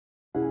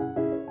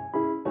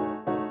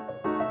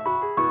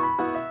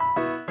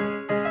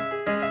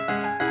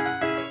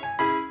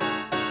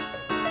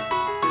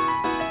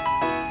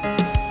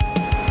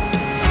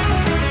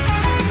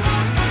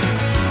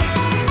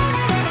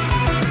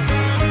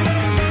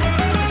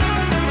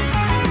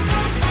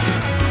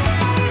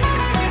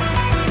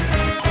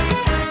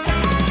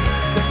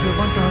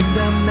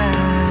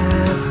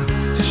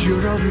You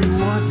know me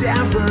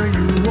whatever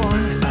you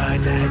want. A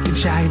knight in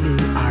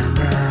shining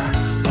armor,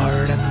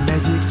 or a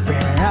magic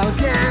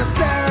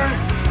spellcaster.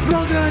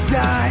 Roll the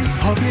dice,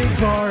 hoping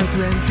for a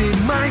 20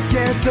 might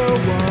get the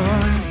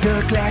one.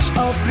 The clash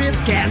of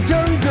grids can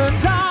turn the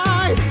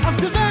tide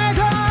of the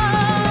battle.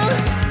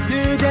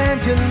 The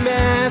dungeon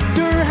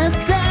master has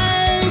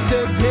saved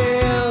the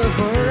tale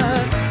for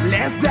us.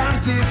 Let's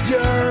start this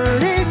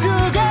journey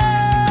together.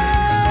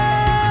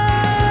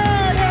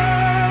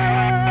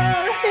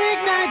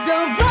 Ignite the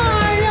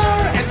fire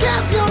and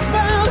cast your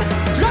spell.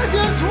 Trust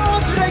your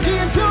swords straight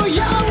into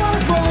your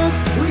foes.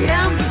 We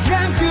have the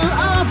strength to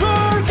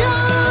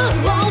overcome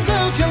all the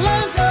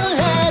challenges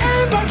ahead.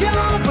 Embark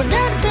on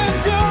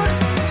adventures,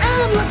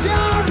 endless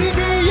journey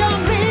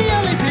beyond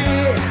reality.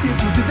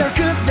 Into the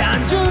darkest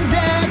dungeon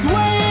that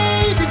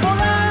waiting for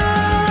us.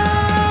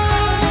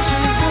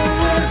 Pushing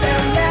forward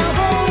and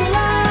level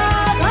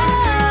up.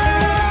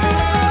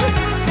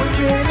 We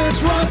finish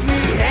what we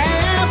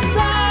have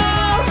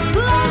started.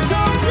 Blast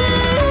of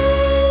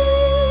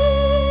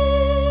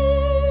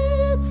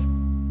Beats.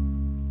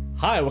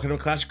 Hi, welcome to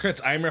Clash of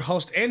Crits. I am your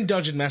host and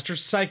Dungeon Master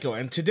Psycho,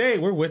 and today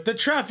we're with the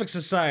Traffic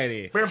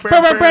Society.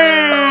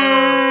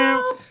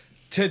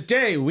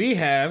 Today we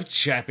have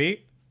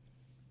Chappie,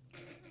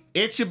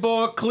 It's your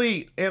boy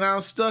Cleet, and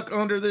I'm stuck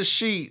under the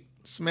sheet,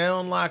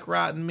 smelling like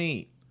rotten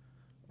meat.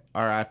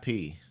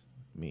 R.I.P.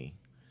 me.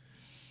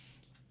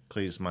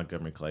 Cletus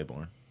Montgomery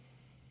Claiborne.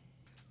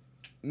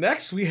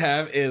 next we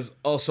have is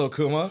also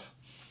Kuma,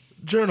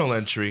 Journal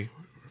entry.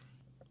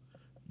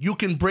 You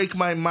can break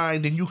my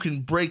mind and you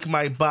can break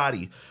my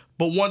body,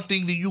 but one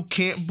thing that you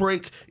can't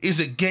break is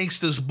a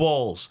gangster's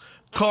balls.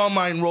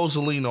 Carmine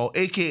Rosalino,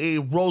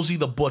 a.k.a. Rosie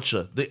the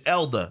Butcher, the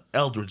Elder,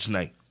 Eldridge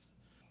Knight.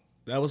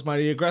 That was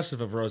mighty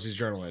aggressive of Rosie's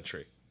journal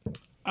entry.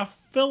 I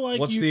feel like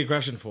What's the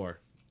aggression for?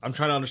 I'm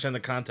trying to understand the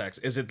context.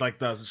 Is it like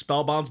the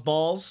Spellbound's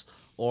balls,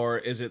 or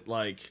is it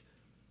like...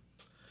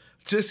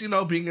 Just,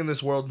 being in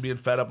this world and being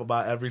fed up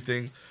about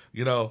everything,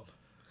 and but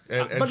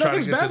trying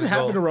nothing's to get bad to the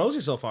happened to goal.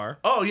 Rosie so far.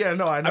 Oh, yeah,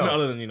 no, I know. I mean,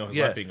 other than, his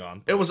life being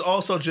gone. It was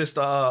also just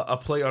a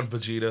play on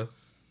Vegeta.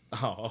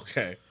 Oh,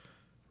 okay.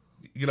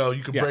 You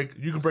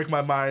can break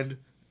my mind,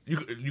 you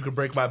can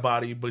break my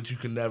body, but you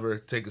can never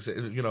take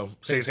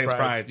Saint's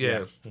pride.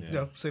 Yeah.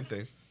 Same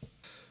thing.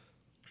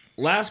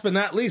 Last but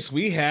not least,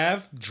 we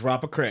have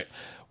Drop a Crit.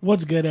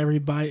 What's good,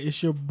 everybody?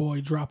 It's your boy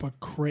Drop a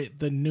Crit,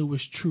 the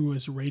newest,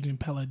 truest Raging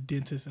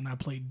Paladintus, and I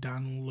play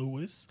Don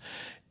Lewis.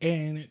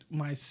 And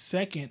my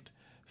second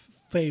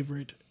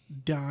favorite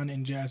Don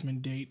and Jasmine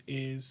date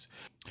is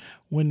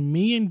when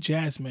me and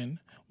Jasmine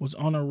was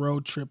on a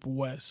road trip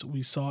west.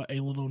 We saw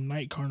a little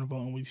night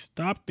carnival, and we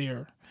stopped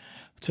there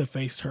to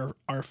face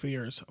our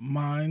fears.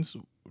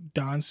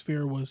 Don's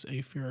fear was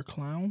a fear of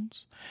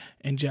clowns,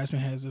 and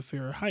Jasmine has a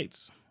fear of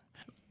heights.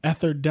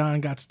 After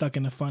Don got stuck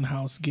in the fun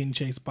house getting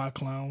chased by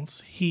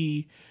clowns,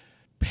 he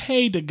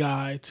paid a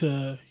guy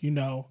to,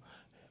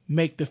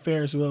 make the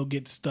Ferris wheel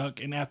get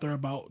stuck. And after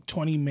about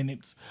 20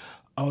 minutes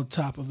on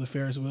top of the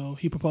Ferris wheel,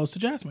 he proposed to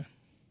Jasmine.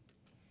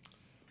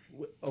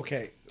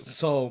 Okay,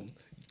 so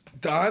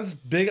Don's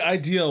big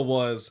idea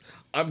was,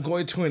 I'm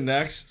going to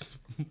enact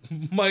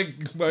my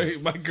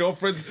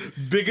girlfriend's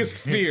biggest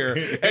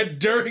fear, and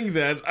during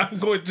that, I'm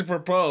going to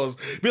propose.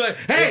 Be like,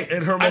 hey,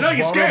 In her I know most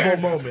you're scared.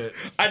 moment.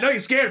 I know you're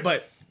scared,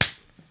 but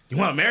you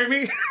want to marry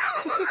me?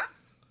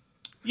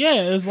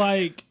 Yeah, it was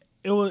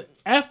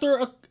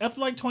after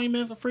like 20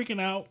 minutes of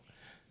freaking out,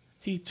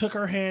 he took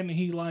her hand and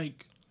he looked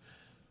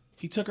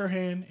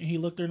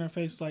her in her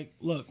face like,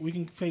 look, we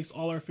can face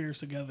all our fears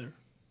together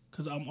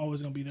because I'm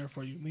always going to be there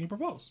for you. And then he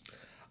proposed.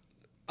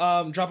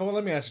 Droppa, well,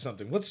 let me ask you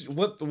something. What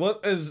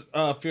is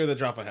fear that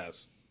Droppa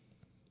has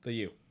that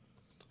you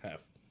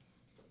have?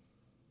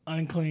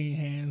 Unclean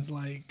hands,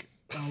 like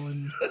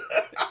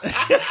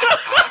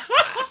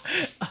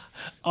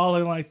all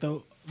in like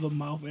the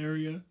mouth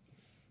area.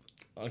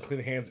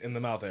 Unclean hands in the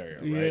mouth area,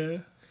 right? Yeah.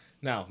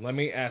 Now, let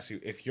me ask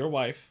you, if your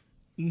wife,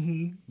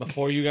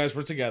 before you guys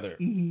were together,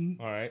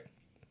 all right,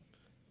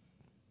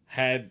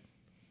 had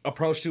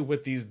approached you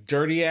with these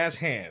dirty ass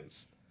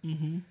hands,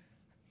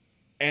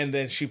 and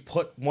then she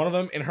put one of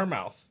them in her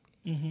mouth,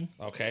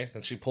 okay,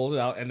 and she pulled it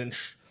out, and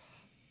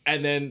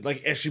then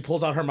like as she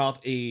pulls out her mouth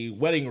a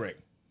wedding ring,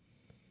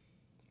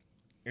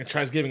 and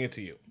tries giving it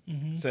to you,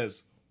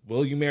 says,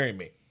 "Will you marry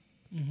me?"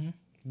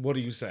 What do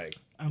you say?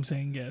 I'm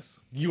saying yes.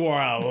 You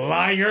are a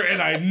liar,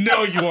 and I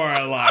know you are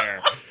a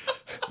liar.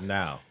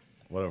 Now,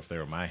 what if they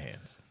were my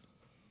hands?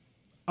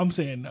 I'm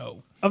saying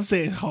no. I'm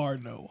saying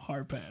hard no.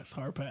 Hard pass.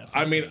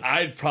 I mean,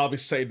 I'd probably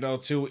say no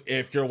too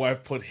if your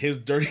wife put his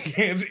dirty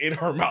hands in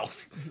her mouth.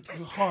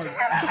 hard And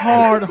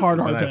I try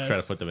to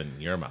pass. put them in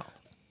your mouth.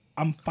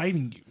 I'm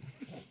fighting you.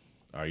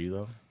 Are you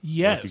though?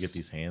 Yes. What if you get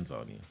these hands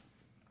on you?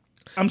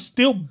 I'm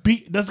still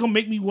beat. That's gonna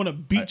make me want to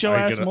beat your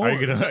ass more. Are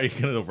you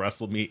gonna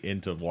wrestle me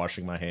into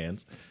washing my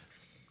hands?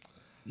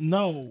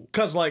 No.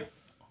 Because, like,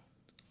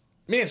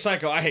 me and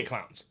Psycho, I hate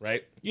clowns,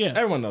 right? Yeah.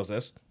 Everyone knows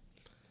this.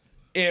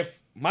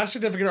 If my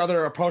significant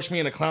other approached me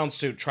in a clown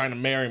suit trying to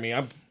marry me,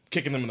 I'm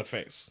kicking them in the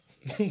face.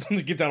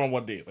 Get down on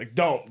one knee. Like,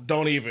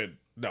 don't even.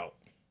 No.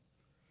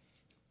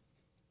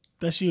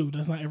 That's you.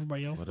 That's not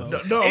everybody else, though.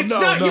 No. It's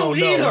not you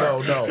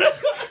either. No.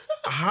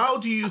 How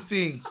do you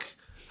think,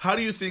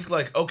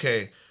 like,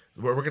 okay,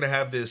 we're going to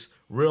have this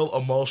real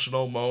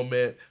emotional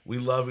moment. We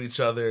love each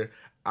other.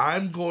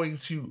 I'm going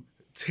to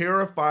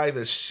terrify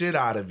the shit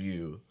out of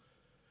you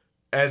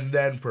and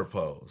then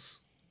propose.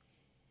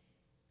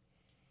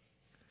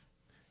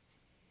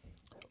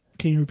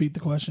 Can you repeat the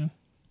question?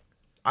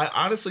 I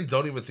honestly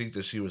don't even think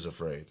that she was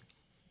afraid.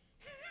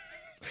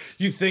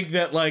 You think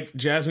that, like,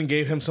 Jasmine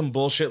gave him some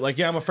bullshit, like,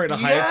 yeah, I'm afraid of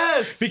Yes!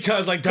 heights?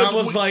 Because, like, Don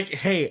was like,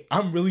 hey,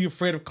 I'm really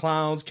afraid of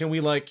clowns. Can we,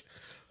 like,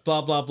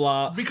 blah, blah,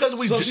 blah. Because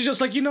So she's just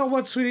like, you know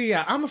what, sweetie?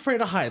 Yeah, I'm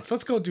afraid of heights.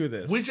 Let's go do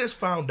this. We just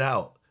found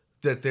out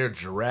that they're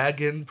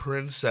dragon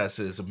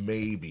princesses,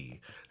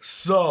 maybe.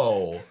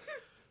 So,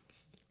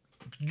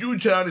 you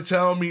trying to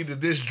tell me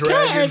that this Can I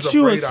dragon's ask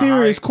you a afraid of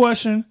serious heights?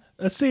 question?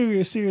 A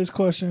serious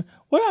question.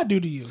 What I do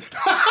to you?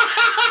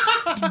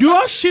 Do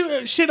I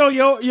shit on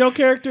your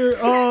character?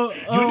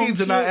 You need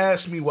to not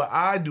ask me what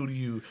I do to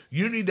you.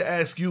 You need to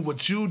ask you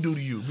what you do to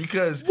you,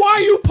 because Why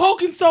are you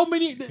poking so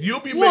many? you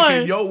be One,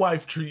 making your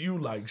wife treat you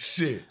like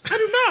shit. I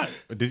do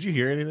not. Did you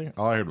hear anything?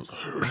 All I heard was.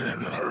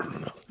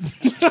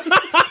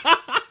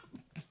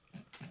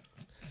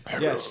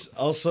 Yes.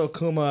 Also,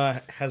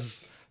 Kuma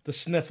has the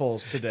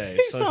sniffles today.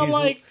 He sound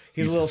like-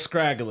 he's a little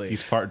scraggly.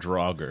 He's part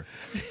Draugr.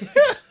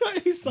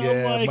 He sound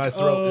Yeah, like my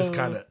throat is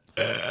kind of.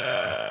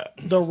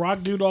 the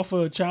rock dude off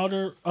of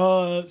Chowder.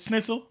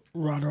 Schnitzel.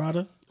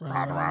 Rada.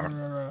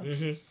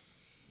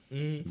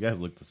 You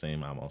guys look the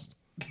same almost.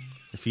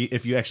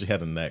 If you actually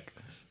had a neck.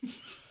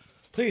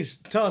 Please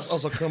tell us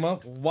also, Kuma,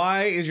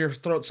 why is your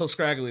throat so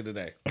scraggly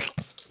today?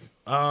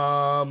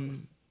 I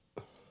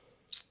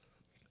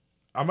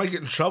might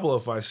get in trouble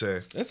if I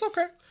say. It's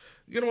okay.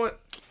 You know what?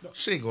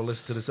 She ain't gonna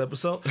listen to this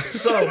episode.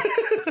 So,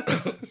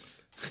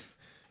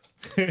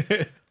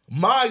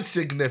 my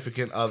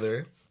significant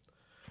other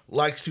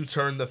likes to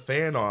turn the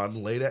fan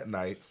on late at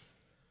night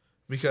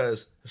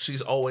because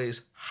she's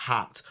always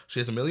hot. She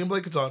has a million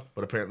blankets on,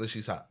 but apparently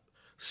she's hot.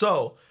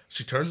 So,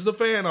 she turns the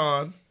fan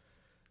on,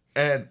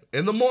 and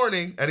in the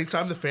morning,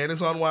 anytime the fan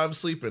is on while I'm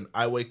sleeping,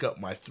 I wake up,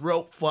 my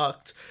throat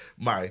fucked,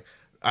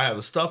 I have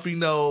a stuffy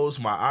nose,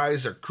 my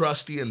eyes are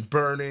crusty and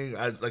burning,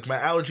 my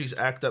allergies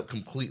act up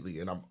completely,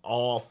 and I'm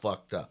all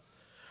fucked up.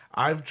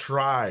 I've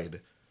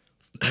tried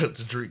to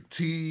drink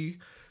tea,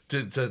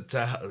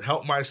 to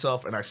help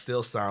myself, and I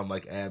still sound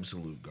like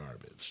absolute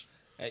garbage.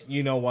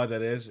 You know why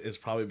that is? It's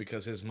probably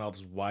because his mouth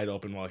is wide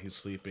open while he's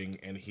sleeping,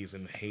 and he's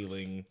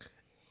inhaling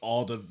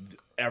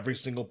every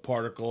single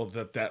particle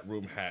that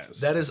room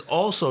has. That is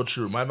also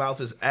true. My mouth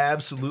is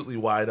absolutely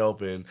wide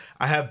open.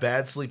 I have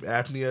bad sleep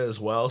apnea as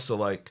well, so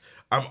like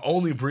I'm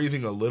only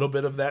breathing a little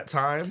bit of that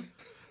time.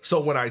 So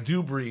when I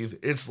do breathe,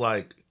 it's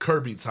like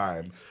Kirby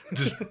time.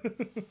 Just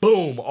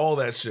boom, all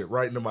that shit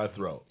right into my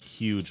throat.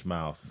 Huge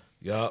mouth.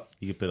 Yup.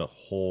 You could put a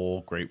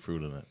whole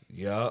grapefruit in it.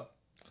 Yup.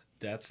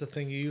 That's the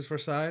thing you use for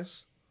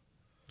size?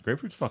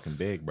 Grapefruit's fucking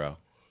big, bro.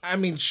 I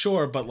mean,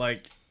 sure, but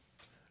like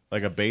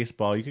a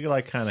baseball. You could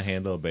like kind of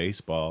handle a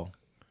baseball.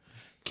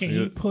 Can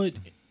you put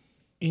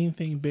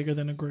anything bigger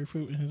than a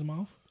grapefruit in his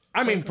mouth?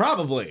 I mean,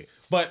 probably.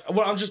 But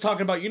what I'm just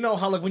talking about, you know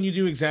how like when you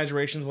do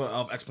exaggerations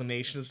of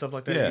explanation and stuff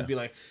like that, Yeah. you'd be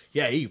like,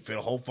 yeah, he fit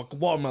a whole fucking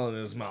watermelon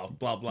in his mouth,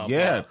 blah, blah,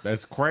 Yeah, blah.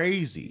 that's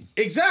crazy.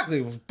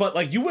 Exactly. But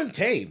like you went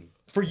tame.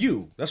 For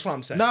you. That's what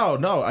I'm saying.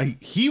 No,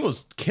 he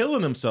was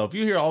killing himself.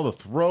 You hear all the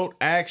throat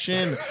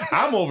action.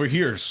 I'm over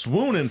here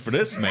swooning for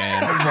this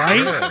man.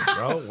 Right? Yeah,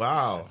 bro.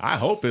 Wow. I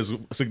hope his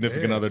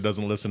significant other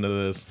doesn't listen to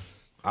this.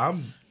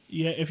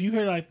 Yeah, if you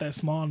hear like that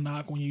small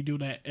knock when you do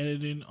that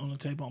editing on the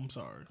tape, I'm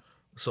sorry.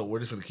 So we're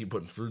just gonna keep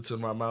putting fruits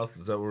in my mouth?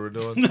 Is that what we're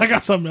doing? I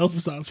got something else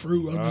besides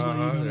fruit. I'm just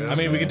letting you know. I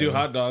mean, we could do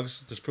hot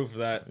dogs. There's proof of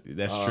that.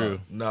 That's true.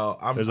 No,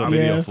 There's a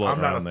video Yeah.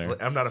 floating around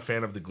there. I'm not a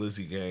fan of the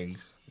Glizzy Gang.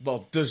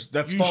 Well, that's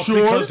You false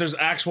sure? because there's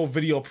actual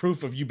video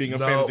proof of you being a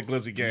fan of the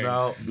Glizzy Gang.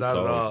 No, not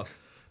at all.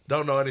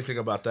 Don't know anything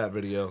about that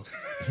video.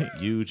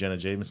 You, Jenna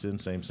Jameson,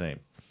 same.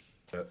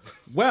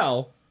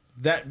 Well,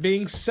 that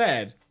being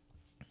said,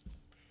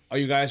 are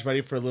you guys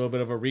ready for a little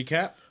bit of a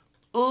recap?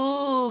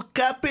 Ooh,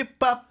 capi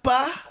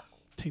papa.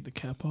 Take the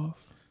cap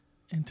off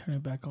and turn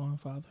it back on,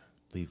 Father.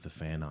 Leave the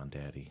fan on,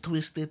 Daddy.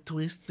 Twist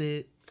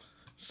it.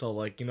 So,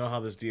 like, you know how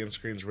this DM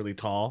screen's really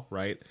tall,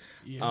 right?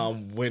 Yeah.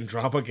 When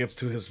Drapa gets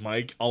to his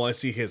mic, all I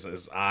see is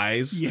his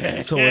eyes.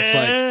 Yeah. So it's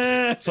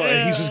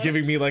like, he's just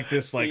giving me like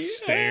this like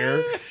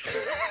stare.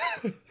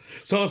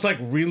 So it's like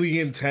really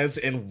intense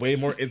and way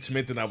more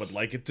intimate than I would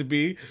like it to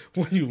be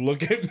when you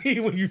look at me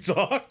when you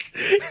talk.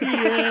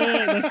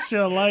 Yeah, that's shit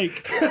I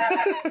like.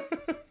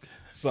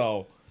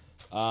 So,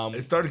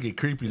 It's starting to get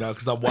creepy now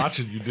because I'm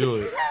watching you do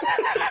it.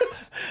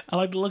 I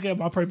like to look at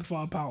my paper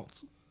 5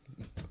 pounds.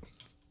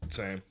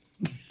 same.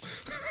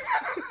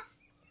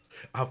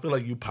 I feel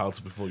like you pounce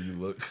before you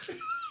look.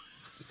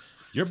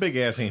 Your big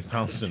ass ain't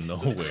bouncing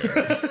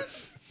nowhere.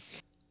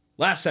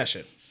 Last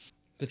session.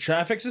 The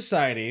Traffic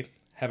Society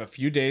have a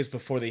few days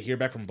before they hear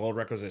back from bold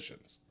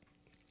requisitions.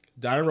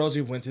 Don and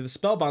Rosie went to the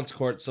Spellbound's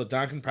court so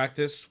Don can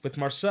practice with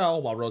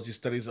Marcel while Rosie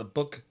studies a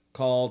book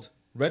called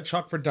Red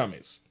Chalk for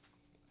Dummies.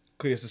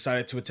 Cletus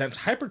decided to attempt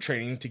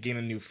hypertraining to gain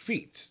a new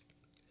feat.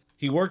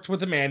 He worked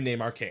with a man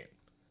named Arcane.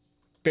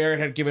 Barrett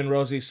had given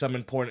Rosie some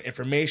important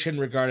information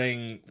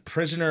regarding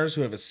prisoners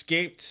who have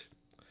escaped.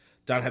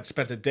 Don had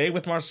spent a day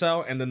with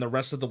Marcel and then the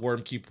rest of the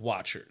Wormkeep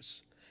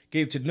Watchers,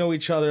 getting to know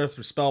each other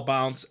through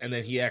Spellbounds, and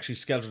then he actually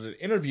scheduled an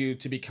interview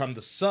to become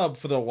the sub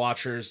for the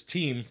Watchers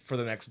team for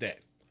the next day.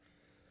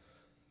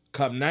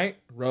 Come night,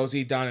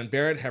 Rosie, Don, and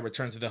Barrett had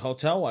returned to the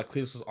hotel while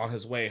Cletus was on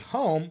his way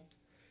home.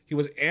 He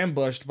was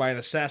ambushed by an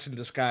assassin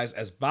disguised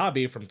as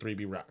Bobby from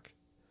 3B Rock.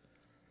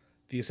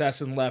 The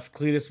assassin left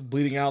Cletus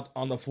bleeding out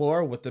on the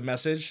floor with the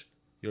message,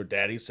 "Your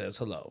daddy says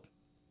hello."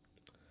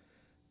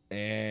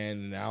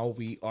 And now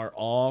we are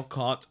all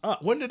caught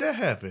up. When did that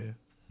happen?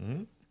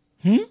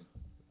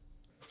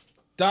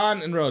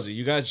 Don and Rosie,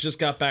 you guys just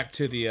got back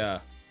to the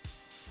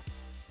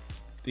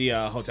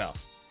hotel.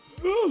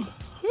 Whew,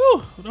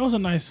 that was a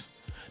nice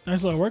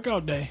little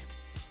workout day.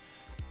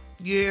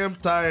 Yeah, I'm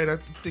tired. I'm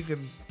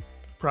thinking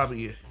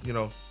probably,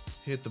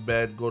 hit the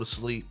bed, go to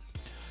sleep.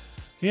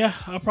 Yeah,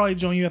 I'll probably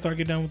join you after I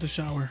get done with the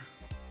shower.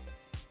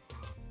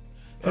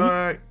 All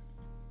right.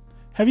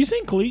 Have you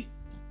seen Cleet?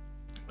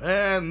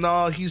 And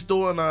no, he's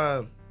doing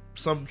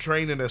some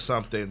training or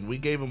something. We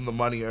gave him the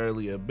money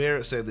earlier.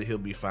 Barrett said that he'll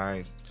be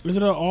fine. Is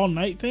it an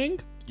all-night thing?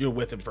 You're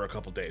with him for a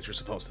couple days. You're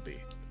supposed to be.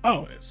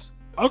 Oh,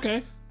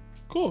 okay.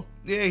 Cool.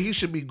 Yeah, he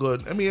should be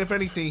good. I mean, if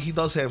anything, he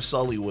does have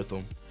Sully with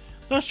him.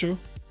 That's true.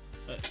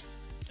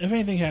 If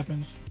anything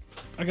happens,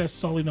 I guess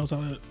Sully knows how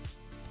to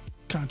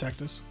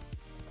contact us.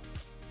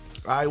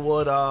 I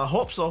would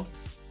hope so.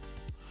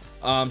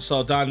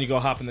 So Don, you go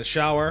hop in the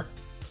shower.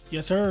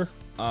 Yes, sir.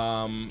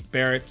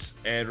 Barrett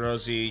and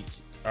Rosie,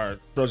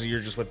 you're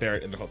just with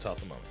Barrett in the hotel at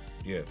the moment.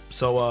 Yeah.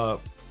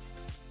 So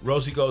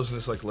Rosie goes and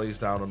just lays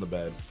down on the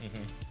bed,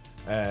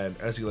 and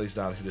as he lays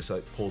down, he just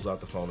pulls out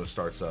the phone and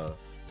starts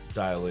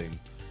dialing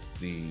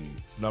the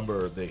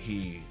number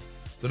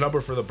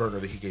for the burner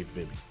that he gave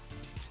Bibby.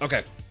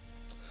 Okay.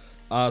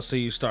 So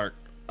you start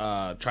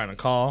trying to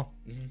call.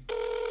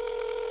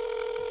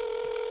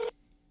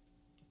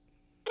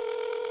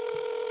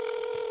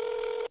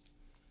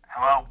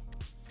 Hello?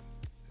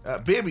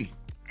 Bibby.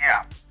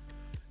 Yeah.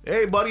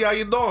 Hey, buddy, how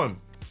you doing?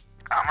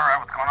 I'm alright,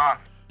 what's going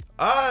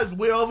on?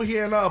 We're over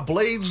here in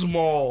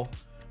BladesMaw,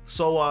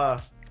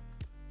 so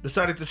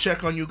decided to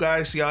check on you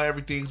guys, see how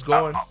everything's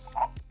going.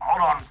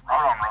 Hold on,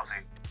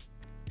 Rosie.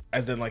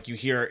 As in, you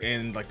hear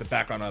in, the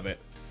background of it.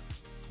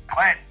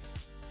 Clint,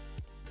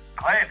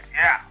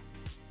 yeah.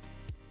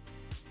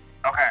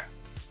 Okay,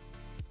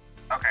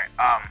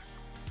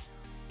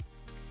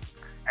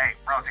 hey,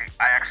 Rosie,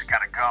 I actually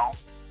gotta go,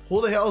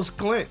 Who the hell is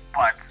Clint?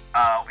 but,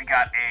 we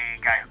got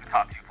a guy who can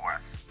talk to you for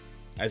us.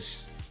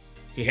 As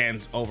he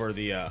hands over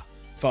the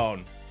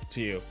phone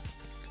to you.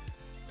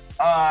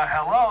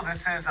 Hello,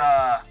 this is,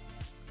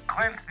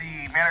 Clint,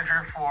 the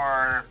manager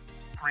for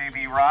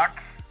 3B Rock.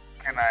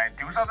 Can I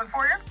do something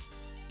for you?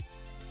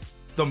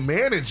 The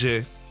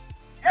manager?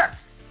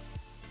 Yes.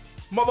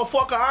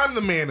 Motherfucker, I'm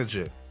the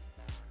manager.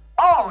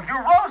 Oh,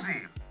 you're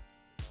Rosie.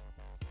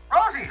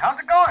 Rosie, how's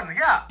it going?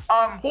 Yeah,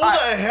 Who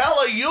the hell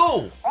are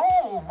you?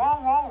 Oh,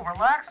 whoa,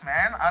 relax,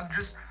 man.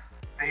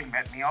 They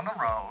met me on the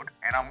road,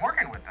 and I'm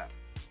working with them.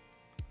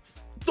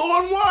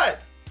 Doing what?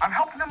 I'm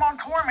helping them on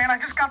tour, man. I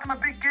just got them a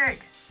big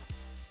gig.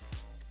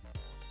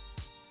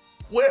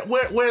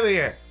 Where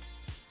they at?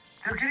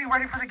 They're getting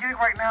ready for the gig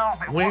right now.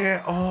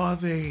 Where are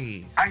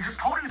they? I just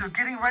told you they're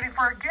getting ready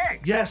for a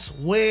gig. Yes,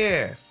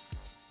 where?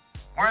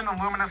 We're in the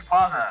Luminous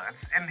Plaza.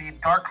 It's in the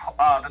Dark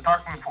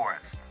Moon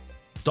Forest.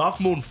 Dark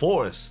Moon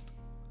Forest?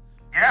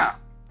 Yeah,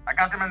 I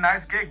got them a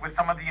nice gig with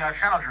some of the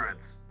Shadow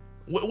Druids.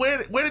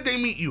 Where did they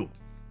meet you?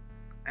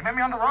 They met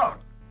me on the road.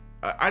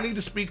 I need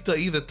to speak to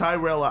either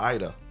Tyrell or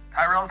Ida.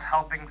 Tyrell's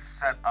helping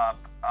set up.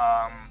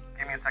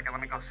 Give me a second.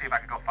 Let me go see if I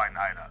can go find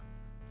Ida.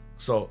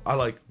 So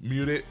I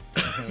mute it,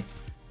 and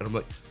I'm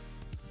like,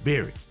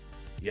 Barry,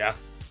 Yeah.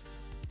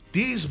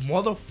 these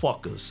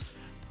motherfuckers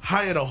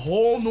hired a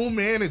whole new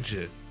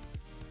manager,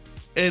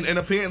 and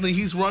apparently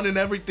he's running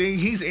everything.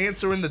 He's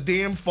answering the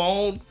damn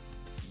phone.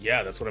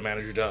 Yeah, that's what a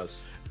manager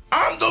does.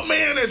 I'm the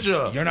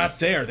manager. You're not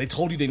there. They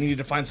told you they needed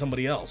to find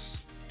somebody else.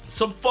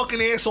 Some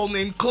fucking asshole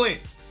named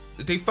Clint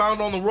that they found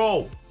on the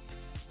road.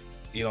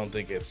 You don't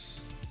think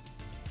it's...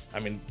 I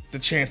mean, the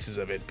chances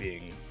of it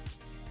being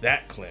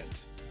that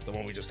Clint, the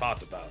one we just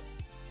talked about.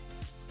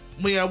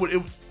 I mean,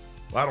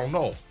 I don't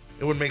know.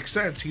 It would make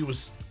sense. He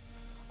was...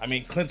 I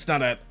mean, Clint's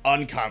not an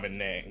uncommon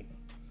name.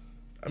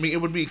 I mean,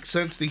 it would make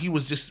sense that he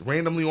was just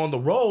randomly on the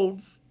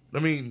road. I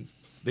mean,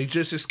 they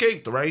just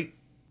escaped, right?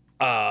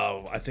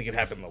 I think it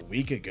happened a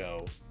week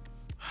ago.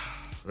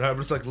 I'm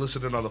just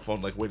listening on the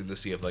phone, waiting to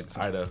see if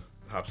Ida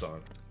hops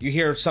on. You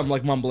hear some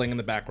mumbling in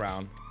the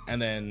background, and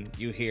then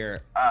you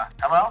hear...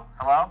 Hello?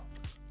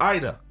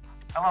 Ida.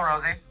 Hello,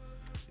 Rosie.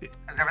 Is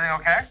everything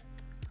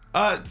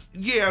okay?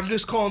 Yeah, I'm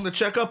just calling to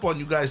check up on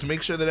you guys,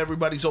 make sure that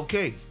everybody's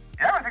okay.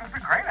 Yeah, everything's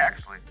been great,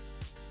 actually.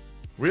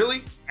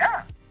 Really?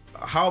 Yeah.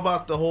 how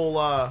about the whole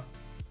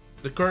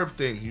the curb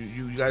thing?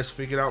 You guys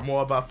figured out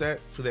more about that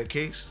for that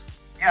case?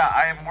 Yeah,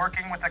 I am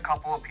working with a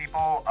couple of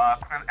people.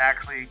 Clint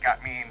actually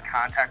got me in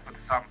contact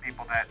with some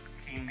people that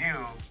he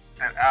knew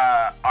that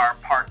they're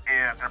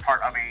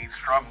part of a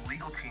strong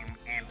legal team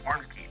in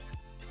Wormskeep.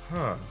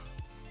 Huh.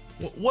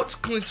 What's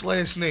Clint's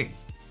last name?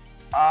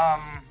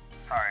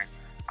 Sorry.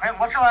 Clint,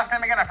 what's your last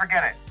name again? I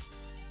forget it.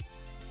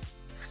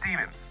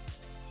 Stevens.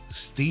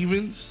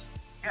 Stevens?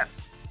 Yes.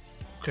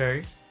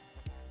 Okay.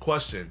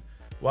 Question.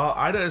 While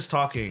Ida is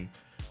talking,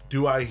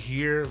 do I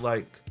hear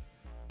like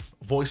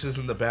voices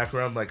in the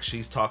background like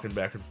she's talking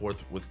back and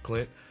forth with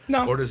Clint?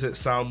 No. Or does it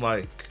sound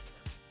like...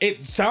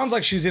 It sounds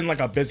like she's in like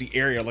a busy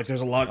area. Like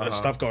there's a lot of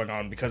stuff going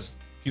on because,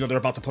 they're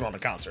about to put on a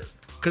concert.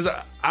 Because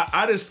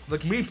I just,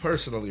 like me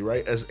personally,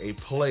 right, as a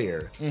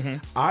player,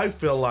 I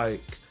feel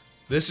like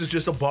this is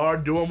just a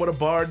bard doing what a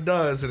bard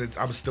does, and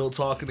I'm still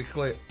talking to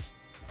Clint.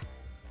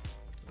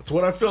 That's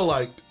what I feel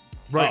like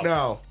right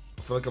now.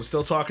 I feel like I'm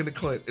still talking to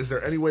Clint. Is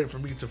there any way for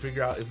me to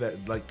figure out if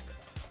that, like...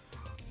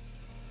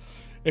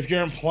 If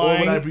you're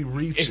implying... Or would I be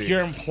reaching? If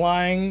you're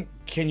implying,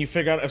 can you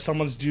figure out if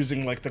someone's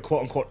using like the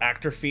quote-unquote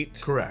actor feat?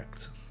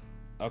 Correct.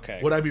 Okay.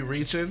 Would I be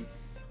reaching?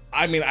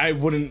 I mean, I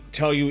wouldn't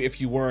tell you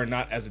if you were or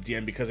not as a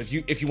DM, because if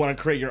you want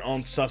to create your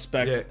own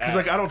suspect, Yeah, because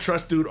like I don't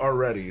trust dude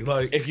already.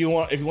 Like if you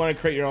want to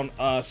create your own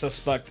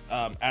suspect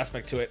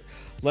aspect to it,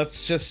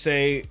 let's just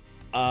say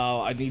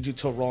I need you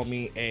to roll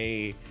me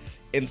a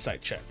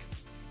insight check.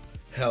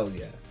 Hell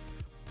yeah.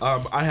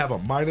 I have a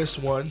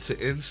 -1 to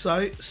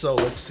insight, so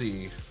let's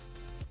see.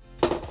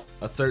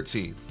 A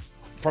 13.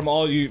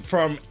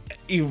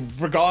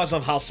 Regardless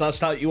of how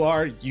sussed out you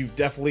are, you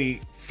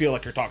definitely feel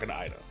like you're talking to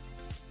Ida.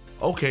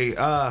 Okay,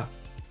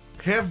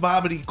 have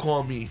Bobbity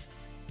call me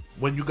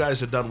when you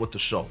guys are done with the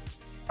show.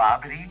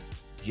 Bobbity?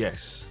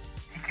 Yes.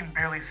 He can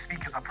barely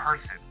speak as a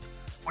person.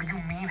 What do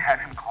you mean have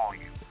him call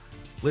you?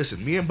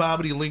 Listen, me and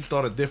Bobbity linked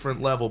on a different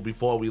level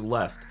before we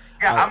left.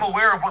 Yeah, I'm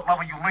aware of what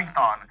level you linked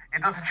on.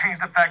 It doesn't change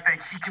the fact that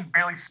he can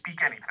barely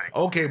speak anything.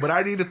 Okay, but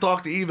I need to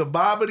talk to either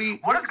Bobbity...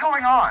 What is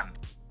going on?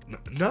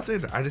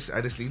 Nothing. I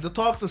just need to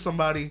talk to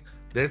somebody.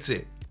 That's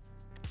it.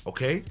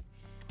 Okay?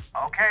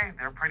 Okay,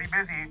 they're pretty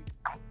busy.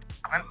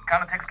 Clint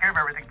kind of takes care of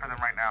everything for them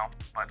right now,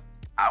 but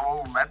I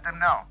will let them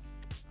know.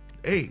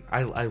 Hey,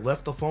 I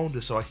left the phone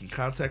just so I can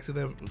contact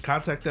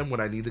them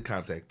when I need to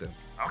contact them.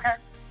 Okay.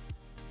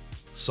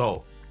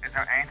 So... Is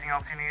there anything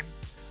else you need?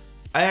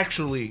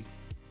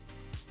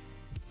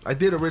 I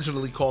did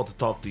originally call to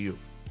talk to you.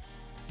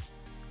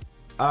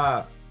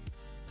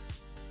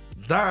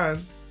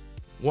 Don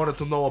wanted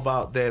to know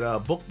about that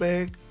book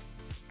bag.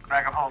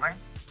 Bag of holding?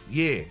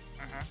 Yeah.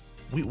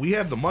 We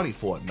have the money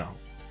for it now.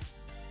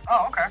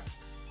 Oh, okay.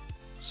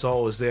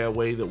 So is there a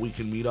way that we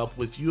can meet up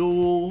with you,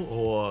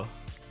 or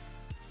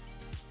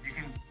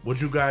would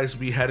you guys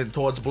be heading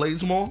towards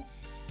BladesMaw?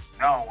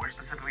 No, we're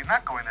specifically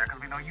not going there because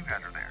we know you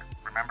guys are there.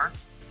 Remember?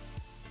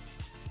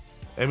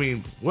 I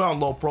mean, we're on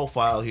low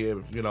profile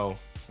here, you know.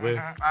 And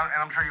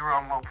I'm sure you were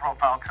on low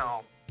profile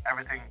till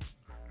everything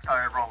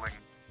started rolling.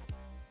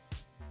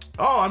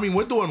 Oh, I mean,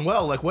 we're doing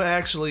well. Like, we're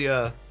actually,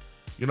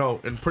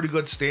 in pretty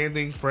good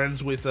standing,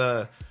 friends with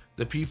the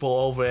people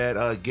over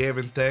at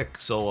Gavin Tech.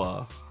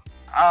 So,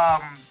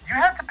 you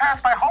had to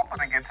pass by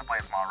Hopeland and get to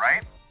BladesMaw,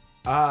 right?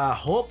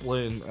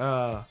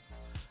 Hopeland.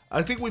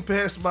 I think we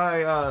passed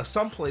by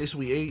someplace.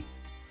 We ate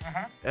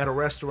at a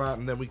restaurant,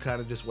 and then we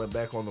kind of just went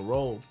back on the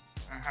road.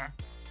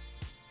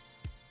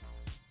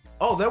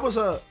 Oh, there was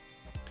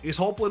is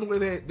Hopeland where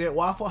that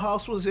Waffle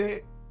House was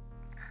at?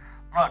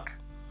 Look,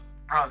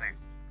 Rosie,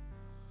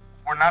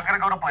 we're not gonna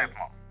go to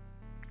BladesMaw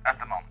at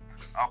the moment,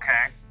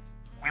 okay?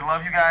 We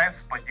love you guys,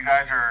 but you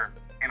guys are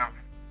in a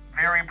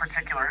very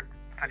particular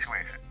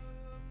situation.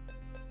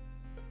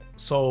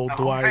 So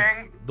do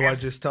I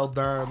just tell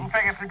Don?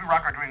 Hooping and Sleepy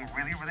Rock are doing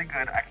really, really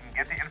good. I can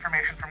get the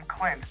information from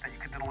Clint that you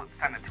can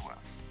send it to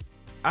us.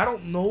 I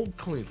don't know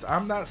Clint.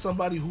 I'm not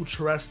somebody who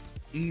trusts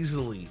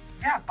easily.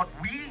 Yeah, but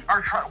we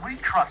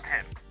trust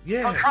him.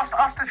 Yeah. So trust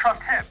us to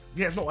trust him.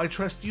 Yeah, no, I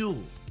trust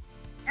you.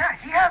 Yeah,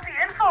 he has the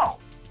info.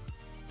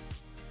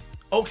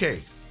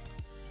 Okay.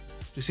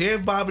 Just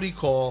have Bobbity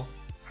call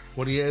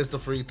when he has the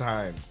free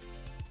time.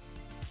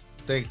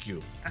 Thank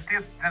you. Does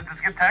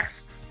this get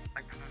text?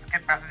 Like, does this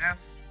get messages?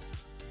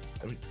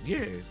 I mean,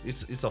 yeah,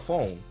 it's a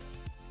phone.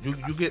 You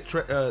get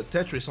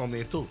Tetris on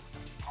there too.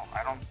 Oh,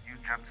 I don't use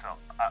Gemcell.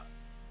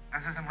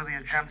 This isn't really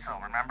a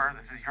Gemcell, remember?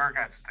 This is your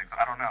guys' thing, so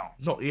I don't know.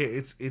 No,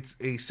 yeah, it's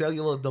a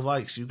cellular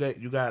device. You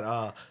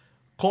got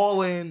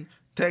calling,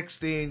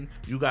 texting.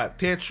 You got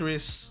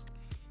Tetris.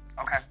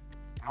 Okay,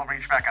 we'll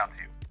reach back out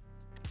to you.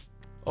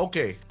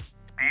 Okay.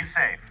 Be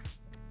safe,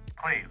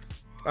 please.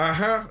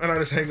 And I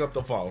just hang up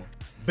the phone.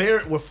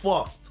 Barrett, we're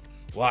fucked.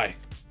 Why?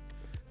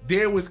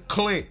 There with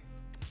Clint.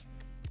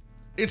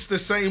 It's the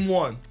same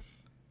one.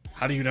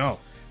 How do you know?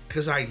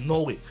 Because I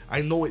know it.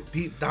 I know it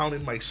deep down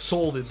in my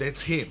soul that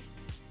that's him.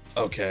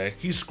 Okay.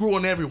 He's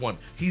screwing everyone.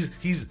 He's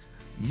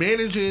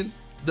managing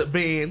the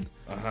band.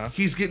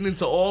 He's getting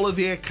into all of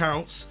their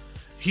accounts.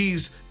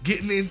 He's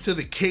getting into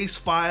the case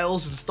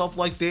files and stuff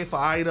like that for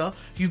Ida.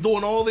 He's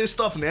doing all this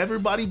stuff, and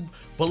everybody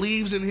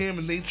believes in him,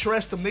 and they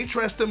trust him. They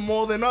trust him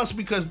more than us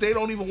because they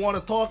don't even want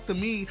to talk to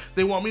me.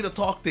 They want me to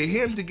talk to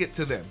him to get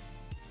to them.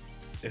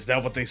 Is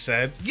that what they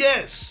said?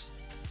 Yes.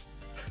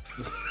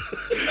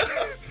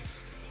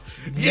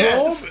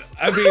 Yes.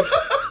 I mean,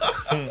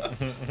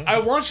 I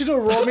want you to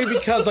roll me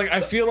because, like,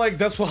 I feel like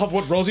that's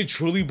what Rosie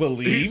truly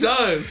believes. He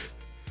does.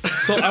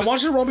 So I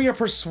want you to roll me a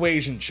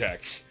persuasion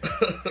check.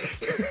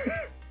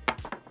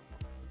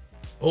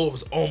 Oh, it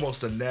was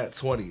almost a nat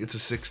 20. It's a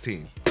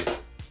 16.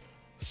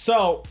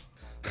 So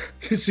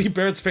you see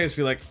Barrett's face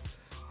be like,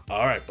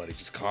 all right, buddy,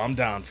 just calm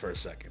down for a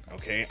second,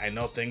 okay? I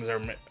know things are,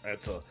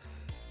 it's a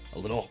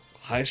little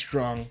high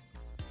strung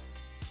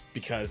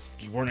because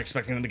you weren't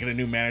expecting him to get a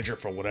new manager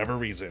for whatever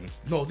reason.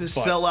 No, this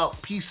sellout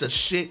piece of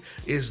shit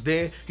is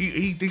there.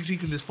 He thinks he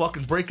can just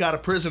fucking break out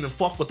of prison and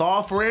fuck with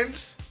our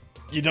friends.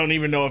 You don't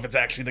even know if it's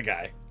actually the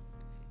guy.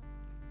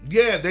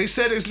 Yeah, they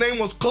said his name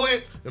was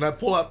Clint, and I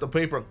pull out the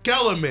paper,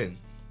 Kellerman.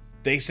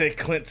 They say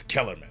Clint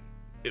Kellerman.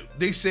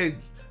 They said,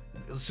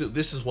 so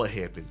this is what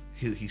happened.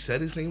 He said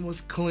his name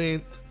was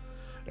Clint,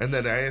 and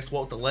then I asked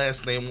what the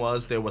last name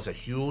was. There was a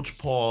huge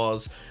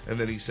pause, and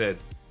then he said,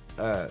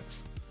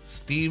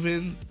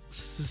 Steven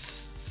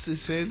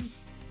Sisson?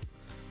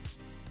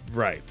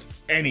 Right.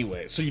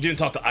 Anyway, so you didn't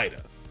talk to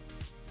Ida.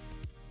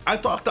 I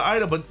talked to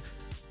Ida, but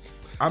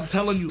I'm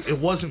telling you, it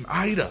wasn't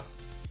Ida.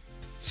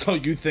 So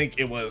you think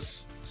it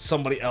was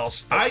somebody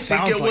else that I think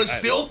sounds it like was Ida.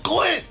 still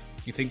Clint.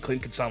 You think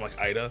Clint could sound like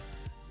Ida?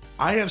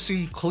 I have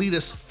seen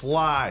Cletus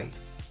fly.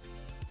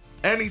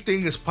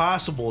 Anything is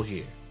possible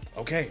here.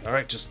 Okay, all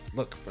right, just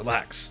look,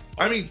 relax.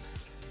 I mean,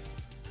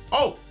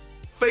 oh,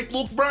 fake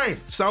Luke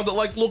Bryan. Sounded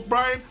like Luke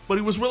Bryan, but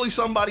he was really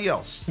somebody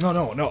else.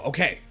 No,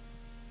 okay.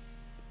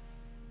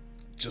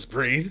 Just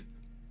breathe.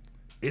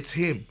 It's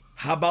him.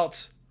 How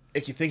about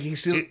if you think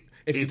he's stealing?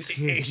 It's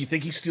him. If you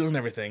think he's stealing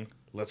everything,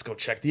 let's go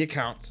check the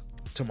account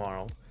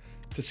tomorrow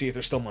to see if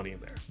there's still money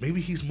in there.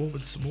 Maybe he's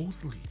moving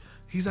smoothly.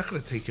 He's not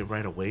gonna take it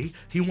right away.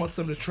 He wants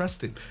them to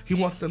trust him. He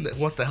wants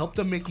to help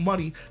them make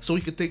money so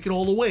he can take it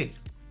all away.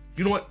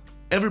 You know what?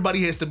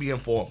 Everybody has to be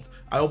informed.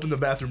 I open the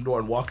bathroom door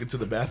and walk into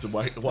the bathroom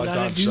while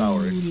Don's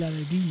showering.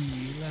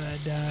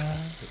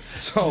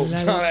 So,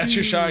 Don, as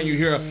you're showering, you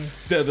hear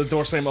the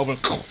door slam open.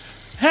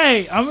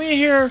 Hey, I'm in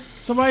here.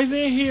 Somebody's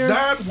in here.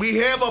 Don, we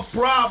have a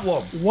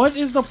problem. What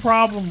is the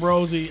problem,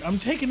 Rosie? I'm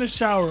taking a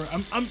shower.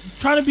 I'm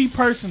trying to be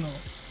personal.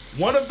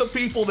 One of the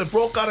people that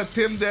broke out of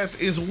Tim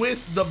Death is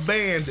with the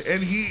band,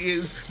 and he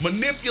is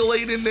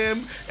manipulating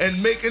them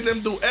and making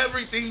them do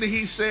everything that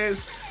he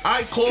says.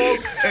 I called,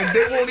 and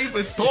they won't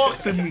even talk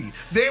to me.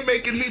 They're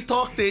making me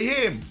talk to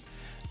him.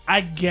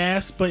 I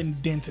gasp, but in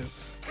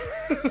dentist.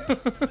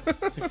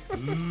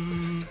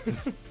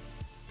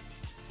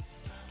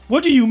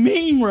 What do you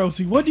mean,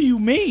 Rosie? What do you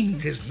mean?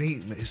 His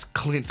name is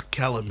Clint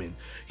Kellerman.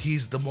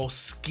 He's the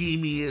most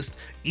schemiest,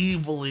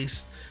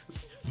 evilest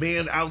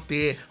man out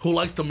there who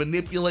likes to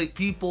manipulate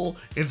people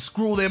and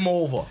screw them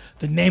over.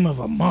 The name of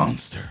a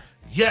monster.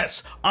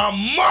 Yes, a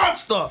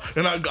monster!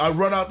 And I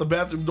run out the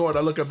bathroom door and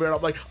I look at Bear and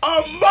I'm like,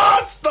 a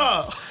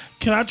monster!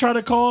 Can I try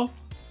to call?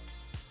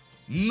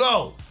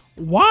 No,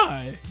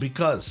 Why?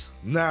 because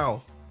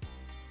now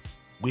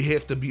we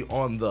have to be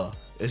on the,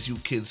 as you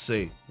kids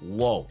say,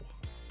 low.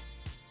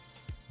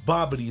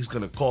 Bobbity is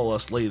gonna call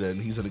us later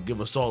and he's gonna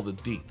give us all the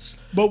deets.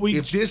 But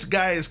if this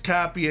guy is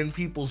copying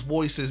people's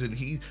voices and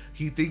he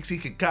thinks he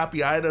can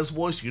copy Ida's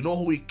voice, you know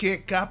who he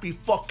can't copy?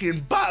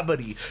 Fucking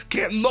Bobbity.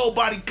 Can't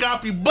nobody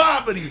copy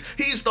Bobbity.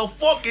 He's the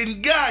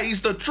fucking guy.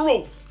 He's the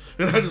truth.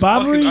 And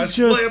I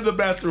slammed the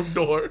bathroom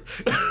door.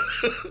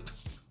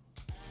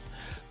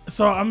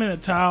 So I'm in a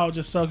towel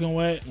just soaking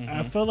wet.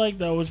 I feel like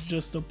that was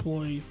just a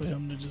ploy for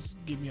him to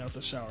just get me out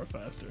the shower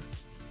faster.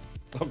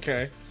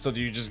 Okay, so do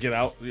you just get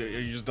out?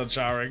 You just done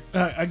showering?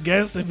 I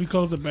guess if we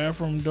close the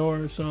bathroom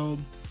door. So,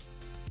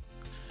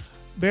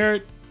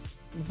 Barrett,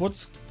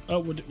 what's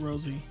up with it,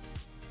 Rosie?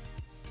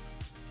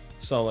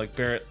 So, like,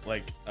 Barrett,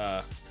 like,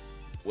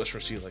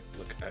 whispers to you, like,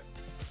 look,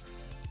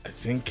 I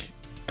think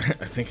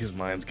his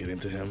mind's getting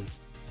to him.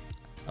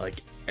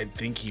 Like, I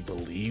think he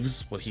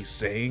believes what he's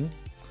saying,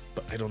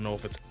 but I don't know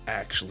if it's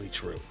actually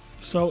true.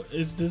 So,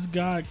 is this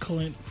guy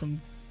Clint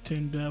from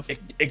Tin Death?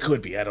 It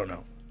could be. I don't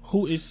know.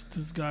 Who is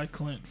this guy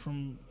Clint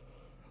from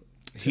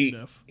Tin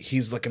Death?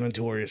 He's like a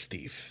notorious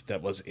thief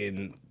that was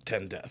in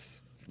 10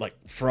 Death. Like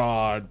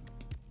fraud,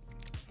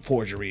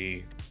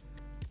 forgery.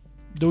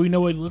 Do we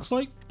know what he looks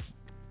like?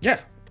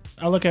 Yeah.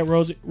 I look at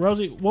Rosie.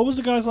 Rosie, what was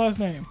the guy's last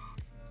name?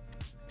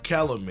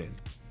 Kellerman.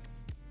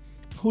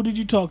 Who did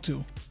you talk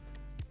to?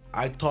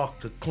 I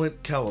talked to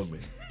Clint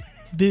Kellerman.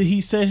 Did he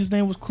say his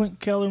name was Clint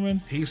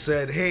Kellerman? He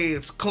said, hey,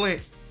 it's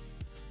Clint.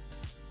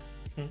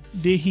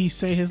 Did he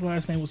say his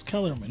last name was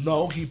Kellerman?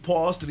 No, he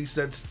paused and he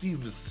said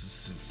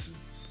Stevens.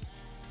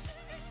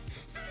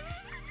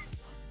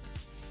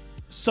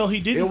 So he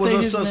didn't It say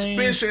was his a name.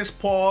 suspicious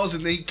pause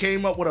and then he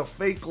came up with a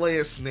fake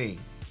last name.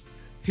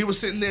 He was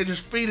sitting there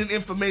just feeding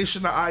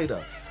information to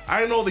Ida.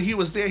 I know that he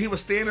was there. He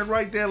was standing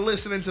right there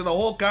listening to the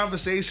whole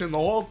conversation the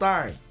whole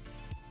time.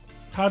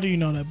 How do you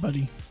know that,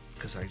 buddy?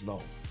 Because I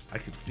know. I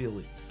could feel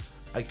it.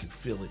 I could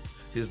feel it.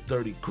 His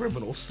dirty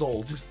criminal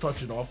soul just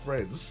touching our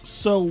friends.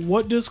 So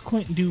what does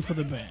Clint do for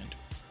the band?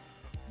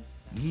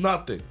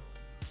 Nothing.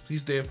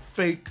 He's their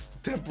fake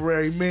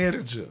temporary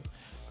manager.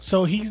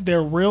 So he's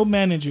their real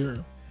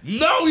manager,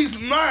 No, he's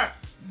not.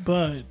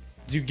 but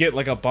You get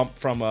like a bump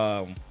from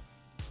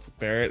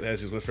Barrett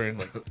as he's whispering,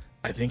 like,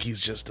 I think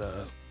he's just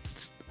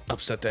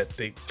upset that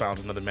they found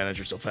another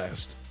manager so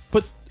fast.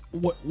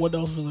 what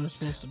else are they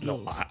supposed to do?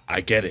 No,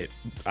 I get it.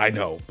 I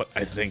know, but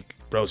I think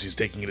Rosie's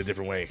taking it a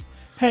different way.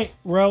 Hey,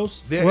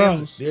 Rose. They're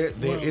Rose.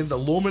 in the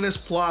Luminous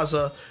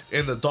Plaza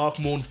in the Dark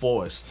Moon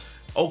Forest.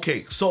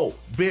 Okay, so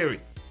Barry,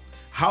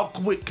 how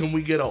quick can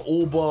we get an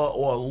Uber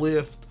or a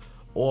Lyft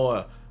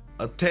or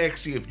a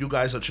taxi if you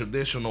guys are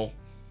traditional?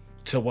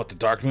 To what, the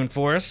Dark Moon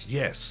Forest?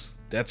 Yes.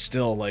 That's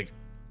still like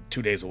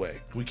 2 days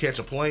away. Can we catch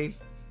a plane?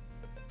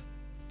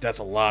 That's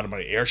a lot of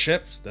money.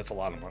 Airships? That's a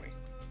lot of money.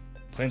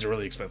 Planes are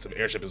really expensive.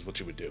 Airship is what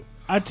you would do.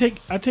 I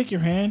take your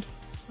hand.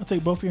 I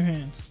take both your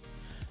hands,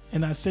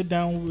 and I sit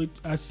down.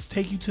 I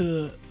take you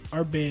to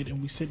our bed,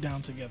 and we sit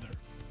down together.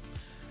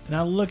 And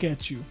I look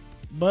at you,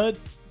 bud.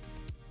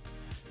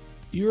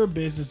 You're a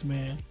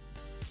businessman,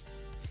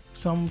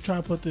 so I'm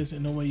trying to put this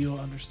in a way you'll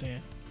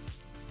understand.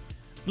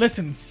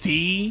 Listen,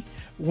 see,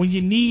 when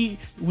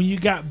you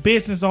got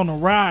business on the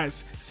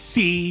rise,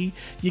 see,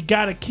 you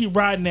gotta keep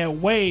riding that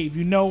wave,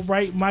 you know,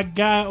 right? My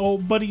guy,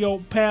 old buddy,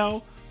 old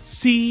pal,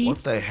 see.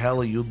 What the hell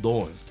are you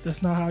doing?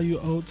 That's not how you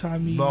old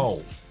timey. No.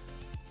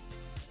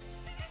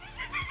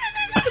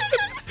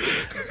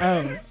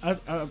 Oh, I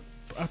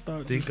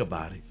thought. Think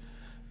about it.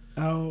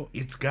 Oh,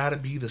 It's gotta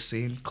be the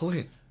same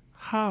Clint.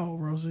 how,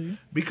 Rosie?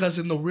 Because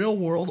in the real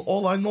world,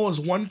 all I know is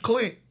one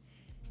Clint.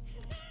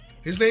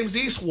 His name's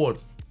Eastwood.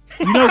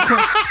 You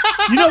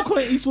know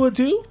Clint Eastwood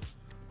too?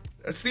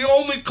 That's the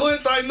only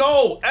Clint I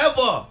know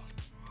ever.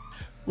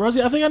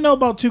 Rosie, I think I know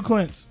about two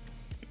Clints.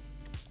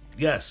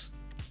 Yes.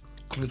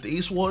 Clint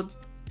Eastwood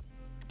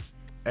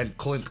and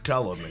Clint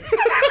Kellerman.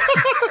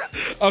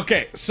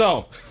 Okay,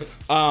 so,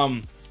 while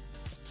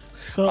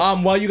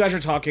you guys are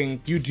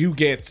talking, you do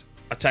get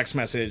a text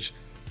message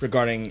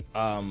regarding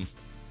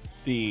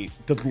the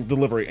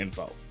delivery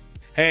info.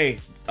 Hey,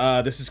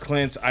 this is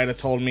Clint. Ida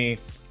told me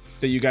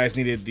that you guys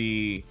needed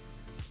the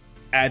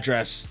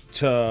address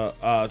to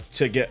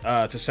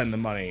send the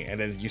money, and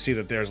then you see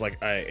that there's like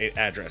a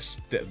address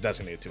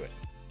designated to it.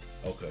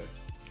 Okay.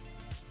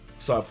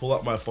 So I pull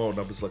out my phone.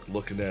 I'm just like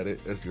looking at it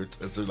as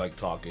they're like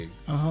talking.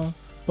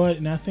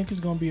 But I think it's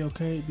gonna be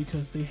okay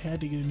because they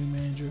had to get a new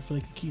manager if they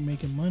can keep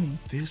making money.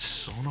 This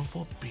son of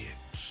a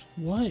bitch.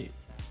 What?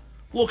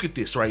 Look at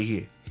this right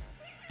here.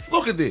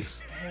 Look at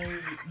this.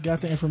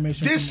 Got the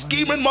information. This from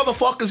scheming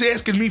motherfucker's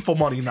asking me for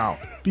money now.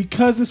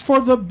 because it's for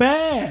the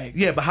bag.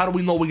 Yeah, but how do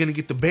we know we're gonna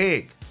get the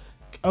bag?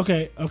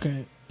 Okay.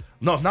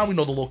 No, now we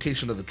know the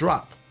location of the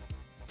drop.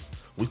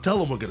 We tell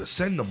them we're gonna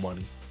send the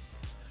money,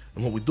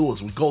 and what we do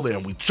is we go there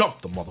and we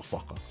jump the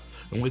motherfucker,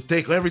 and we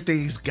take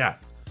everything he's got,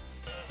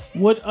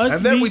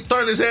 and then we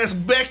turn his ass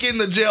back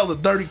into jail, the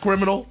dirty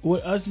criminal.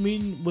 With us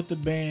meeting with the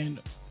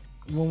band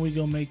when we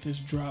go make this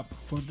drop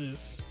for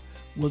this,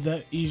 will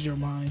that ease your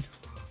mind?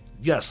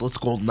 Yes, let's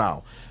go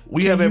now.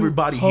 We have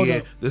everybody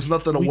here. Up. There's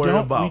nothing to worry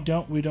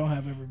about. We don't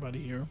have everybody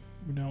here.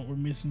 We're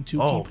missing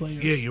two Oh, key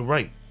players. yeah, you're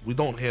right. We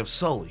don't have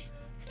Sully.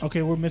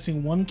 Okay, we're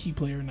missing one key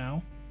player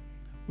now.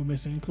 We're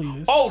missing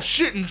Cletus. Oh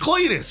shit, and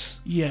Cletus.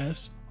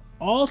 Yes.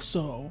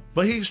 Also,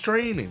 But he's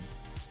training.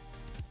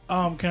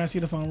 can I see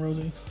the phone,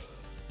 Rosie?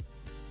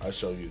 I'll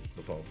show you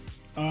the phone.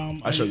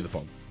 I'll show you the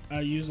phone.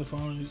 I use the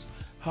phone.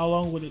 How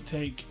long would it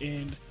take,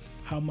 and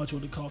how much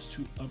would it cost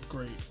to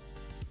upgrade?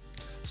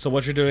 So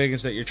what you're doing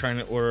is that you're trying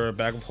to order a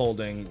bag of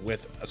holding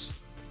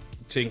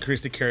to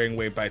increase the carrying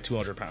weight by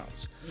 200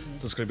 pounds. Mm-hmm.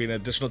 So it's going to be an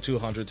additional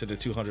 200 to the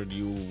 200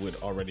 you would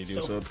already do.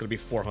 So it's going to be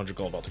 400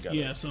 gold altogether.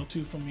 Yeah, so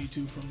 2 from me,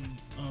 2 from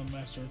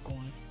Master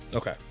Coin.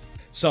 Okay.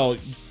 So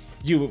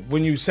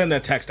when you send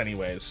that text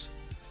anyways,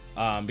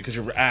 because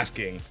you're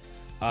asking,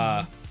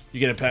 you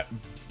get a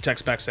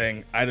text back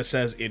saying Ida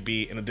says it'd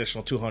be an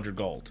additional 200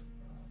 gold,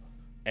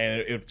 and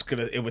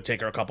it would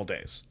take her a couple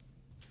days.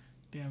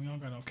 Damn, you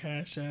don't got no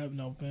Cash App,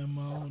 no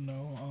Venmo,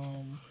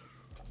 no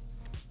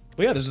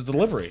But yeah, there's a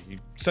delivery.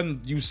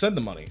 You send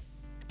the money.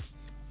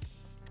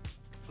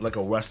 Like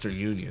a Western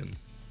Union.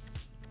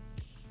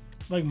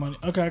 like money.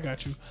 Okay, I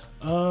got you.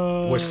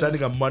 We're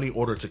sending a money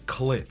order to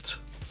Clint.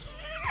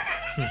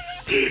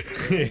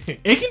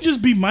 It can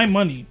just be my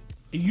money.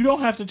 You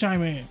don't have to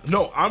chime in.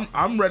 No,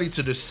 I'm ready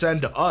to just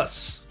send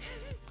us.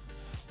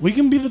 We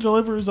can be the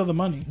deliverers of the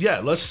money. Yeah,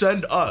 let's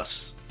send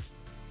us.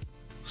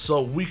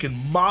 So we can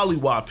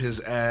mollywop his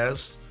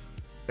ass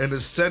and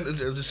just send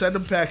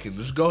him packing.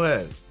 Just go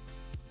ahead.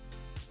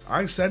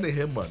 I ain't sending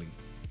him money.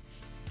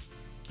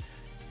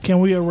 Can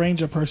we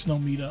arrange a personal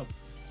meetup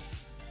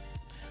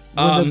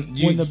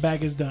when the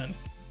bag is done?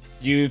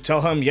 You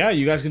tell him, yeah,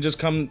 you guys can just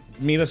come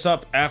meet us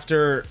up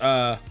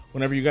after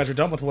whenever you guys are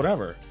done with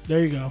whatever.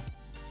 There you go.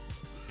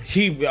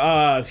 he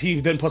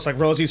then puts like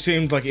Rosie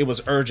seemed like it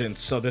was urgent,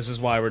 so this is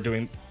why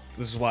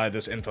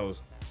this info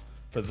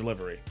for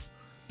delivery.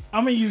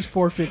 I'm gonna use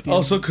 450.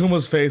 Also,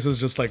 Kuma's face is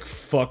just like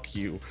fuck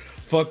you,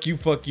 fuck you,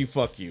 fuck you,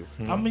 fuck you.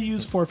 I'm gonna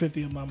use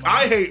 450 of my money.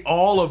 I hate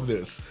all of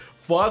this.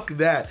 Fuck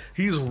that.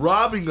 He's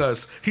robbing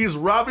us. He's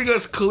robbing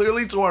us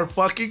clearly to our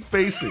fucking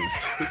faces.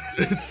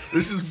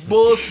 This is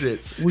bullshit.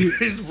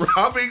 He's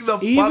robbing the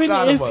fuck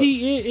out of us. Even if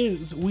he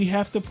is, we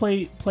have to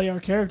play our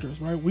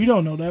characters, right? We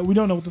don't know that. We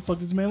don't know what the fuck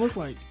this man look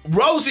like.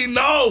 Rosie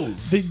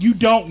knows. That you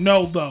don't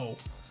know though.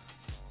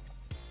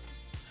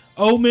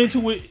 Old man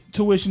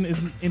tuition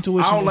is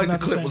intuition. I don't is like the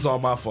not clip same. was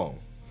on my phone.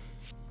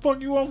 Fuck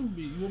you want from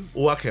me?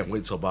 Oh, I can't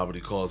wait till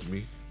Bobbity calls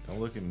me. Don't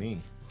look at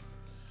me.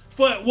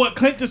 What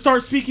Clint to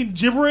start speaking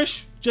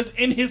gibberish just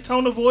in his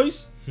tone of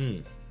voice?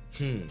 You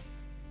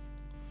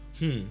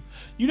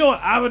know what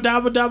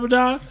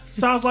abba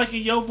sounds like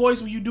in your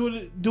voice when you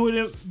do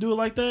it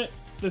like that?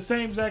 The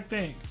same exact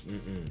thing.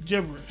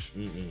 Gibberish.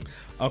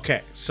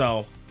 Okay,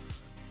 so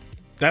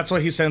that's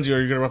what he sends you.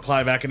 Are you gonna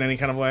reply back in any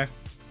kind of way?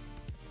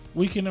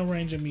 We can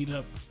arrange a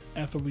meetup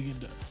after we get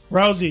done.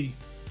 Rosie.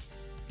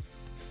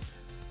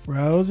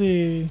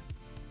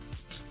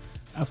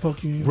 I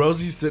poke you.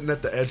 Rosie's sitting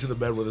at the edge of the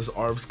bed with his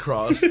arms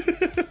crossed,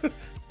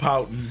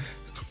 pouting.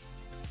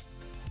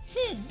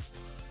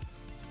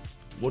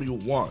 What do you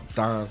want,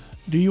 Don?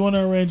 Do you want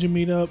to arrange a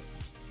meetup?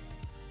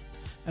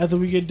 After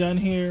we get done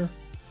here,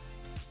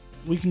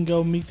 we can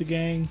go meet the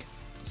gang,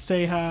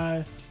 say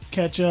hi,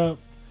 catch up,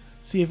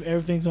 see if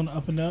everything's on the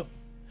up and up.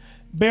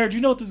 Barrett, you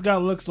know what this guy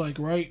looks like,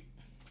 right?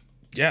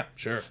 Yeah,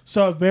 sure.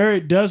 So if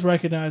Barrett does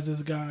recognize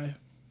this guy,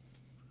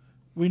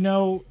 we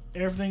know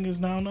everything is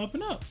now on the up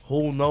and up.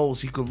 Who knows?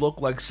 He could look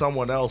like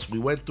someone else. We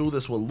went through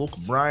this with Luke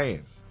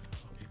Bryan.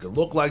 He could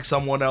look like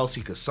someone else.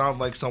 He could sound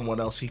like someone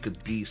else. He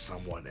could be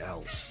someone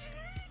else.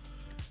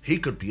 He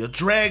could be a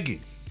dragon.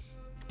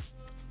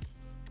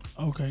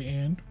 Okay,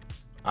 and?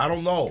 I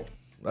don't know.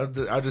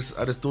 I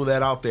just threw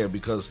that out there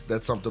because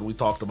that's something we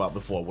talked about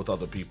before with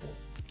other people.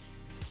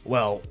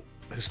 Well,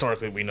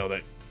 historically, we know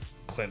that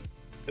Clint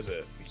is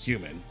a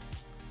human.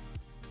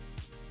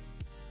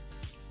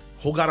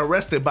 Who got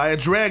arrested by a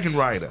dragon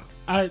rider?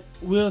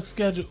 We'll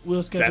schedule.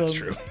 That's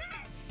true.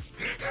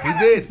 He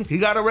did. He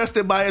got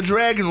arrested by a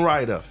dragon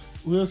rider.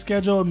 We'll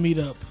schedule a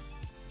meetup.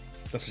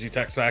 That's what you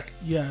text back?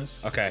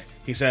 Yes. Okay.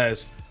 He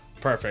says,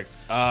 perfect.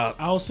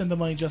 I'll send the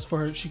money just for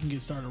her. She can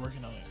get started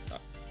working on it.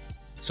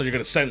 So you're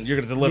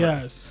gonna deliver?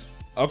 Yes.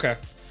 Okay.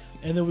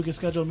 And then we can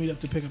schedule a meetup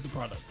to pick up the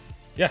product.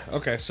 Yeah.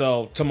 Okay.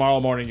 So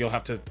tomorrow morning you'll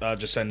have to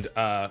just send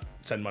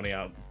money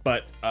out.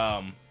 But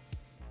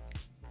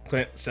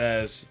Clint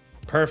says,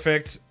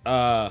 perfect.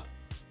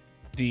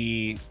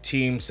 The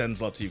team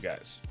sends love to you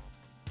guys.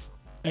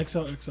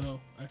 XOXO.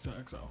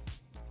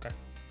 Okay.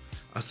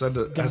 I send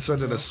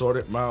an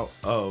assorted amount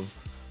of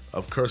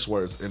curse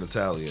words in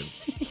Italian.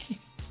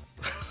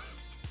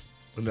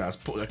 And then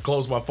I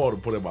close my phone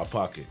and put it in my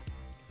pocket.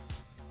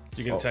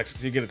 You get a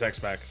text. You get a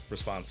text back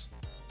response.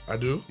 I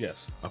do?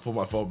 Yes. I put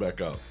my phone back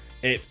up.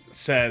 It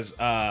says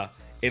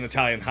in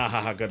Italian, "Ha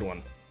ha ha, good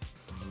one."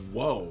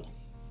 Whoa.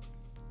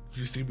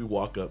 You see me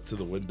walk up to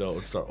the window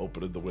and start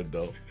opening the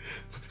window.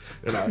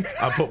 And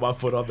I put my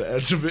foot on the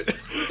edge of it.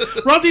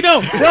 Rosie, no!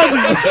 Rosie!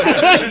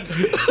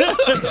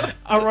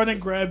 I run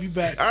and grab you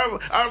back.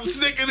 I'm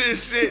sick of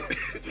this shit.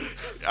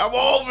 I'm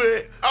over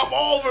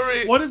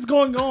it. What is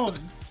going on?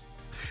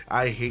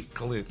 I hate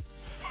Clint.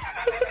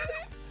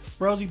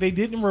 Rosie, they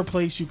didn't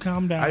replace you.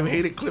 Calm down. I've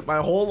hated Clint my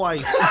whole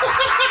life.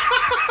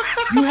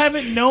 You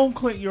haven't known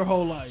Clint your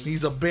whole life.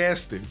 He's a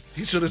bastard.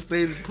 He should have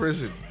stayed in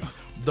prison.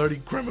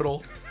 Dirty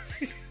criminal.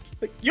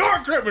 You're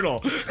a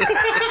criminal.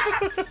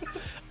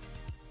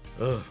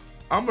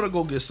 I'm gonna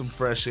go get some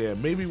fresh air.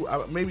 Maybe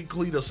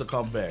Cletus will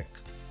come back.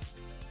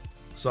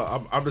 So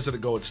I'm just gonna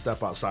go and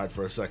step outside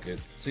for a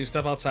second. So you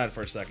step outside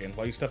for a second.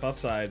 While you step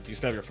outside, do you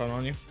still have your phone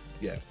on you?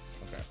 Yeah.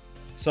 Okay.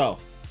 So,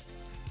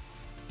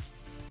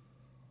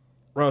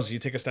 Rose, you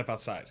take a step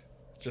outside,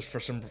 just for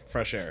some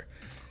fresh air.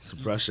 Some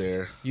fresh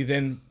air. You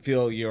then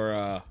feel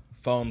your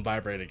phone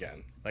vibrate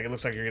again. Like it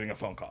looks like you're getting a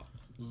phone call.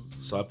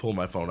 So I pull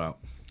my phone out.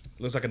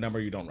 Looks like a number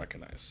you don't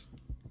recognize.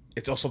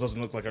 It also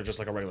doesn't look like just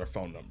like a regular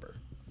phone number.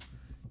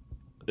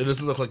 It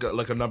doesn't look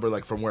like a number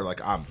like from where like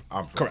I'm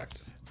from.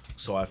 Correct.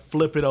 So I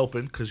flip it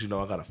open because I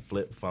got a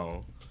flip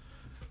phone.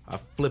 I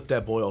flip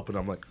that boy open.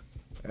 I'm like,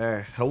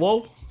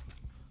 hello?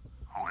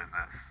 Who is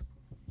this?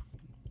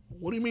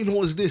 What do you mean?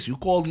 Who is this? You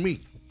called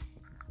me.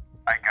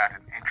 I got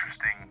an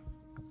interesting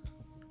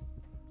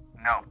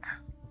note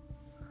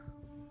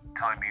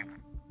telling me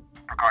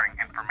regarding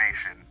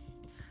information.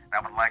 And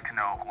I would like to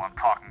know who I'm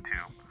talking to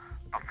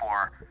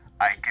before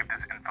I give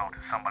this info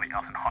to somebody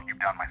else and hunt you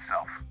down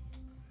myself.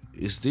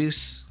 Is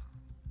this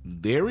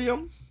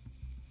Darium?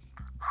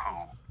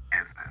 Who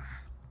is this?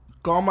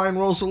 Carmine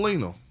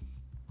Rosalino.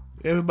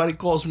 Everybody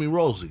calls me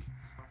Rosie.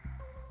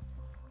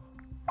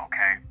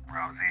 Okay,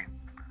 Rosie.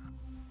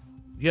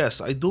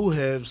 Yes, I do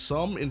have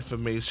some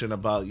information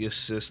about your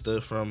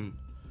sister from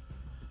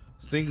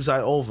things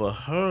I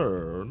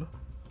overheard.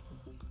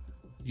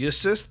 Your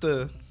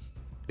sister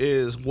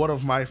is one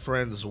of my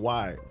friend's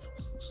wives.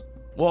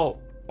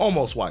 Well,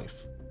 almost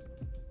wife.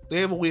 They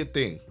have a weird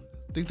thing.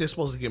 I think they're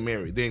supposed to get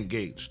married. They're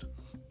engaged.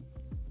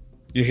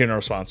 You hear no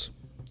response.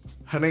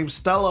 Her name's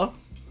Stella.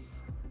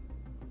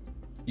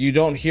 You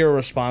don't hear a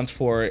response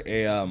for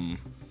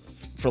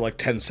like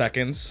 10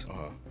 seconds.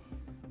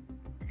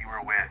 You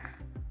were with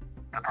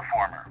the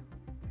performer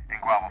in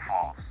Guava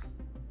Falls.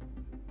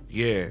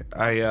 Yeah,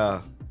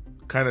 I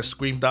kind of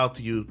screamed out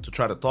to you to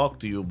try to talk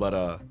to you,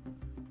 but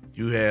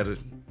you had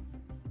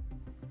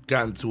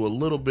gotten to a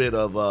little bit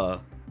of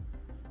a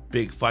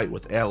big fight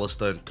with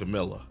Alistair and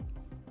Camilla.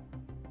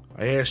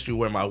 I asked you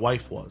where my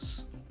wife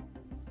was.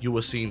 You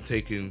were seen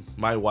taking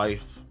my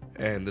wife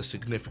and the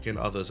significant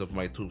others of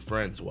my two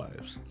friends'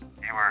 wives.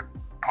 You were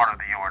part of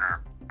the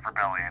Order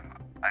Rebellion.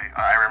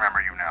 I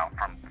remember you now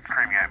from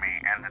screaming at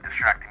me and then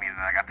distracting me, and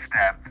then I got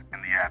stabbed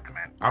in the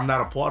abdomen. I'm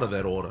not a part of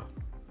that order.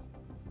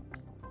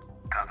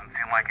 Doesn't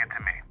seem like it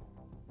to me.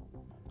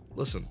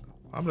 Listen,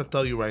 I'm gonna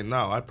tell you right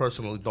now, I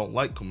personally don't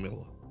like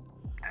Camilla.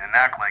 Didn't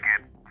act like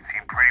it.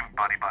 Seemed pretty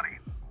buddy-buddy.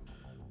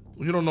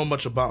 You don't know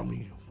much about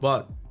me,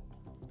 but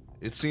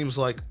it seems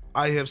like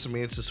I have some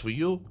answers for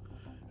you,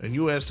 and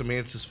you have some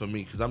answers for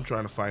me, because I'm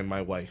trying to find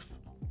my wife.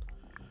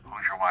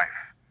 Who's your wife?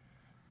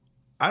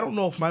 I don't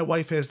know if my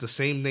wife has the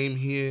same name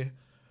here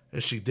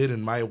as she did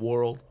in my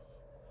world,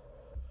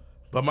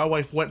 but my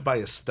wife went by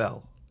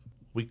Estelle.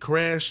 We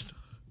crashed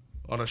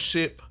on a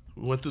ship,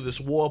 we went through this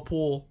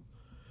whirlpool,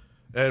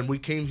 and we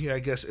came here, I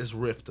guess, as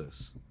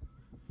rifters.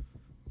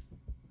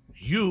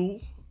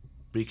 You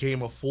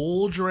became a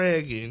full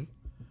dragon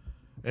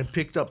and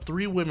picked up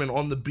 3 women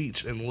on the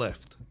beach and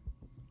left.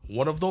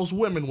 One of those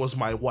women was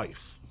my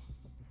wife.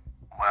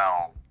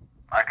 Well,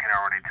 I can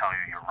already tell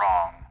you you're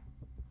wrong.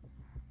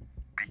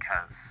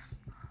 Because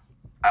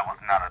I was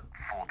not a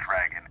full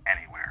dragon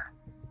anywhere.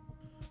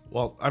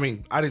 Well, I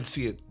mean, I didn't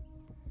see it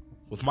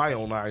with my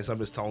own eyes. I'm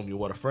just telling you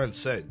what a friend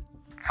said.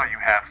 So you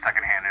have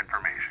secondhand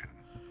information.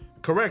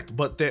 Correct,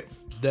 but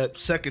that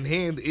second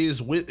hand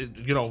is with,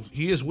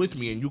 he is with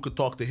me, and you could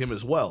talk to him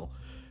as well.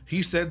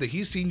 He said that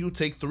he's seen you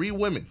take 3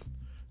 women.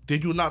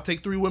 Did you not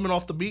take 3 women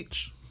off the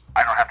beach?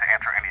 I don't have to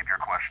answer any of your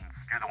questions.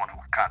 You're the one who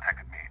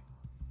contacted me.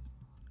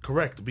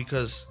 Correct,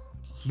 because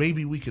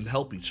maybe we can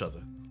help each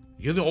other.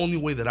 You're the only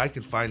way that I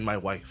can find my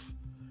wife.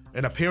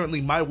 And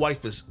apparently my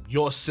wife is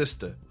your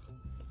sister.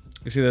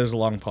 You see, there's a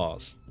long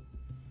pause.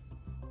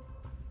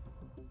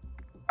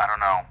 I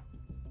don't know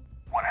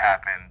what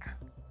happened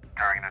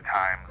during the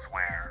times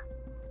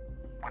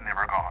when they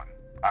were gone.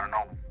 I don't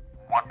know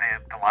what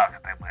the lives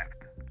that they lived.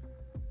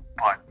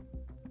 But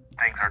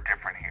things are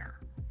different here.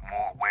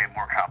 Way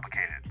more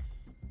complicated.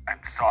 I'm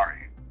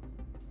sorry.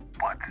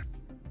 But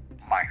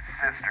my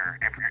sister,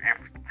 if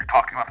you're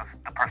talking about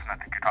the person I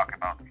think you're talking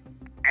about,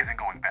 isn't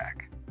going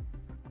back.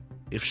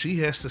 If she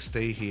has to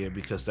stay here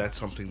because that's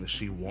something that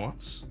she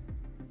wants,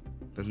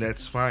 then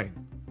that's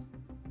fine.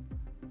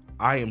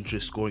 I am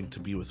just going to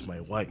be with my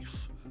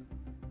wife.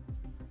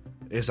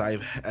 As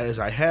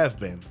I have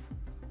been.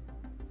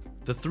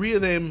 The 3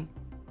 of them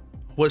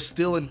were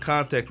still in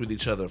contact with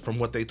each other. From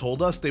what they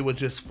told us, they were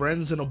just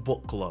friends in a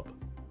book club.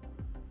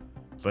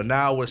 But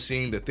now we're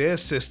seeing that they're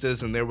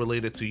sisters and they're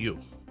related to you.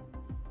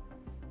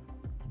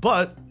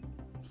 But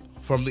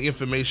from the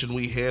information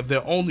we have,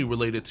 they're only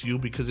related to you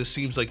because it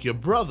seems like your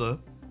brother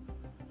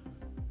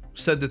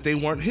said that they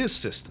weren't his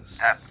sisters.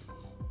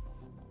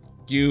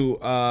 You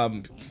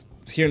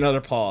hear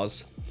another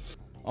pause,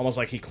 almost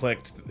like he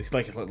clicked,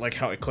 like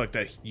how it clicked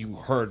that you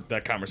heard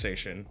that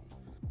conversation.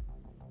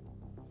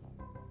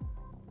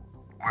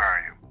 Where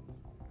are you?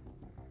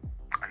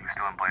 Are you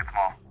still in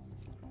BladesMaw?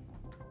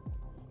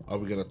 Are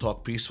we going to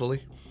talk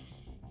peacefully?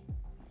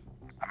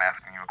 I'm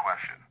asking you a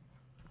question.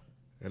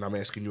 And I'm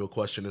asking you a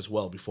question as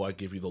well before I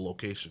give you the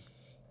location.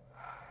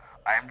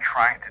 I am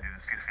trying to do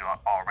this peacefully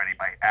already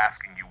by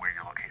asking you where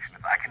your location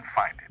is. I can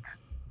find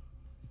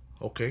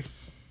it. Okay.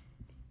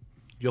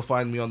 You'll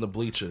find me on the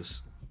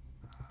bleachers.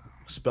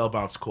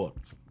 Spellbound's Court.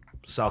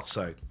 South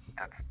Side.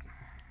 That's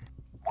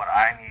what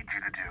I need you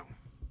to do.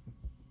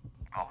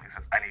 Oh, he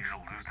says, I need you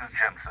to lose this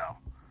gem cell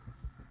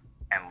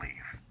and leave.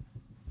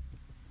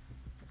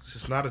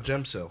 This is not a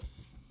gem cell.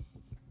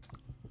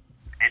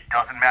 It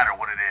doesn't matter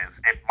what it is.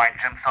 If my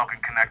gem cell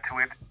can connect to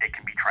it, it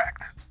can be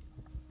tracked.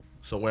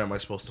 So where am I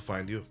supposed to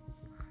find you?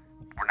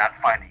 We're not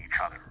finding each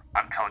other.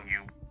 I'm telling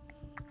you,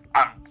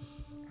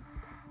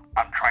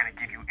 I'm trying to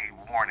give you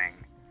a warning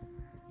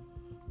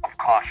of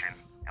caution.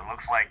 It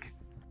looks like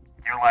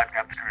your life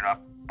got screwed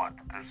up, but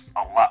there's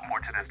a lot more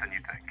to this than you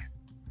think.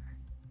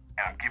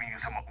 And I'm giving you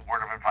some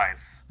word of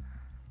advice.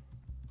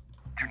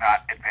 Do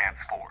not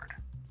advance forward.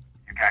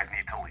 You guys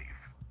need to leave.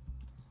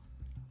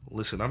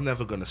 Listen, I'm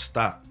never gonna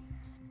stop.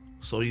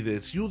 So either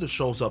it's you that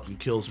shows up and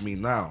kills me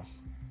now,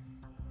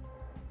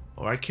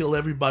 or I kill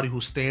everybody who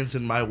stands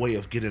in my way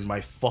of getting my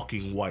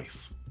fucking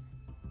wife.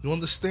 You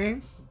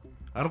understand?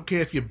 I don't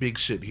care if you're big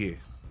shit here.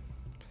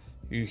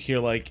 You hear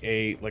like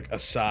a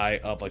sigh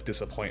of like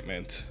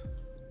disappointment,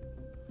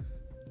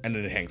 and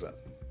then it hangs up.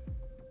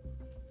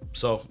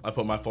 So I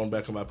put my phone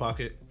back in my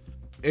pocket.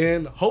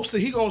 in hopes that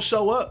he gonna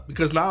show up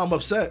because now I'm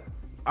upset.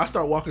 I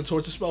start walking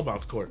towards the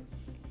spellbound court.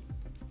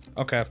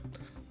 Okay.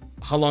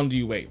 How long do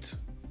you wait?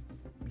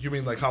 You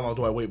mean like how long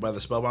do I wait by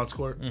the spellbound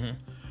court? Mm-hmm.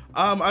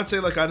 I'd say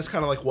like I just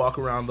kind of like walk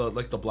around the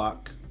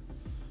block,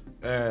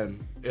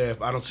 and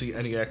if I don't see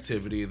any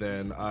activity,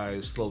 then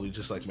I slowly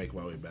just like make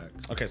my way back.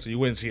 Okay, so you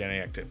wouldn't see any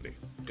activity.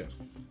 Okay.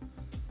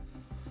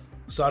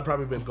 So I'd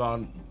probably been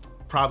gone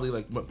probably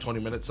like 20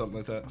 minutes, something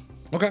like that.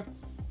 Okay.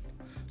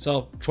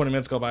 So 20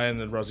 minutes go by and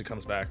then Rosie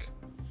comes back.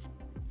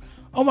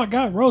 Oh my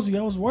God, Rosie,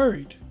 I was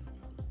worried.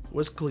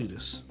 Where's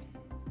Cletus?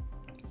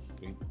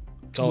 We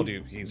told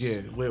you he's.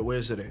 Yeah,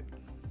 where's it at?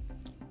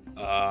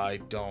 I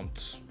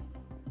don't.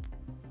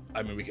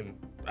 I mean, we can.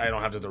 I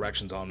don't have the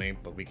directions on me,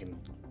 but we can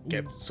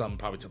get some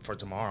probably for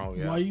tomorrow.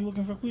 Yeah. Why are you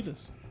looking for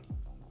Cletus?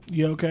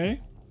 You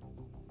okay?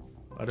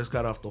 I just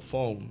got off the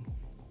phone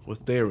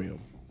with Therium.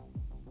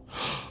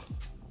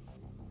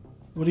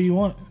 What do you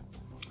want?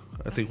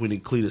 I think we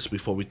need Cletus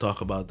before we talk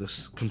about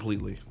this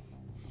completely.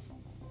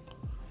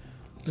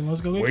 Then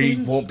let's go get We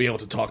Cletus. won't be able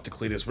to talk to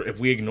Cletus. If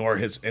we ignore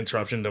his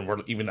interruption, then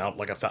we're even out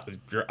like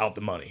you're out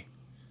the money.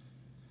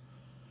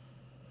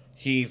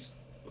 He's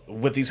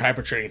with these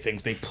hyper training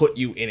things. They put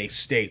you in a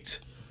state.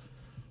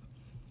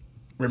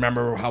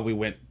 Remember how we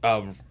went?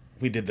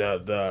 We did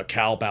the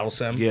Cal battle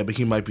sim. Yeah, but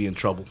he might be in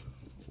trouble.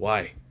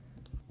 Why?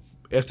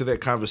 After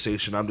that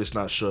conversation, I'm just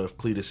not sure if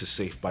Cletus is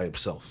safe by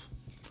himself.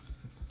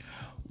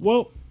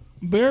 Well,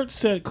 Barrett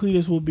said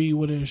Cletus will be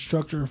with an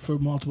instructor for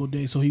multiple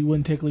days, so he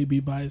wouldn't technically be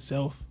by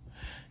himself.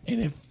 And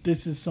if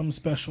this is some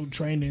special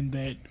training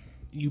that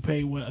you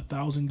pay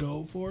 1,000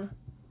 gold for,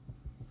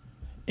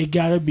 it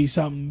gotta be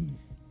something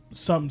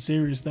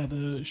serious that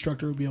the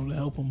instructor will be able to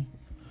help him.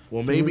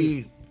 Well,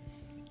 maybe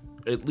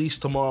at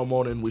least tomorrow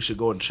morning we should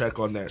go and check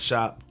on that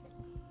shop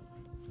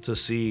to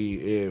see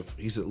if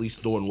he's at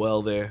least doing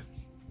well there.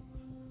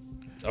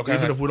 Okay.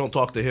 Even if we don't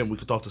talk to him, we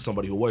could talk to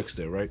somebody who works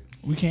there, right?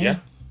 We can. Yeah.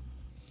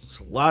 It's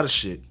a lot of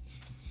shit.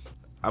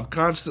 I'm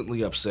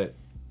constantly upset,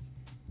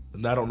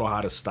 and I don't know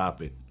how to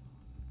stop it.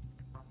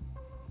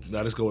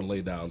 Now just go and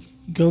lay down.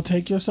 Go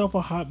take yourself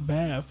a hot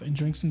bath and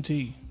drink some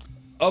tea.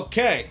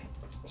 Okay,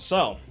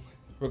 so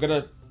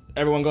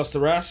everyone goes to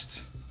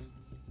rest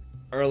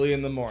early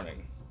in the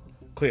morning.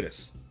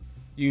 Cletus,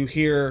 you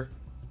hear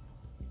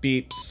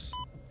beeps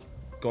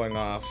going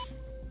off.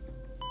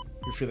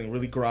 You're feeling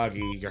really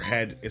groggy. Your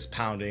head is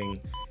pounding.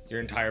 Your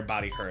entire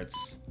body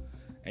hurts,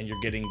 and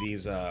you're getting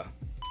these. I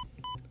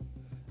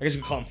guess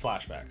you could call them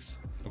flashbacks.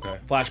 Okay.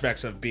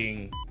 Flashbacks of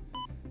being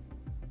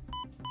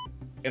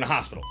in a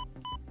hospital.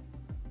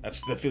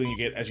 That's the feeling you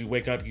get as you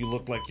wake up. You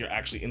look like you're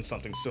actually in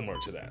something similar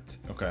to that.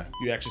 Okay.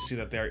 You actually see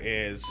that there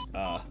is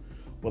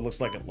what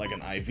looks like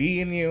an IV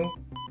in you.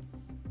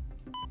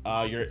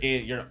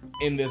 You're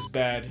in this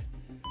bed.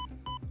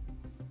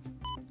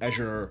 As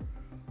you're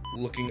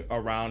looking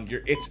around,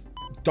 it's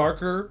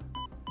darker.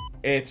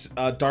 It's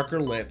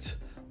darker lit,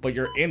 but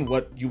you're in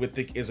what you would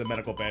think is a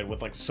medical bed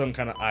with like some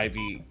kind of IV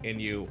in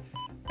you.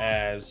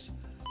 As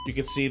you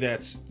can see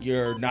that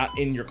you're not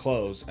in your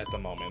clothes at the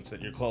moment.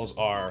 That your clothes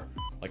are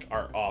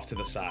off to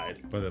the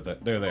side. But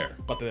they're there.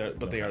 But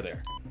they are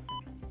there.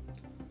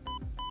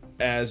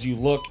 As you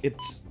look, you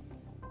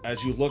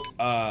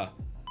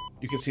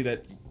can see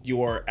that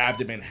your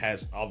abdomen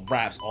has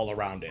wraps all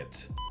around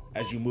it.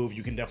 As you move,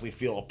 you can definitely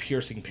feel a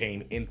piercing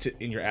pain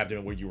in your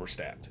abdomen where you were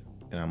stabbed.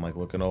 And I'm like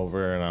looking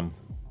over and I'm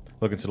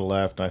looking to the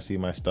left and I see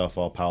my stuff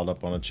all piled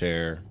up on a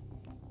chair.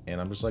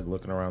 And I'm just like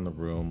looking around the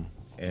room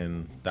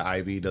and the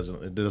IV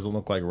doesn't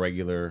look like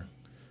regular.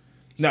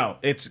 No,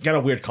 it's got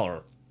a weird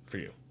color for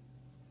you.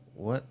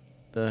 What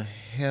the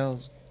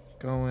hell's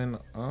going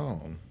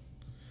on?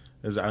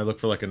 I look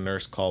for like a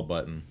nurse call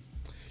button.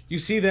 You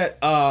see that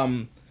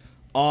on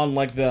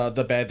like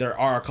the bed there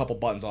are a couple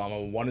buttons on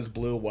them. One is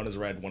blue, one is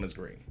red, one is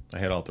green. I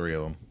hit all three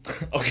of them.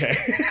 Okay.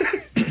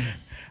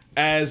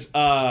 As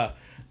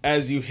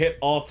you hit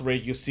all three,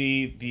 you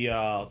see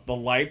the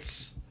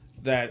lights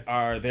that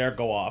are there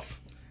go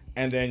off,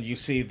 and then you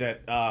see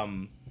that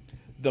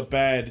the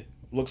bed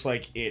looks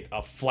like it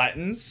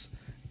flattens,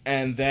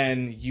 and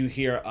then you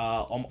hear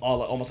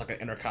almost like an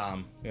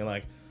intercom. You're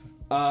like,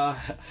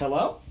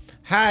 hello?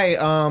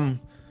 Hi,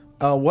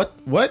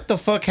 what the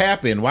fuck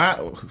happened?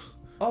 Why?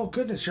 Oh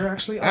goodness, you're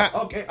actually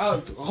okay.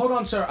 Hold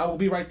on, sir. I will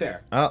be right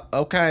there.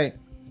 Okay.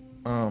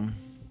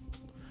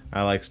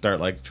 I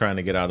start trying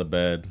to get out of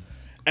bed.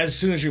 As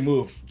soon as you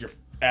move, your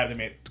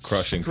abdomen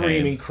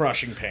screaming,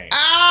 crushing pain.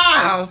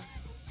 Ah,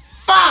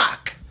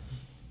 fuck!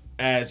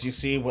 As you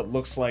see what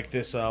looks like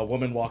this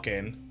woman walk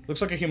in.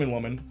 Looks like a human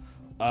woman.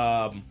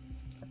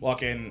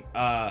 Walk in.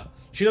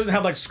 She doesn't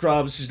have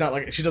scrubs.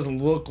 She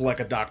doesn't look like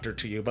a doctor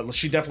to you, but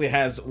she definitely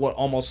has what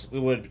almost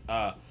would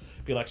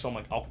be like some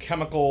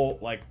alchemical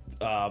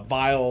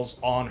vials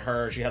on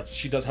her.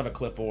 She does have a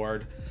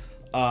clipboard.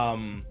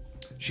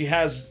 She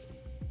has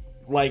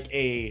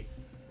a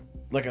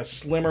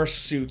slimmer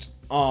suit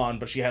on,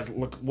 but she has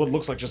what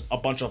looks like just a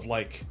bunch of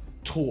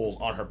tools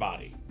on her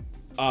body.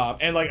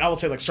 And I would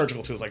say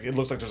surgical tools. It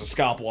looks like there's a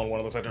scalpel on one.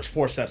 It looks like there's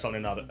forceps on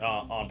another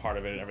on part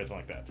of it and everything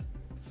like that.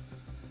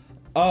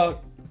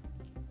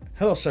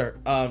 Hello, sir.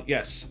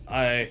 Yes,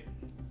 I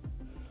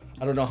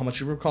don't know how much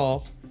you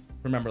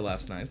remember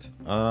last night.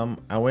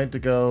 I went to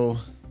go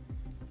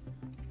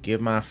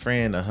give my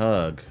friend a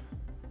hug,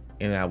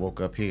 and I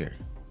woke up here.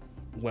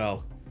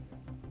 Well,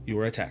 you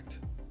were attacked.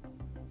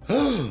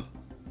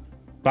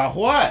 By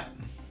what?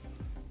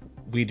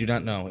 We do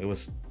not know. It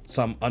was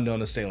some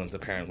unknown assailant,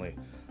 apparently.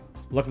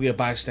 Luckily, a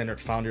bystander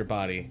found your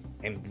body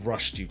and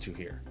rushed you to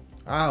here.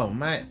 Oh,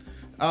 man.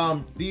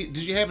 Did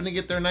you happen to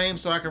get their name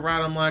so I could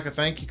write them like a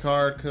thank you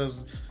card?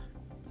 Because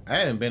I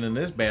haven't been in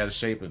this bad of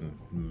shape in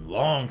a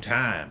long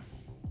time.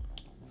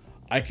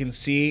 I can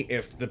see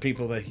if the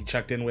people that he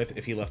checked in with,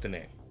 if he left a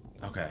name.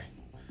 Okay.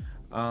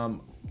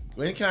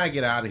 When can I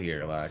get out of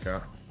here?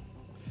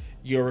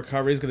 Your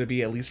recovery is going to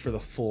be at least for the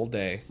full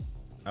day.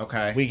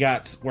 Okay.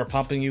 We're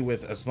pumping you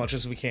with as much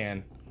as we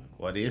can.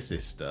 What is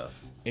this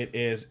stuff? It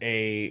is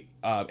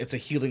it's a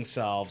healing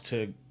salve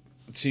to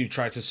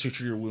try to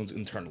suture your wounds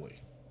internally.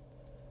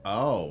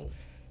 Oh.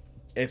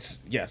 It's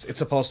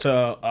supposed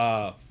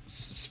to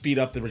speed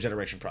up the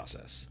regeneration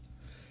process.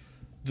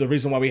 The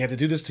reason why we had to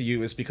do this to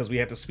you is because we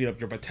had to speed up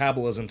your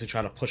metabolism to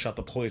try to push out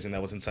the poison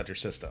that was inside your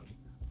system.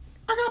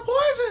 I got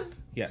poisoned.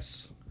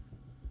 Yes.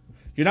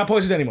 You're not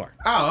poisoned anymore.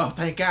 Oh,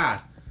 thank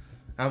God.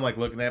 I'm like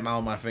looking at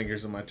all my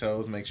fingers and my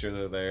toes, make sure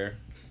they're there.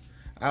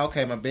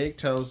 Okay, my big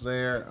toes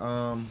there.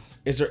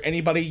 Is there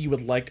anybody you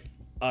would like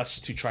us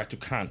to try to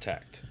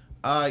contact?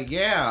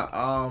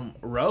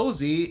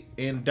 Rosie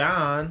and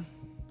Don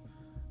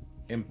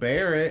and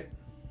Barrett.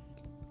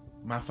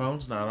 My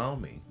phone's not on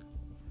me.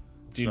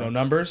 Do you know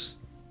numbers?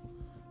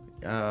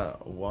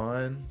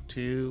 1,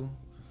 2,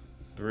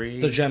 3.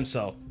 The gem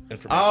cell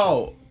information.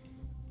 Oh,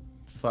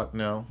 fuck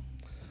no.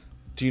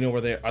 Do you know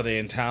where are they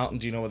in town?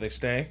 Do you know where they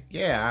stay?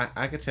 Yeah,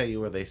 I could tell you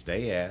where they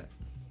stay at.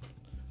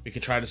 We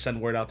could try to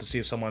send word out to see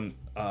if someone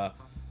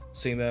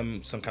seen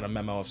them, some kind of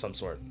memo of some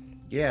sort.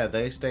 Yeah,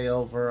 they stay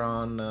over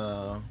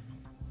on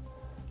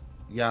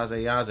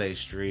Yaze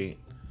Street.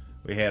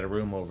 We had a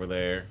room over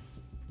there.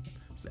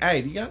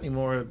 Hey, you got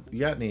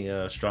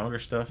any stronger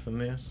stuff than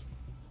this?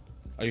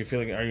 Are you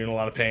in a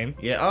lot of pain?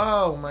 Yeah.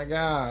 Oh my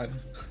God.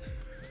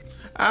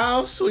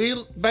 Oh,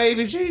 sweet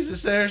baby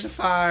Jesus, there's a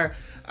fire.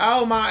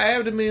 Oh, my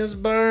abdomen's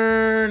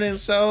burning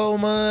so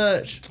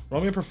much.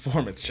 Roll me a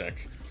performance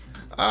check.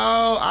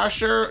 Oh, I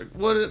sure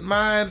wouldn't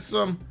mind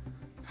some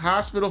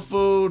hospital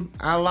food.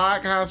 I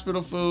like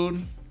hospital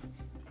food.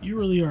 You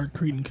really are a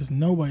cretin because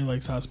nobody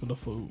likes hospital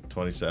food.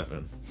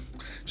 27.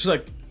 She's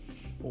like,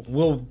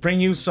 we'll bring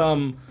you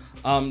some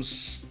more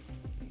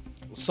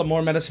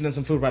medicine and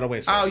some food right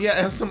away, sir. Oh,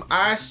 yeah, and some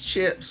ice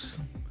chips.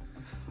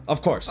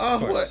 Of course. Oh,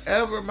 of course.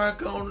 whatever am I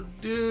going to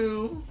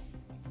do?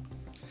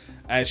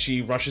 As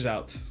she rushes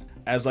out.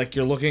 As like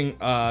you're looking,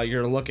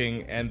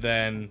 and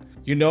then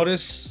you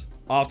notice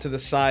off to the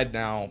side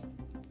now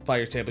by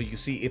your table, you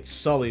see it's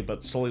Sully,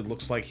 but Sully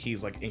looks like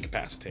he's like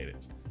incapacitated.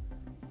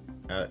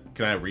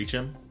 Can I reach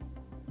him?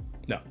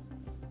 No.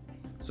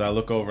 So I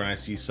look over and I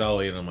see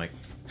Sully and I'm like,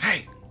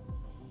 hey,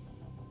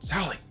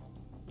 Sully.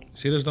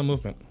 See, there's no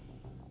movement.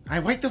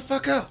 Hey, wake the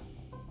fuck up.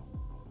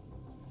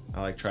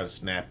 I like try to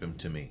snap him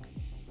to me.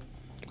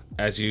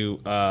 As you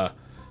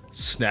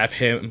snap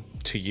him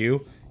to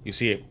you, you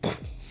see it,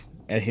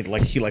 and he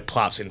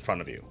plops in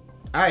front of you.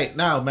 Hey,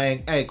 no,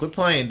 man. Hey, quit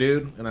playing,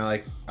 dude. And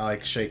I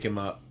shake him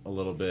up a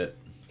little bit.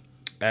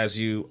 As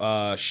you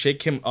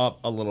shake him up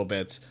a little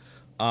bit,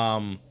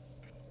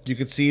 you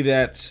can see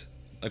that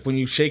like when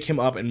you shake him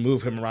up and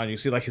move him around, you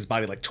see like his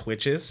body like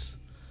twitches,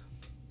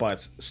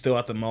 but still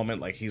at the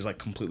moment like he's like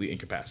completely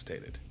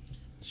incapacitated.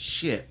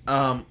 Shit.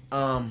 I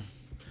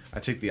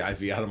take the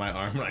IV out of my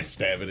arm and I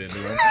stab it into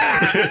him.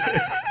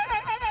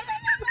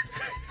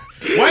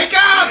 Wake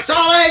up,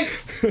 Sully!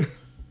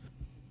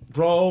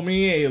 Roll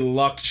me a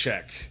luck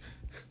check.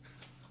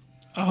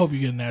 I hope you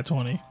get a nat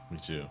 20. Me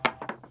too.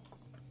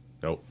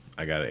 Nope,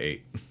 I got an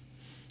 8.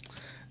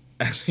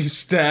 As you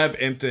stab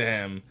into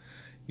him,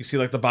 you see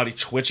like the body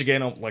twitch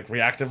again, like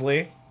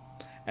reactively,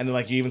 and then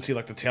like you even see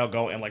like the tail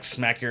go and like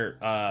smack your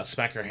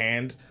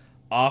hand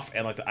off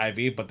and like the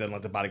IV, but then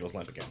like the body goes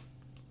limp again.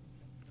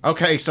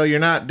 Okay, so you're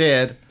not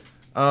dead.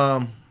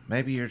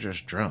 Maybe you're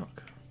just drunk.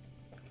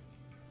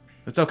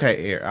 It's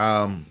okay. Here,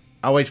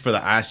 I'll wait for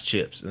the ice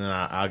chips, and then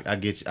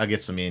I'll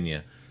get some in you.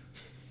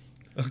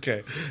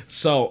 Okay,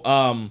 so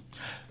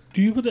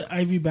do you put the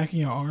IV back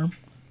in your arm?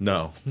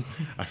 No,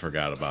 I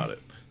forgot about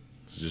it.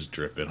 It's just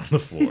dripping on the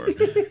floor.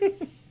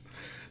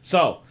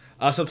 So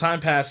some time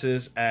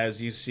passes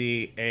as you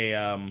see a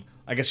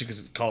I guess you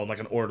could call him like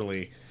an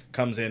orderly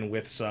comes in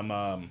with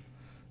some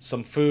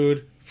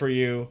food for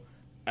you.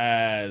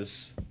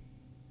 As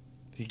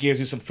he gives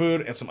you some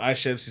food and some ice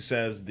chips, he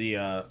says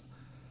the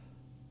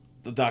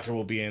doctor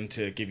will be in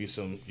to give you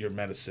your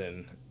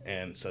medicine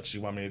and such. You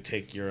want me to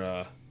take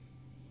your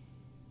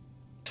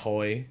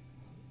toy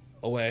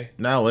away?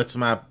 No, it's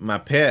my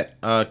pet.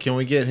 Can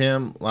we get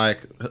him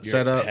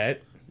set up?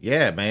 Pet?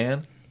 Yeah,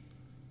 man.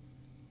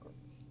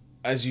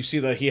 As you see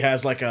that he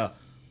has like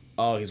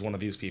he's one of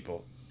these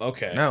people.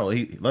 Okay. No,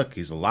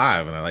 he's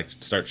alive, and I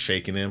start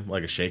shaking him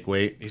like a shake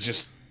weight. He's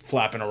just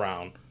flapping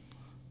around.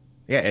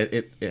 Yeah,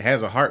 it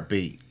has a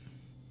heartbeat.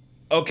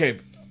 Okay.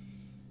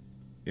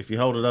 If you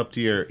hold it up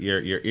to your ear,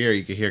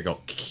 you can hear it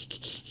go.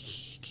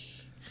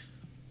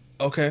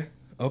 Okay,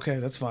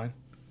 that's fine.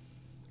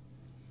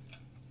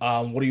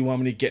 What do you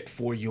want me to get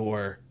for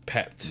your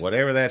pet?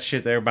 Whatever that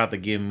shit they're about to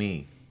give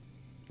me.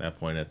 That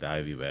point at the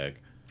IV bag.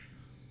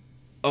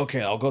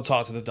 Okay, I'll go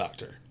talk to the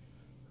doctor.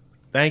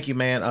 Thank you,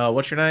 man.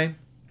 What's your name?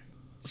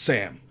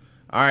 Sam.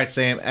 All right,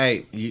 Sam.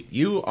 Hey,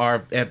 you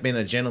have been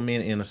a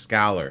gentleman and a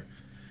scholar.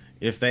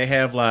 If they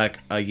have like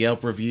a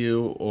Yelp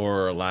review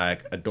or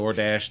like a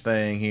DoorDash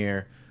thing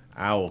here,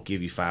 I will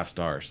give you 5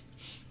 stars.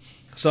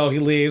 So he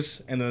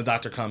leaves, and then the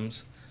doctor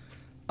comes.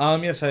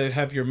 Yes, I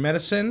have your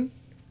medicine.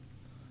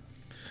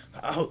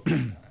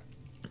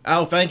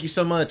 Oh, thank you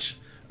so much,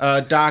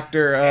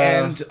 Doctor.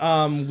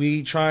 And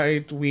we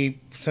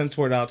sent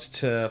word out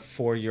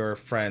for your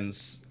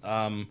friends.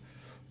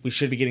 We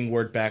should be getting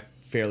word back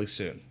fairly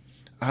soon.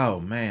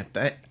 Oh man,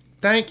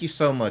 thank you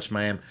so much,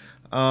 ma'am.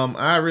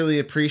 I really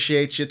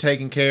appreciate you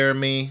taking care of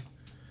me.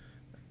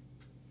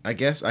 I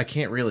guess I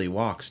can't really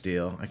walk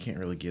still. I can't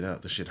really get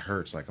up. This shit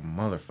hurts like a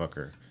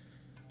motherfucker.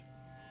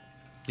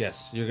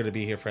 Yes, you're going to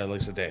be here for at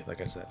least a day, like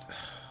I said.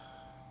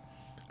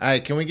 Hey,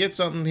 can we get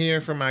something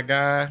here for my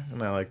guy?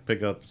 And I like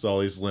pick up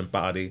Sully's limp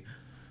body.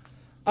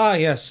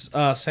 Yes.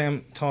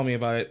 Sam told me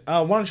about it.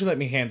 Why don't you let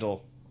me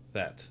handle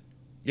that?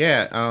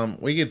 Yeah,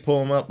 we could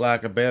pull him up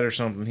like a bed or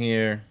something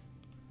here.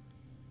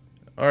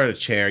 Or a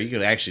chair. You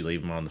could actually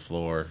leave him on the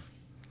floor.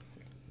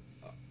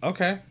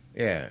 Okay.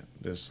 Yeah,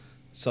 just.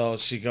 So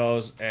she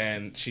goes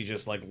and she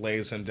just like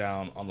lays him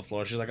down on the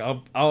floor. She's like,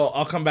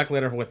 I'll come back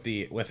later with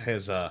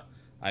his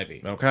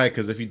IV. Okay,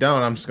 because if you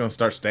don't, I'm just gonna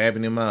start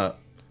stabbing him up.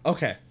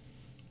 Okay.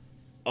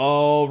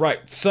 All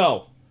right.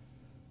 So,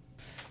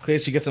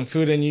 Cletus, you get some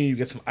food in you. You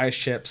get some ice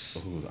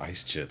chips. Ooh,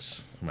 ice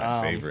chips,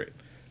 my favorite.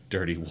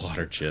 Dirty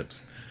water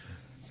chips.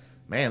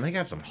 Man, they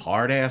got some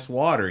hard ass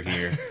water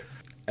here.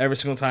 Every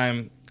single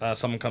time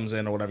someone comes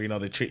in or whatever,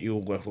 they treat you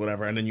with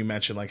whatever, and then you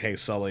mention like, "Hey,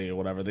 Sully" or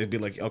whatever. They'd be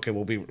like, "Okay,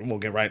 we'll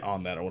get right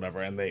on that" or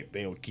whatever, and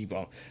they'll keep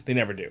on. They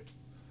never do.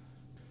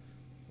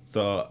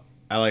 So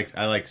I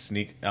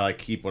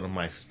keep one of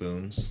my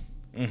spoons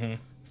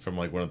from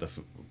like one of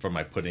from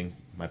my pudding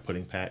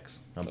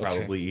packs. I'm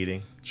probably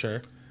eating.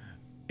 Sure.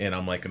 And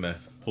I'm like gonna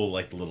pull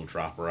like the little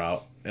dropper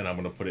out, and I'm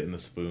gonna put it in the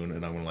spoon,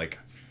 and I'm gonna like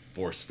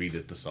force feed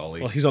it to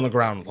Sully. Well, he's on the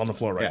ground, on the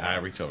floor right now. I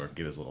reach over,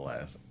 get his little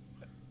ass.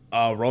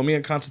 Roll me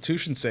a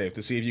Constitution save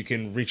to see if you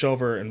can reach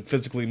over and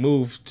physically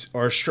move,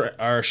 or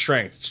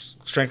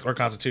strength or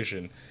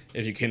Constitution,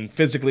 if you can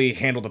physically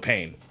handle the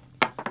pain.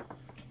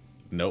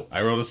 Nope,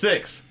 I rolled a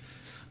 6.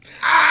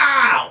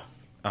 Ow!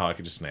 Oh, I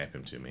could just snap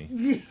him to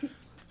me.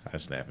 I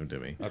snap him to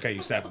me. Okay,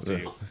 you snap him to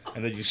you,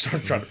 and then you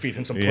start trying to feed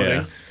him some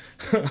pudding.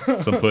 Yeah.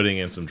 Some pudding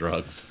and some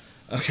drugs.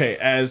 Okay,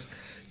 as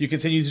you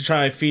continue to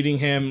try feeding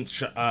him,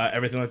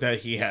 everything like that,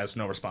 he has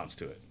no response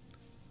to it.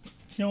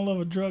 You don't love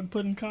a drug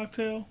pudding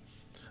cocktail?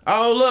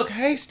 Oh, look.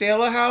 Hey,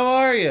 Stella, how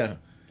are you?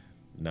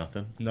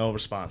 Nothing. No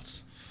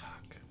response.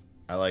 Fuck.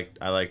 I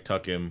like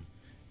tuck him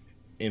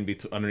in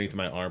underneath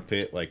my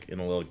armpit, like in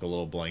a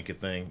little blanket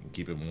thing, and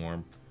keep him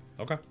warm.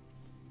 Okay.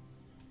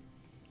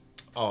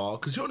 Oh,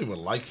 because you don't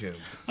even like him.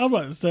 I'm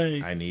about to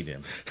say. I need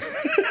him.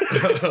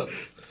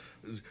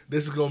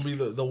 This is going to be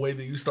the way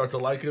that you start to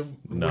like him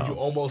No. when you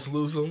almost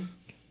lose him?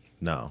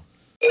 No.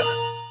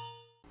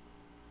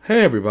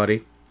 Hey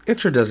everybody,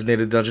 it's your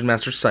designated Dungeon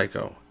Master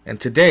Psycho, and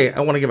today I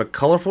want to give a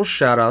colorful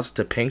shout out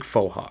to Pink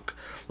Fohawk.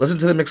 Listen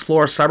to them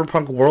explore a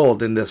cyberpunk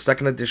world in the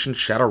 2nd edition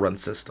Shadowrun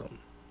system.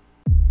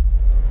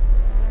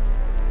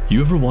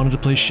 You ever wanted to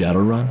play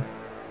Shadowrun?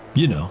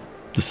 You know,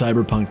 the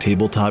cyberpunk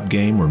tabletop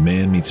game where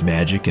man meets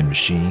magic and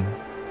machine.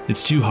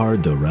 It's too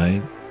hard though,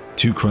 right?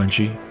 Too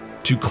crunchy?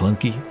 Too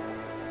clunky?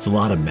 It's a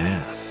lot of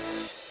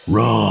math.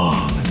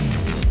 Wrong!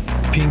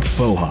 Pink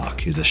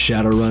Fohawk is a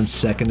Shadowrun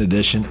 2nd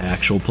edition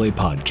actual play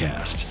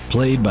podcast,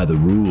 played by the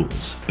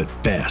rules, but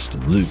fast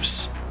and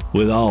loose,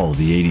 with all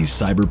the 80s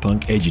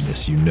cyberpunk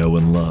edginess you know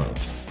and love,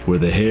 where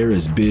the hair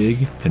is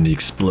big and the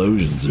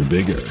explosions are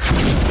bigger.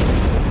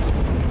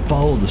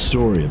 Follow the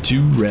story of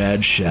 2 rad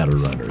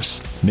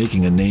Shadowrunners,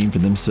 making a name for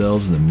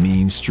themselves in the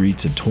mean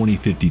streets of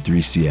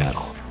 2053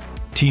 Seattle.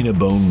 Tina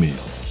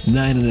Bonemeal,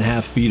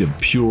 9.5 feet of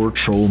pure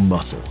troll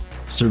muscle,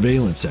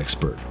 surveillance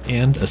expert,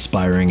 and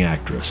aspiring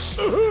actress.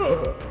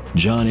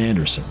 John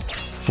Anderson,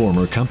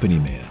 former company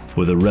man,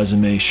 with a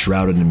resume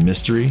shrouded in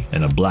mystery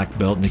and a black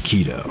belt in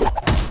Aikido.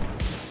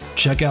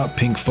 Check out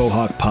Pink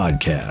Fohawk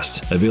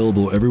Podcast,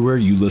 available everywhere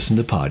you listen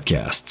to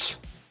podcasts.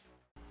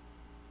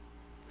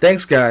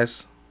 Thanks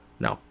guys.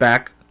 Now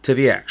back to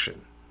the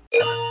action.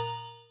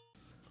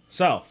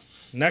 So,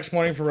 next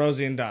morning for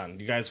Rosie and Don.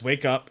 You guys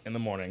wake up in the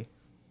morning.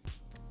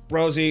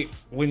 Rosie,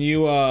 when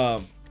you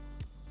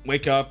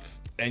wake up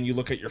and you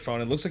look at your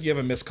phone, it looks like you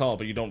have a missed call,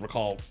 but you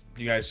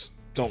guys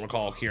don't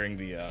recall hearing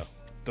the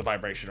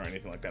vibration or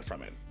anything like that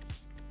from it.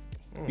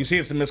 You see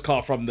it's a missed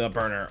call from the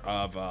burner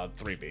of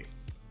 3B.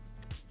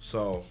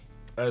 So,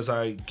 as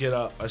I get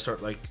up, I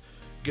start like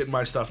getting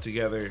my stuff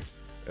together,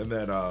 and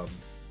then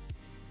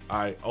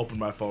I open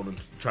my phone and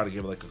try to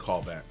give like a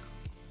call back.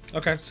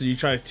 Okay, so you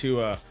try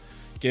to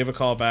give a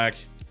call back.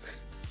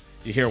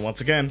 You hear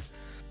once again.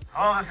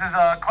 Hello, this is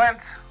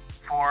Clint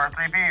for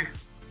 3B.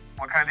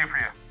 What can I do for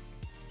you?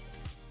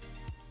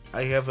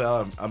 I have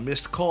a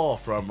missed call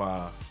from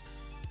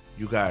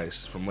you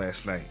guys from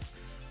last night.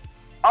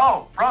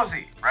 Oh,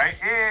 Rosie, right?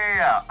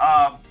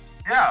 Yeah.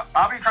 Yeah,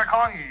 Bobby tried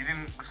calling you. You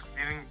didn't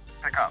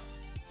pick up.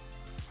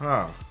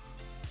 Huh.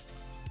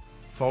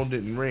 Phone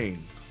didn't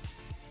ring.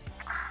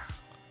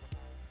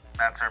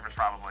 Bad service,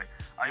 probably.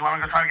 You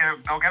want me to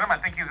go get him? I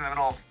think he's in the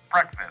middle of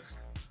breakfast.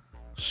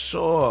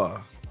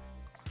 Sure.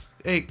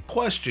 Hey,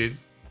 question.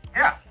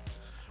 Yeah.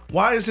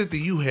 Why is it that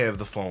you have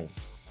the phone?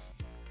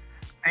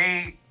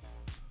 They've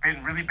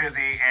been really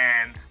busy,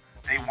 and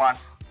they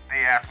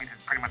asked me to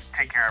pretty much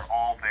take care of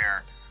all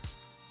their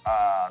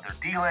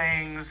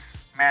dealings,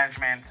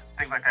 management,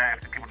 things like that.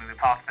 If people need to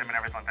talk to them and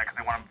everything like that, because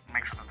they want to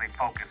make sure that they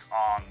focus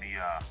on the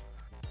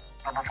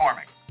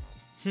performing.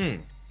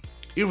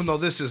 Even though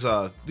these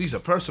are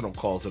personal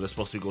calls that are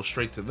supposed to go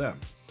straight to them.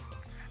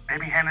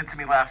 Baby handed to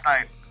me last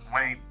night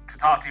to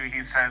talk to you.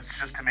 He says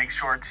just to make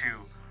sure to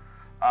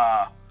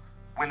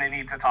when they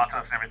need to talk to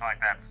us and everything like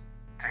that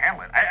to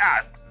handle it.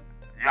 I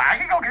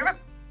can go give it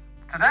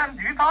to them.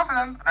 You can talk to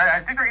them.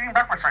 I think they're eating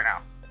breakfast right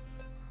now.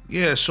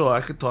 Yeah, sure.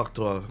 I could talk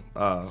to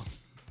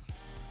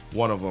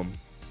one of them.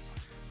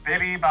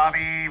 Baby,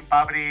 Bobby,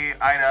 Bobbity,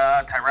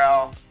 Ida,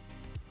 Tyrell.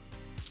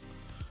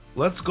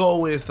 Let's go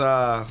with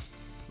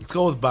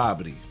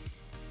Bobbity.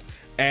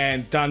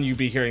 And Don, you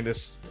be hearing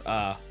this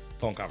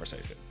phone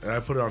conversation. And I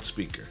put it on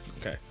speaker.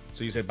 Okay.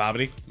 So you say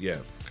Bobbity? Yeah.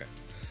 Okay.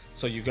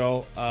 So you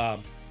go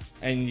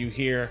and you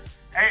hear,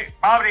 Hey,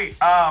 Bobbity,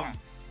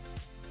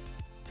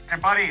 your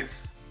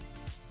buddies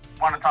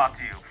want to talk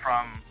to you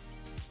from,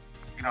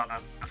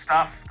 the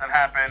stuff that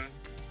happened.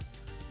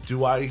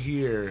 Do I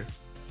hear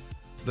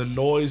the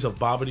noise of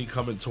Bobbity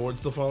coming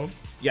towards the phone?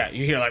 yeah,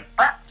 you hear like,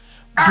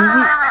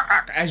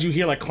 as you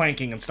hear like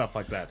clanking and stuff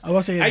like that. I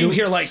was saying, and you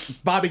hear like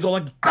Bobby go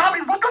like,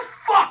 Bobby, what the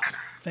fuck?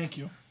 Thank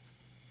you.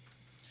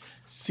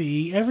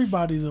 See,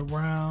 everybody's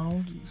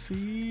around. You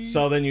see?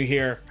 so then you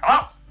hear,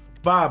 Hello?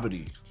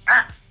 Bobbity,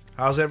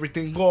 how's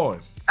everything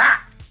going?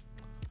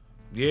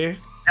 Yeah?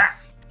 Yeah.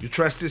 You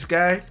trust this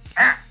guy?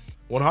 Yeah.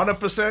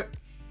 100%?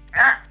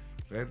 Yeah.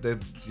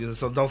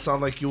 That don't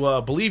sound like you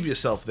believe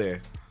yourself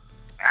there.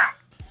 Yeah.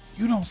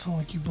 You don't sound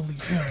like you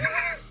believe him.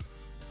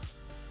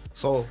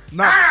 So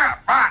not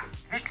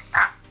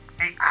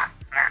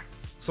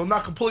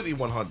completely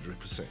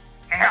 100%. It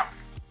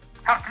helps.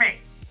 Helps me.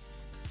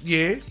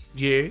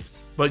 Yeah.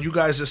 But you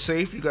guys are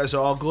safe. You guys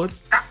are all good.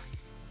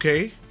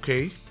 Okay.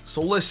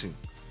 So listen,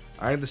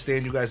 I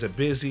understand you guys are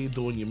busy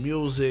doing your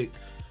music,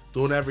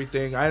 doing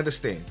everything. I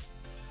understand.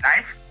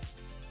 Knife?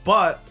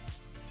 But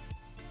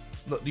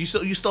you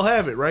still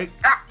have it, right?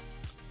 Yeah.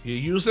 You're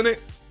using it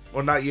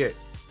or not yet?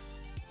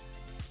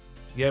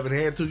 You haven't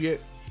had to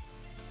yet?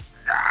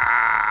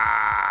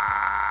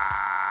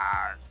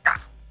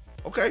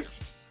 Okay.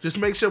 Just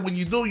make sure when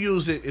you do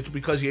use it, it's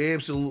because you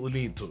absolutely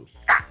need to.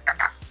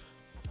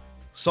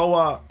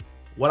 So,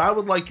 what I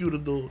would like you to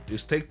do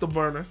is take the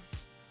burner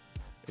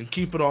and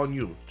keep it on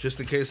you, just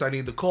in case I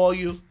need to call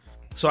you,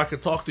 so I can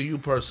talk to you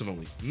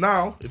personally.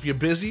 Now, if you're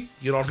busy,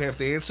 you don't have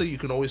to answer. You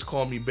can always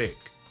call me back.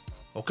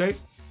 Okay?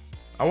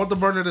 I want the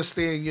burner to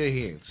stay in your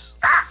hands.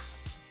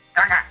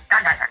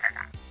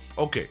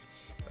 Okay.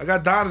 I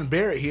got Don and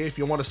Barrett here if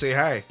you want to say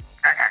hi.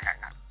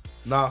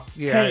 Nah,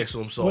 yeah, I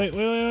assume so.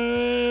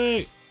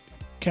 Wait.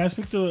 Can I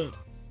speak to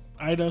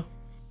Ida?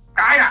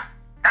 Ida!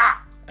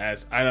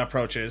 as Ida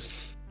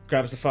approaches,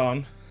 grabs the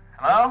phone.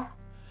 Hello?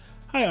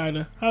 Hi,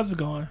 Ida. How's it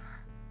going?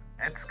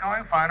 It's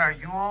going fine. Are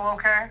you all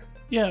okay?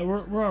 Yeah,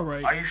 we're all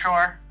right. Are you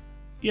sure?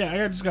 Yeah,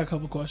 I just got a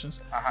couple questions.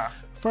 Uh-huh.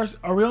 First,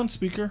 are we on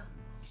speaker?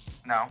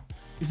 No.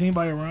 Is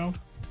anybody around?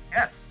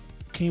 Yes.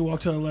 Can you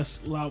walk to a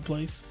less loud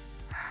place?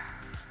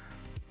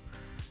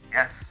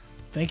 Yes.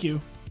 Thank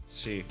you.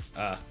 She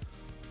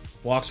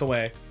walks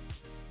away.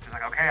 She's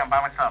like, okay, I'm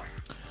by myself.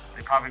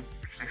 They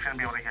shouldn't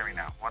be able to hear me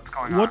now. What's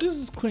going on? What does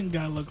this Clint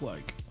guy look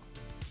like?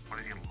 What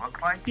does he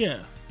look like?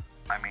 Yeah.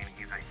 I mean,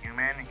 he's a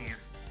human.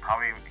 He's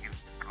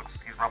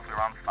roughly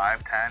around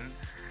 5'10".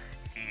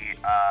 He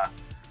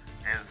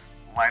is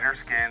lighter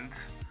skinned,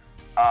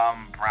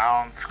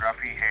 brown,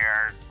 scruffy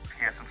hair.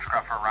 He has some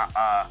scruff around.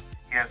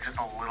 He has just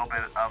a little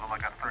bit of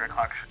like a 5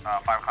 o'clock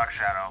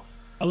shadow.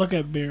 I look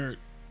at Barrett.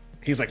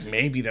 He's like,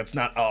 maybe that's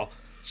not all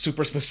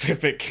super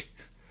specific.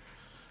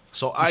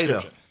 So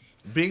Ida,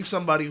 being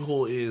somebody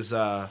who is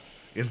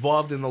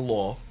involved in the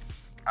law,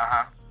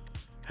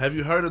 have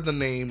you heard of the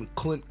name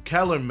Clint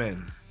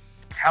Kellerman?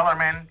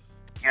 Kellerman,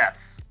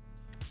 yes.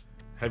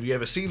 Have you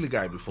ever seen the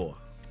guy before?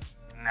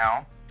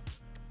 No.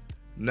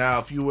 Now,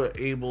 if you were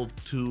able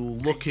to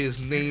look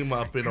his name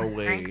up in a You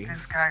way, think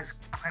this guy's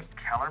Clint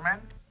Kellerman?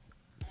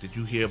 did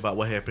you hear about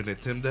what happened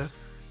at Tim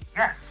Death?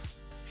 Yes.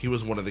 He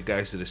was one of the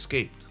guys that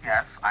escaped.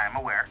 Yes, I am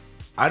aware.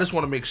 I just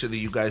want to make sure that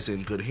you guys are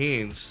in good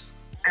hands.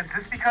 Is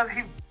this because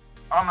he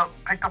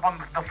picked up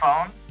on the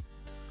phone?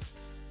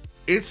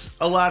 It's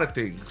a lot of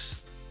things.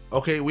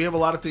 Okay, we have a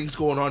lot of things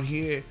going on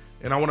here,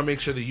 and I want to make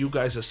sure that you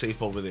guys are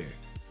safe over there.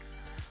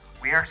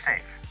 We are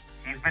safe.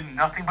 He's been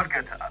nothing but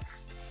good to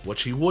us.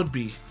 Which he would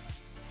be.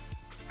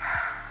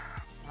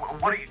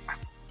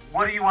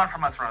 What do you want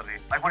from us, Rosie?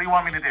 Like, what do you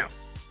want me to do?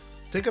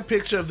 Take a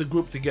picture of the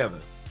group together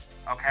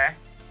Okay.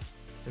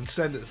 and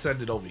send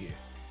it over here.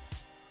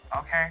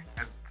 Okay.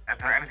 Is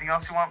there anything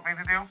else you want me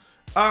to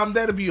do?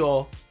 That'll be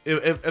all.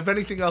 If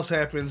anything else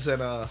happens,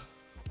 then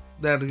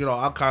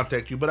I'll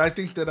contact you. But I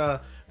think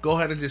that go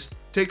ahead and just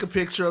take a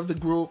picture of the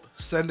group,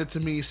 send it to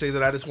me, say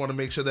that I just want to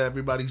make sure that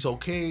everybody's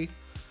okay.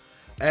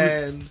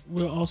 And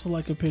we'll also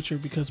like a picture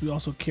because we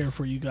also care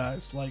for you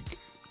guys. Like,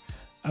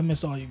 I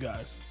miss all you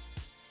guys.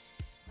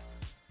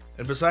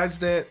 And besides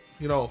that,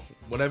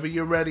 whenever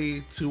you're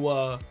ready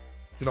to,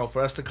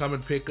 for us to come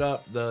and pick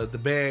up the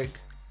bag,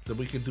 then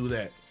we can do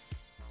that.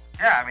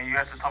 Yeah, I mean, you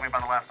guys just told me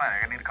about it last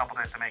night. I need a couple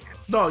days to make it.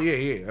 No,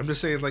 yeah. I'm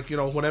just saying,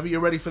 whenever you're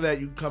ready for that,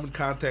 you can come and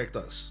contact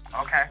us.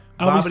 Okay.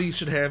 Bobbity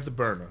should have the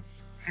burner.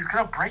 He's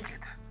gonna break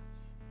it.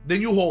 Then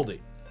you hold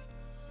it.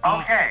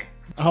 Okay.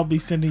 I'll be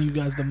sending you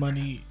guys the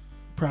money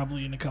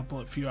probably in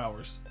a few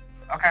hours.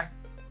 Okay.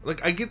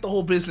 Like, I get the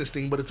whole business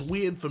thing, but it's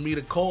weird for me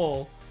to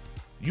call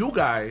you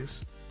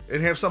guys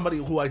and have somebody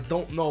who I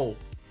don't know,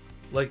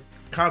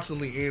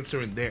 constantly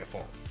answering that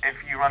phone. If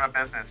you run a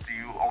business, do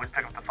you always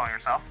pick up the phone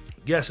yourself?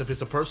 Yes, if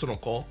it's a personal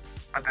call.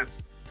 But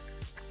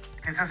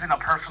this isn't a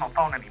personal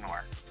phone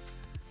anymore.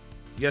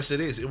 Yes,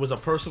 it is. It was a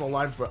personal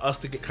line for us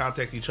to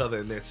contact each other,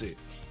 and that's it.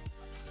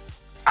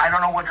 I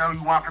don't know what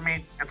you want from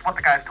me. It's what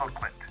the guys told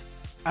Clint.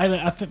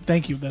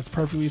 Thank you. That's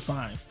perfectly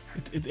fine.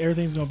 It's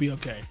everything's gonna be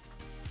okay.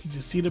 You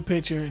just see the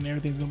picture and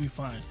everything's gonna be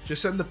fine.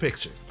 Just send the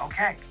picture.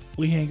 Okay.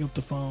 We hang up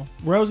the phone.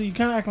 Rosie, you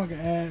kind of acting like an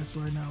ass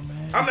right now,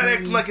 man. I'm not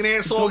acting like an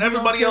asshole.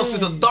 Everybody else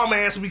is a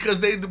dumbass because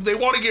they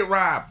want to get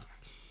robbed.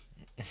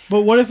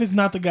 But what if it's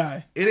not the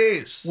guy? It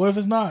is. What if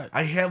it's not?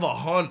 I have a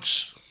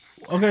hunch.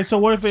 Okay, so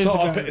what if it's the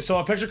guy? So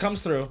a picture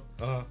comes through,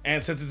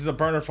 and since it's a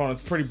burner phone,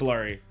 it's pretty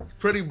blurry.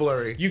 Pretty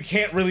blurry.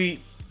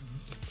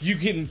 You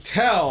can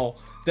tell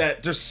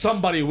that there's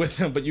somebody with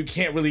him, but you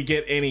can't really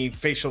get any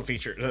facial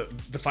feature,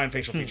 defined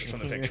facial features from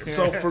the picture.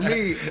 So for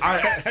me,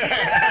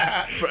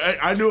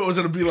 I knew it was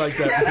gonna be like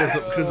that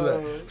because of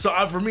that.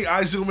 So for me,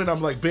 I zoom in.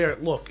 I'm like,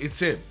 Barrett, look, it's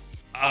him.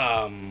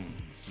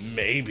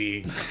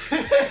 Maybe.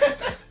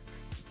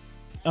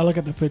 I look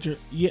at the picture.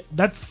 Yeah,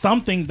 that's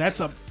something.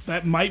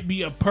 That might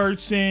be a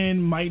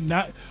person. Might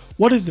not.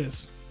 What is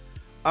this?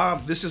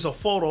 This is a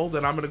photo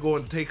that I'm gonna go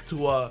and take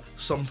to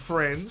some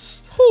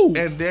friends, Who?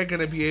 and they're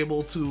gonna be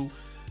able to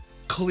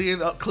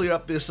clear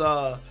up this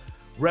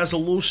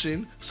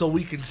resolution so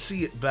we can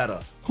see it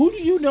better. Who do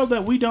you know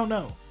that we don't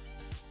know?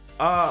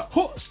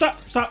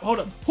 Stop, hold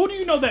up. Who do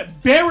you know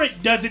that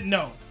Barrett doesn't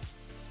know?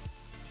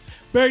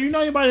 Barrett, you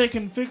know anybody that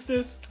can fix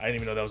this? I didn't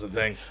even know that was a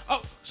thing.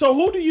 Oh, so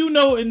who do you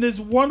know in this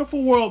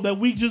wonderful world that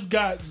we just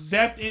got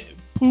zapped in,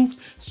 poofed,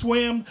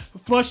 swam,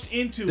 flushed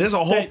into? There's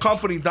a whole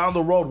company down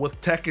the road with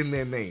tech in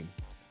their name.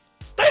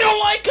 They don't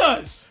like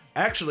us.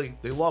 Actually,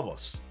 they love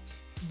us.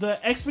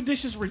 The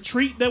expeditious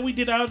retreat that we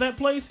did out of that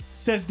place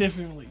says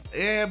differently.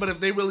 Yeah, but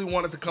if they really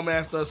wanted to come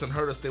after us and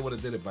hurt us, they would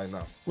have did it by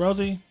now.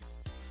 Rosie,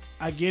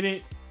 I get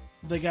it.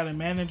 They got a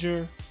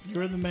manager.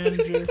 You're the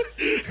manager.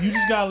 You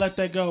just gotta let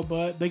that go,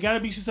 bud. They gotta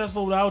be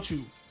successful without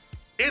you.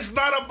 It's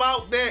not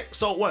about that.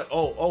 So what?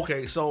 Oh,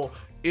 okay. So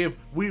if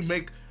we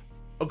make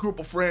a group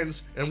of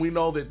friends and we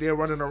know that they're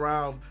running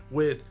around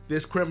with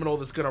this criminal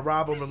that's gonna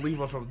rob them and leave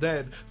them for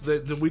dead,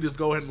 then we just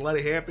go ahead and let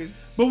it happen?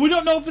 But we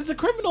don't know if it's a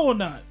criminal or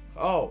not.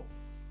 Oh,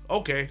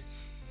 okay.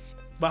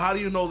 But how do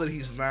you know that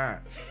he's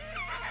not?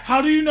 How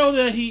do you know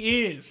that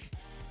he is?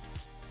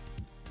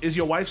 Is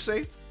your wife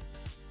safe?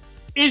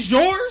 Is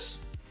yours?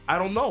 I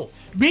don't know.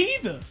 Me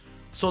either.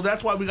 So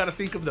that's why we got to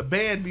think of the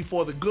bad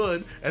before the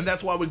good, and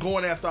that's why we're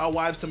going after our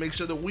wives to make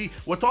sure that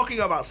we're talking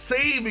about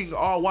saving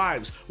our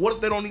wives. What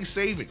if they don't need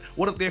saving?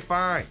 What if they're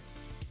fine?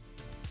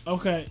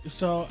 Okay,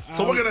 so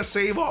we're gonna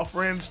save our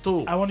friends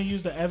too. I want to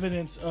use the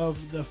evidence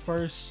of the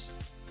first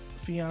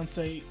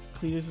fiance,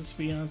 Cletus's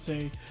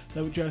fiance,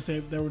 that we tried to say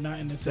they were not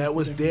in the same. That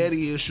was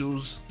daddy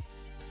issues.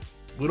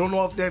 We don't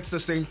know if that's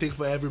the same thing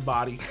for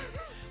everybody.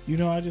 You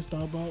know, I just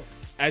thought about.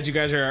 As you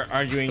guys are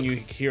arguing, you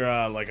hear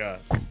on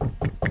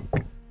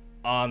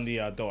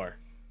the door.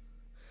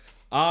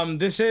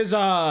 This is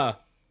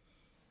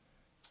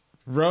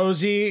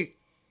Rosie,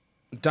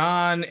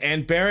 Don,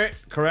 and Barrett,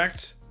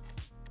 correct?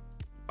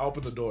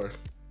 Open the door.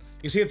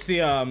 You see, it's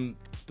the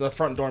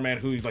front doorman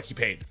who you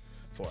paid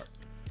for.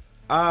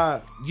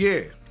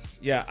 Yeah.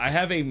 Yeah, I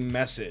have a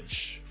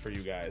message for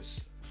you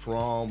guys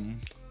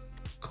From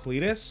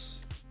Cletus.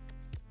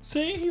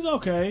 See, he's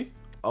okay.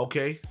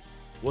 Okay.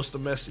 What's the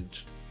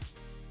message?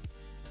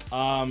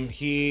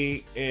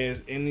 He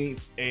is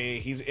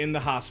he's in the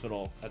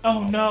hospital at the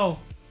moment. No.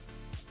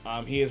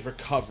 He is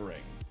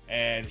recovering,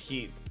 and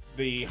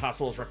the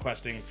hospital is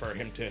requesting for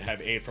him to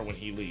have aid for when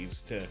he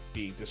leaves to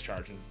be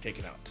discharged and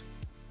taken out.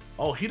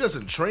 Oh, he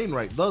doesn't train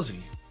right, does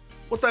he?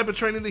 What type of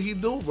training did he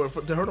do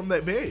to hurt him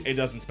that bad? It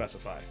doesn't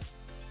specify.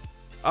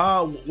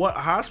 What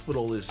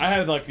hospital is it? I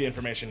had like the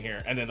information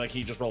here, and then like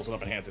he just rolls it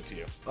up and hands it to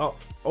you. Oh,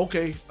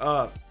 okay.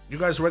 You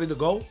guys ready to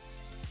go?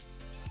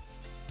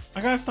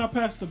 I gotta stop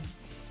past the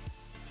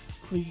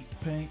cleat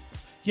paint.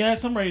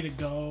 Yes, I'm ready to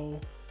go.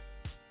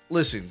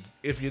 Listen,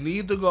 if you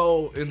need to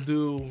go and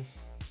do,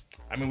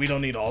 I mean, we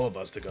don't need all of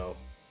us to go.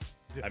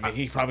 I mean,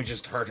 he probably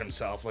just hurt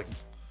himself. Like,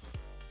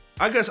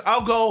 I guess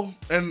I'll go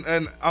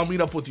and I'll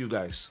meet up with you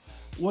guys.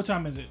 What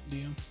time is it,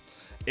 DM?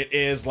 it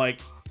is like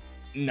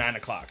 9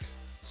 o'clock.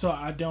 So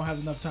I don't have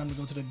enough time to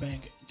go to the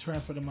bank,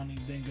 transfer the money,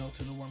 then go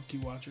to the Worm Key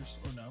Watchers,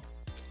 or no?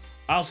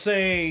 I'll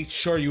say,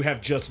 sure, you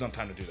have just enough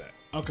time to do that.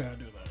 Okay, I'll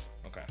do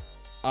that. Okay.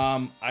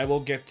 I will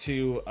get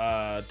to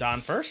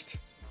Don first.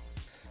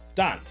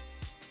 Don,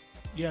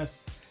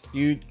 Yes.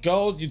 you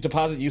go, you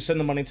deposit, you send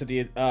the money to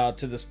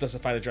the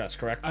specified address,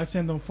 correct? I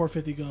send them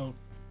 450 gold.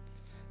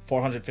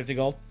 450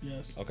 gold?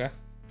 Yes. Okay.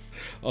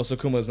 Oh, so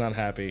Kuma's not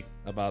happy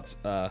about...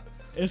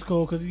 It's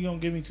cool because he don't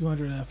give me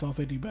 200 and that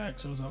 450 back,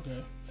 so it's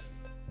okay.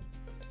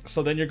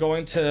 So then you're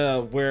going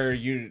to where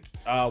you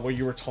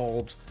were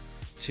told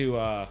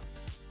to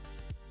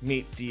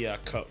meet the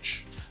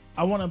coach.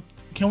 I want to.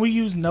 Can we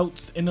use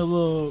notes in the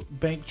little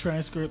bank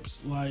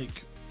transcripts,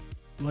 like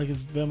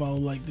it's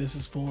Venmo, like this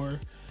is for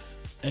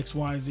X,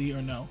 Y, Z,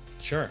 or no?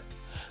 Sure.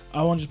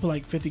 I want to just put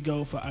like 50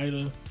 gold for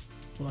Ida,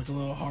 with like a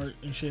little heart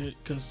and shit,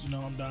 because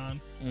I'm Don.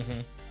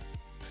 Mm-hmm.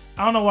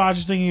 I don't know why. I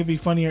just think it'd be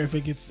funnier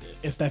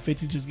if that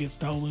 50 just gets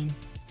stolen.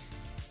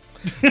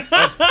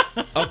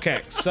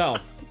 Okay, so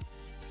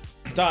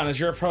Don, as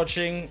you're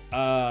approaching,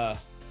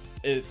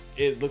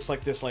 it looks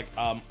like this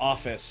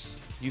office.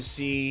 You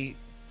see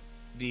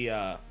the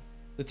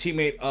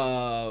teammate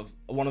of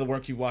one of the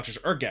Worm Cube Watchers,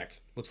 Urgek,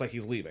 looks like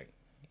he's leaving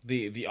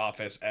the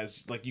office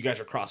as like you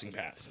guys are crossing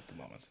paths at the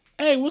moment.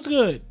 Hey, what's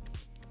good?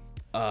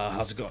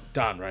 How's it going?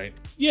 Don, right?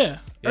 Yeah,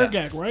 Yeah.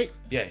 Urgak, right?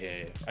 Yeah.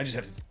 I just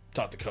had to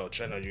talk to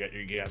Coach. I know you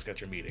guys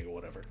got your meeting or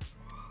whatever.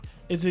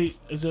 Is it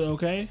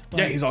okay?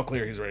 Yeah, he's all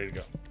clear. He's ready to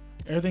go.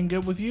 Everything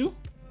good with you?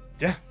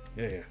 Yeah.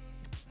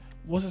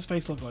 What's his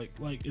face look like?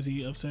 Like, is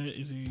he upset?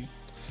 Is he?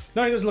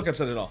 No, he doesn't look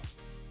upset at all.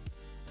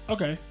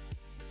 Okay.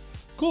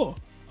 Cool.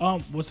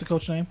 What's the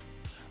coach name?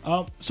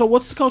 So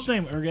what's the coach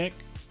name, Urgak?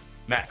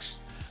 Max.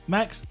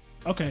 Max?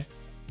 Okay.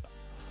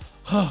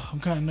 I'm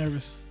kind of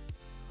nervous.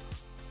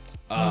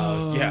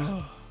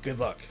 Yeah. Good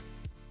luck.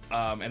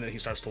 And then he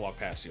starts to walk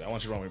past you. I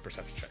want you to roll me a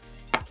perception check.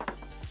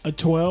 A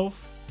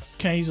 12?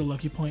 Can I use a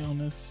lucky point on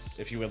this?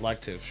 If you would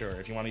like to, sure.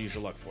 If you want to use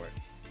your luck for it.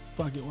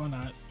 Fuck it, why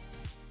not?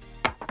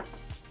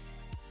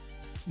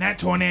 Nat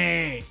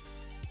 20!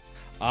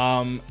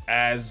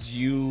 As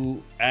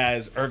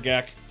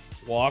Urgak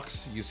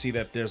walks, you see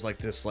that there's like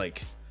this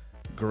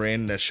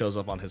grin that shows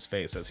up on his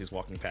face as he's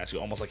walking past you,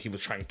 almost like he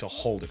was trying to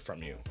hold it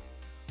from you.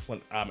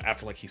 When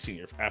after he's seen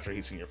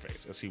your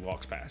face as he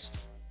walks past.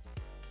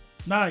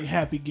 Not like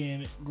happy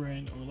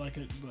grin or like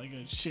a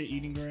shit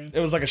eating grin. It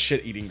was like a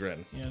shit eating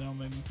grin. Yeah, that don't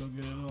make me feel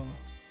good at all.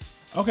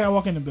 Okay, I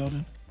walk in the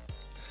building.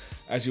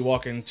 As you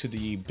walk into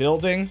the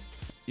building,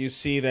 you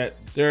see that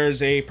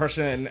there's a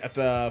person at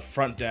the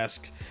front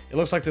desk. It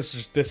looks like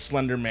this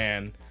slender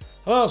man.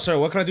 Hello, sir.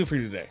 What can I do for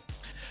you today?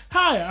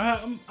 Hi,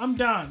 I'm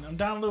Don. I'm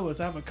Don Lewis.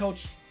 I have a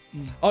coach.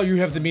 Oh, you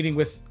have the meeting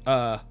with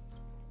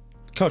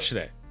Coach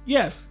today.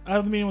 Yes, I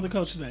have the meeting with the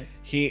coach today.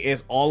 He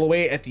is all the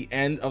way at the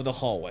end of the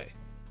hallway.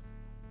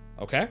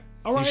 Okay?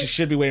 All right. He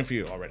should be waiting for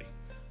you already.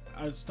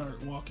 I start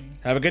walking.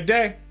 Have a good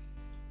day.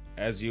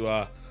 As you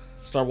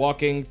start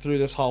walking through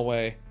this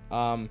hallway,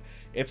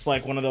 it's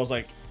like one of those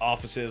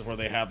offices where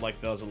they have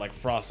those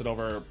frosted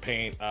over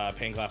paint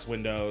glass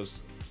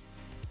windows,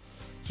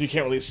 so you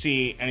can't really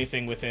see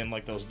anything within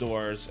those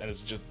doors, and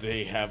it's just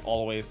they have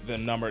all the way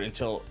them numbered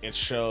until it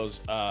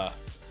shows at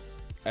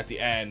the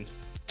end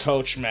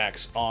Coach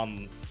Max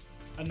on.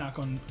 I knock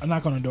on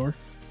the door.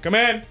 Come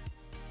in.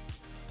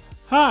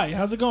 Hi,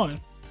 how's it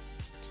going?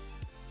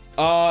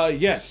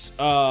 Yes.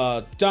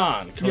 Don,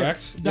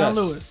 correct? Yeah, Don yes.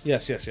 Lewis.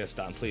 Yes,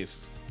 Don,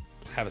 please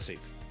have a seat.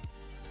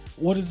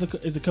 What is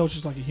the coach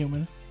just like a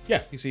human?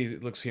 Yeah, you see,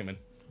 it looks human.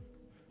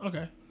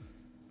 Okay.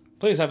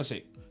 Please have a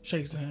seat.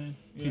 Shakes his hand.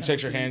 Yeah, He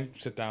shakes your have a seat. hand.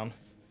 Sit down.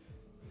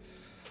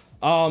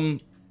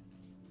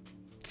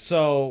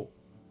 So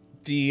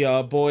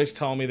the boys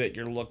tell me that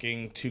you're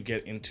looking to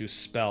get into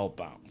spell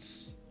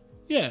bounce.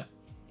 Yeah.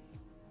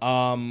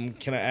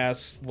 Can I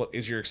ask what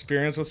is your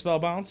experience with spell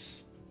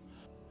bounce?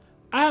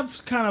 I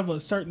have kind of a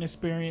certain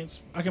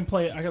experience. I can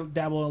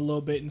dabble a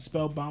little bit in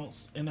spell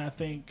bounce, and I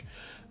think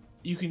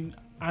you can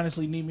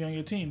honestly need me on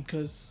your team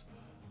because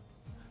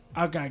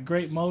I've got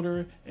great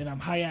motor and I'm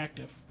high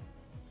active.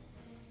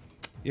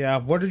 Yeah.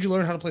 Where did you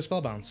learn how to play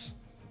spell bounce?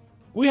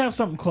 We have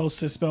something close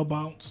to spell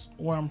bounce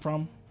where I'm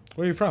from,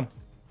 Where are you from?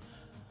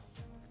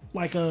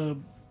 like a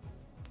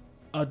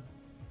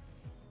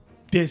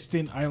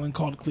distant island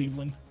called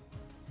Cleveland.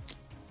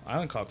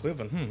 Island called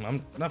Cleveland.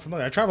 I'm not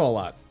familiar. I travel a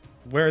lot.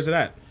 Where is it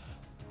at?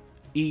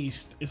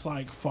 East. It's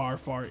like far,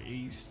 far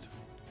east.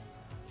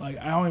 Like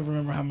I don't even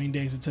remember how many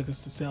days it took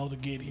us to sail to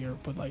get here,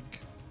 but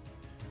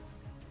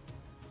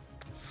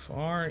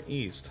Far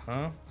east,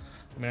 huh?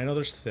 I mean, I know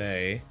there's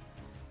Thay.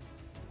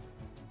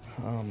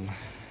 In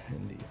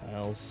the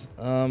Isles.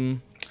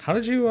 How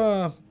did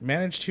you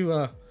manage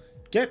to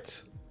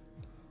get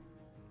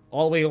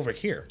all the way over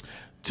here?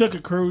 Took a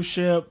cruise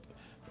ship,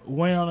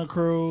 went on a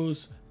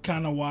cruise,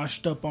 kind of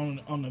washed up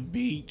on the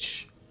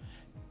beach,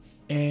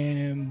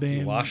 and then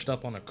You washed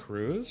up on a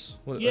cruise?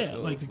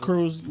 like the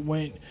cruise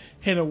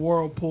hit a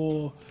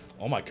whirlpool.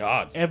 Oh my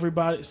god.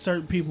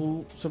 Certain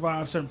people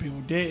survived, certain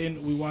people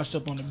didn't. We washed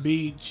up on the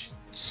beach.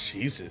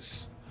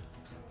 Jesus.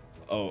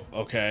 Oh,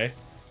 okay.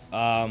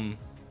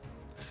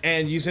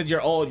 And you said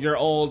your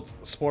old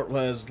sport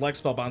was like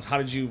Spellbounce. How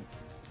did you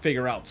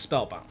figure out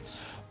Spellbounce?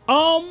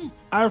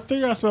 I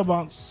figured out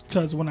Spellbounce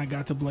because when I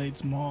got to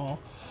BladesMaw,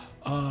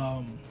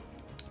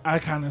 I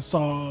kind of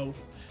saw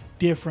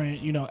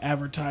different,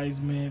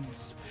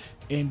 advertisements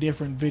and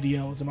different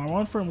videos, and my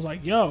one friend was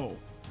like, "Yo,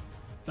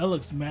 that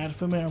looks mad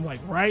familiar." I'm like,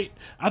 "Right?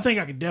 I think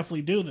I could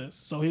definitely do this."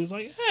 So he was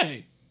like,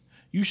 "Hey,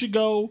 you should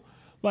go."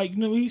 Like, at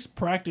least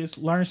practice,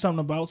 learn something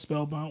about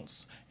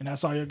Spellbounce. And I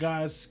saw your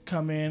guys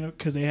come in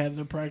because they had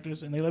to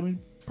practice, and they let me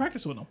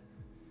practice with them.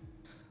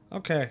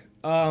 Okay.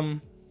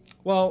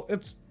 Well,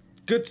 it's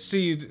good to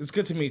see you. It's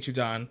good to meet you,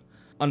 Don.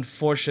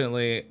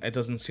 Unfortunately, it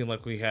doesn't seem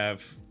like we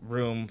have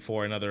room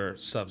for another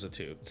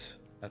substitute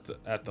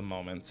at the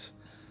moment.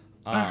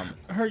 I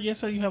heard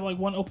yesterday you have like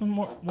one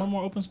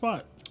more open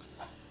spot.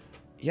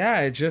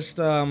 Yeah, it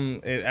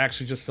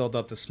actually just filled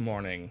up this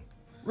morning.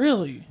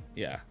 Really?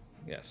 Yeah.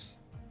 Yes.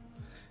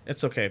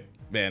 It's okay,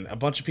 man. A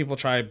bunch of people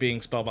try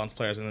being Spellbounce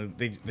players and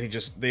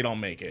they don't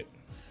make it.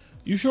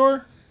 You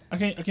sure? I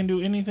can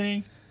do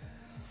anything?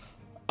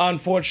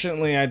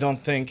 Unfortunately, I don't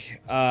think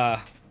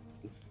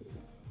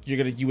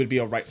you would be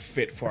a right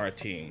fit for our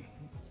team.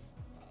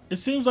 It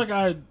seems like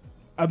I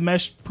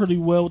meshed pretty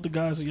well with the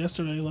guys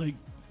yesterday. Like,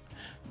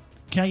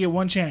 can I get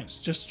one chance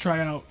just to try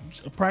out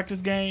a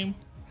practice game?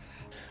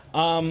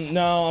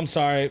 No, I'm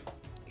sorry.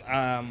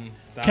 Can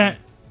I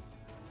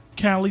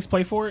at least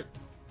play for it?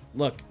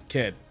 Look,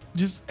 kid.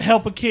 Just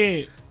help a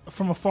kid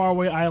from a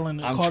faraway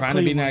island. I'm called trying to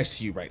be Cleveland. nice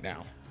to you right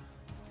now.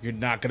 You're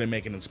not gonna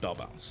make it in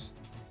Spellbounce.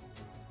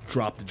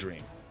 Drop the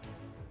dream.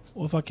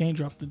 Well, if I can't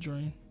drop the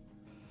dream,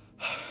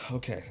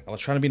 Okay, I was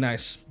trying to be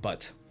nice,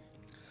 but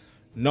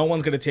no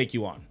one's gonna take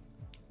you on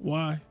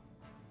why?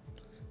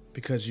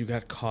 because you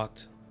got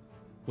caught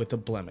with a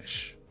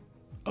blemish.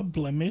 A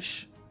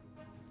blemish?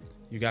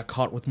 You got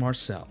caught with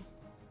Marcel.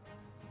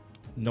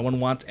 No one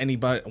wants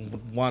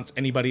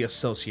anybody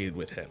associated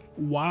with him.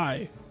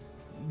 Why?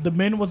 The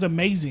man was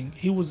amazing.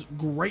 He was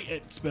great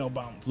at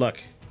Spellbounce.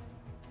 Look,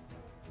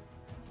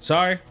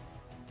 sorry,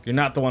 you're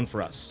not the one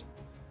for us.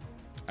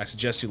 I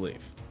suggest you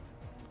leave.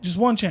 Just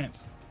one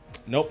chance.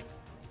 Nope.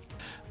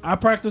 I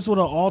practice with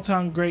an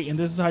all-time great, and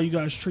this is how you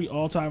guys treat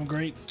all-time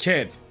greats.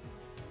 Kid,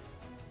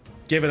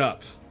 give it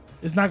up.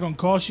 It's not going to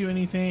cost you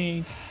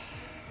anything.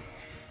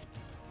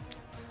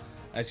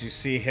 As you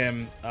see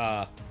him,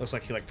 looks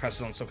like he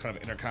presses on some kind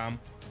of intercom.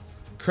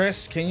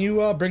 Chris, can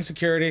you bring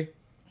security?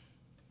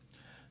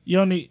 You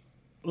don't need...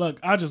 Look,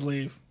 I'll just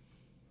leave.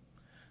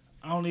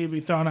 I don't need to be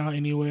thrown out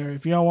anywhere.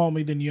 If you don't want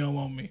me, then you don't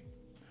want me.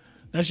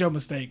 That's your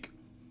mistake.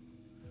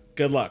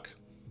 Good luck.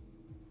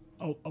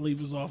 I'll leave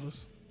his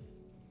office.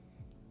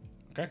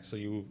 Okay, so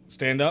you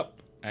stand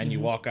up and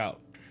you walk out.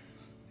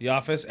 The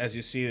office, as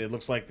you see, it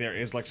looks like there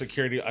is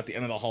security at the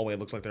end of the hallway. It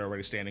looks like they're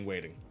already standing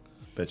waiting.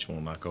 Bet you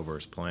won't knock over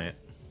his plant.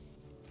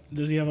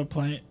 Does he have a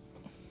plant?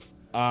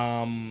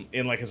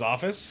 In his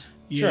office?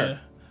 Yeah. Sure.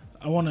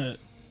 I want to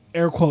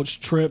air quotes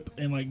trip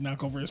and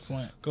knock over his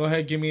plant. Go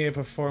ahead, give me a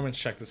performance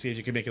check to see if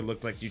you can make it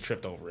look like you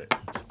tripped over it.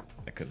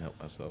 I couldn't help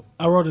myself.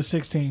 I rolled a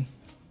 16.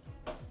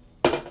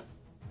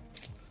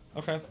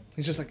 Okay.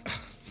 He's just like,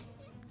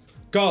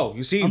 go.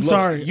 You see? I'm Look,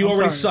 sorry. You I'm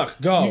already sorry.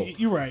 suck. Go.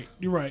 You're right.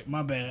 You're right.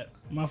 My bad.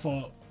 My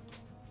fault.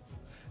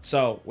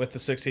 So with the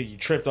 16, you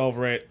tripped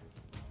over it,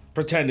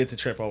 pretended to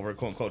trip over it,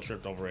 quote unquote,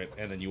 tripped over it,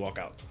 and then you walk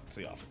out to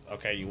the office.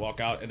 Okay, you walk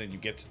out, and then you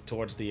get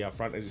towards the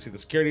front, and you see the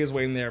security is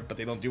waiting there, but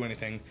they don't do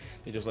anything.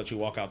 They just let you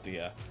walk out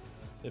the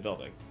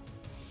building.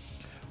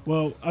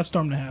 Well, I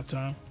stormed at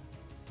halftime.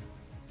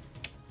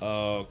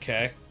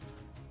 Okay.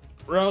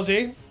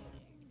 Rosie,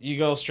 you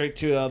go straight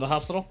to the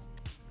hospital.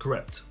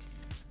 Correct.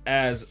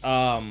 As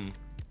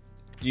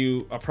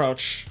you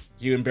approach,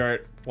 you and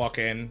Barrett walk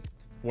in.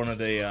 One of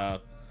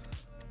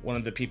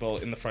the people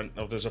in the front.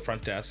 Oh, there's a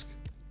front desk.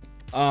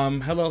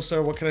 Hello,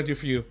 sir. What can I do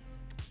for you?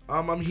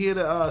 I'm here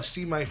to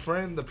see my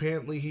friend.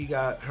 Apparently, he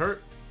got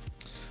hurt.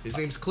 His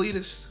name's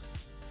Cletus.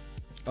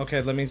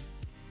 Okay,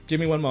 give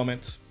me one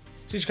moment.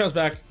 So she comes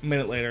back a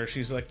minute later.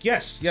 She's like,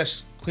 yes,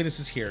 Cletus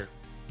is here.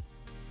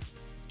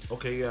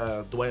 Okay,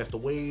 do I have to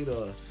wait?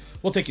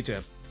 We'll take you to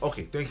him.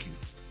 Okay, thank you.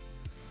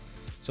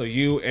 So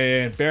you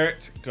and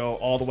Barrett go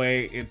all the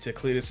way into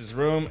Cletus's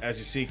room. As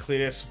you see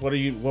Cletus,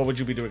 what would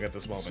you be doing at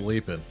this moment?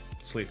 Sleeping.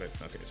 Sleeping.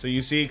 Okay. So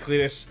you see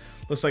Cletus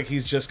looks like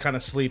he's just kind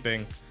of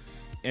sleeping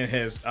in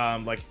his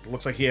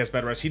looks like he has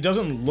bed rest. He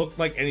doesn't look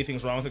like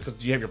anything's wrong with it because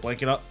do you have your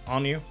blanket up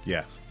on you?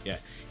 Yeah. Yeah.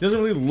 He doesn't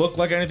really look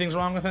like anything's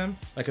wrong with him.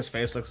 Like his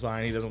face looks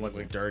fine. He doesn't look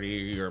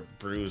dirty or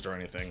bruised or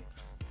anything.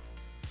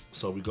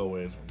 So we go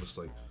in. I'm just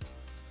like,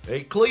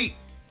 hey, Cleet,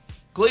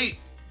 Cleet,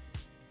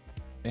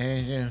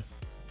 Yeah.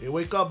 hey,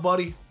 wake up,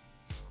 buddy.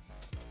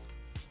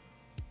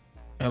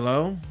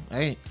 Hello?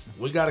 Hey.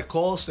 We got a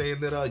call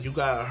saying that you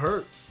got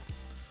hurt.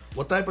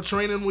 What type of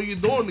training were you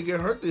doing to get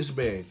hurt this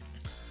bad?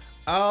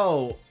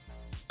 Oh,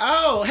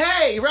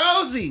 hey,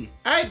 Rosie.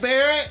 Hey,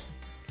 Barrett.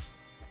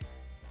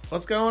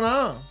 What's going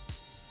on?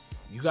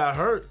 You got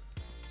hurt.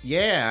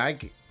 Yeah,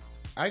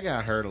 I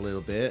got hurt a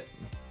little bit.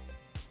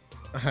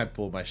 I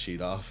pulled my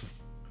sheet off.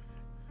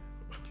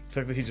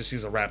 Technically, he just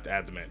sees a wrapped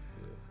abdomen.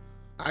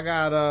 I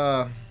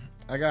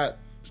got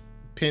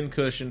pin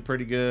cushion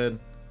pretty good.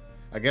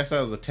 I guess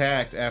I was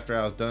attacked after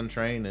I was done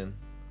training.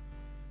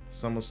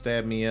 Someone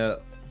stabbed me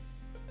up.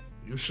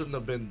 You shouldn't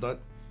have been done.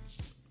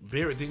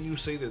 Barrett, didn't you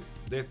say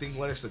that thing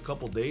lasted a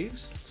couple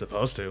days?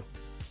 Supposed to.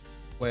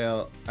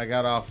 Well, I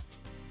got off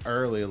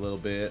early a little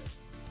bit,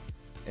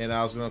 and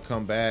I was gonna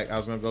come back. I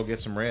was gonna go get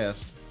some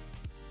rest,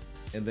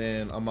 and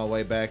then on my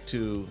way back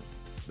to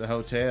the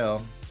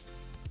hotel,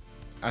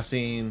 I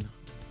seen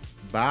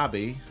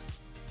Bobby,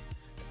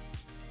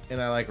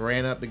 and I like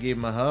ran up to give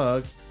him a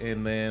hug,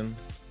 and then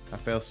I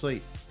fell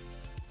asleep.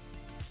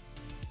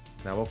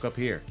 And I woke up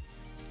here.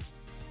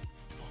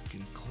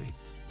 Fucking Clint.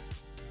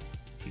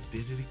 He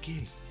did it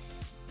again.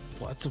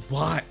 What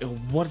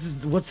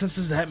sense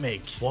does that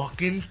make?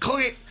 Fucking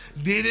Clint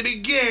did it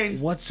again.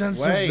 What sense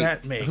does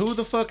that make? Who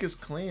the fuck is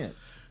Clint?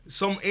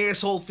 Some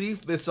asshole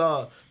thief that's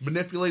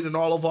manipulating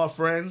all of our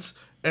friends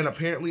and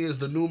apparently is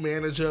the new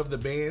manager of the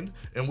band,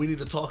 and we need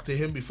to talk to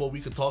him before we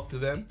can talk to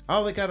them.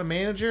 Oh, they got a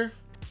manager?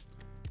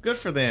 Good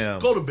for them.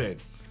 Go to bed.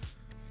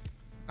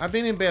 I've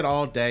been in bed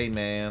all day,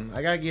 man.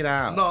 I gotta get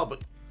out. No,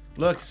 but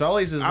Look,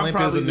 Sully's as I'm limp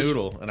as a probably just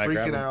noodle, and I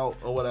grab freaking him, out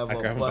or whatever. I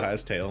grab him but- by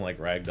his tail and like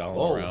ragdoll him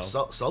Oh, around.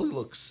 Sully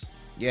looks.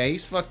 Yeah,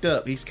 he's fucked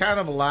up. He's kind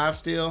of alive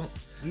still.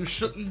 You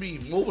shouldn't be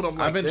moving him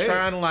like I've been that.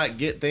 trying to like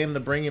get them to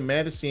bring him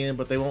medicine,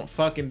 but they won't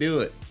fucking do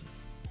it.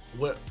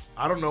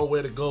 I don't know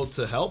where to go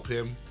to help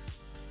him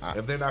I-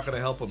 if they're not gonna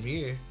help him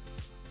here.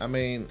 I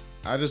mean,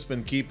 I just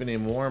been keeping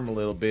him warm a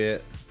little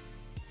bit.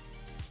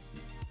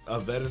 A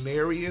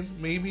veterinarian,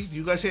 maybe? Do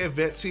you guys have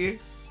vets here?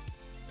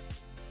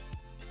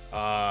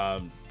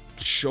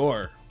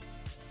 Sure.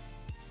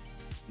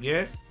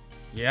 Yeah,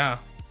 Yeah,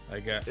 I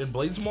guess. in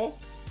BladesMaw.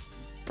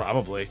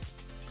 Probably.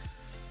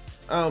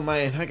 Oh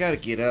man, I gotta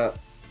get up.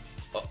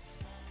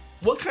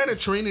 What kind of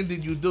training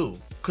did you do?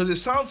 Because it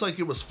sounds like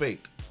it was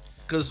fake.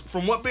 Because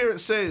from what Barrett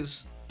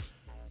says,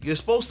 you're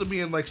supposed to be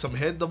in like some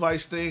head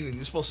device thing, and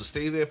you're supposed to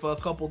stay there for a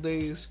couple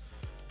days.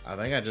 I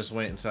think I just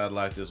went inside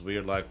like this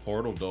weird like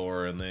portal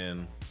door and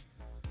then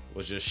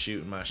was just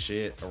shooting my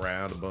shit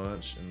around a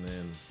bunch, and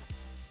then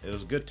it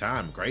was a good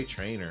time. Great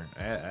trainer.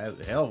 I had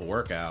a hell of a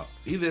workout.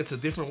 Either it's a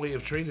different way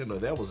of training, or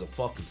that was a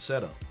fucking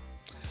setup.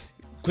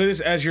 Cletus,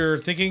 as you're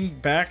thinking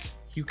back,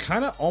 you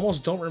kind of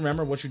almost don't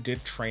remember what you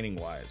did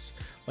training-wise.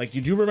 Like,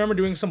 you do remember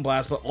doing some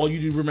blasts, but all you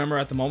do remember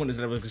at the moment is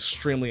that it was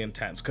extremely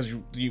intense because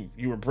you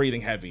were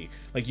breathing heavy.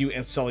 Like, you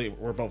and Sully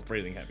were both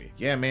breathing heavy.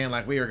 Yeah, man,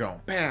 like we were going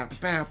pow,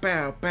 pow,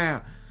 pow,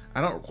 pow.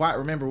 I don't quite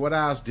remember what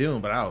I was doing,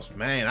 but I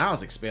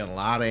was expelling a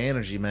lot of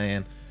energy,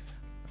 man.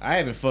 I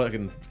haven't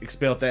fucking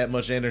expelled that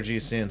much energy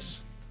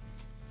since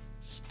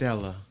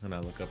Stella. And I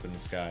look up in the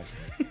sky.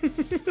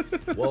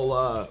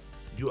 Well,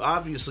 you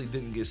obviously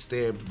didn't get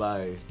stabbed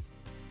by.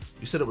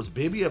 You said it was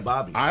Baby or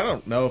Bobby? I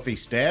don't know if he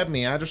stabbed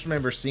me. I just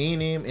remember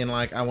seeing him and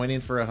like I went in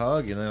for a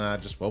hug and then I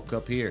just woke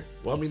up here.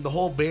 Well, I mean, the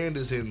whole band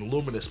is in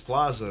Luminous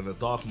Plaza in the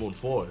Dark Moon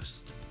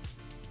Forest.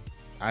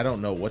 I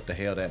don't know what the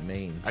hell that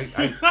means.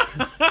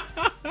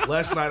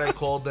 Last night I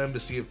called them to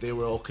see if they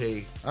were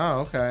okay,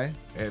 Oh, okay.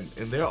 and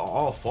they're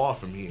all far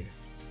from here.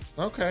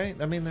 Okay.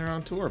 I mean, they're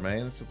on tour,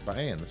 man. It's a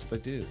band. That's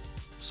what they do.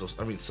 So,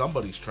 I mean,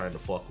 somebody's trying to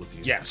fuck with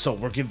you. Yeah, so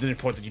we're getting to the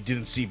point that you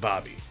didn't see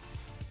Bobby.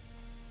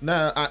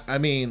 No, I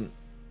mean,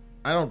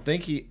 I don't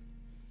think he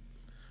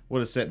would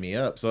have set me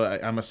up. So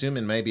I'm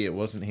assuming maybe it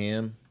wasn't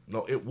him.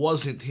 No, it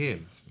wasn't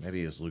him.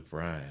 Maybe it was Luke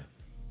Bryan.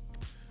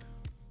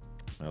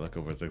 I look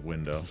over the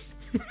window.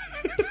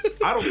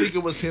 I don't think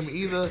it was him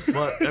either,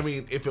 but, I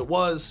mean, if it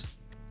was,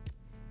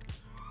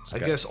 I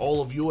guess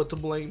all of you are to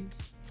blame.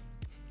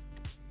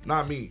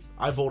 Not me.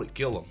 I voted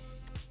kill him.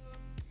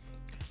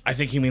 I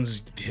think he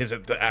means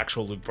the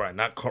actual Luke Bryan,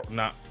 not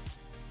The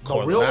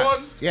Corley. real Not-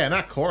 one? Yeah,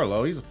 not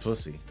Corlo. He's a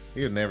pussy.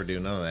 He would never do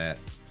none of that.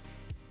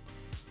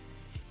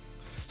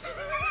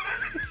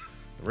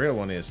 The real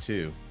one is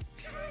too.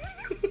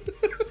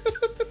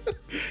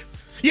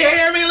 You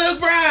hear me, Luke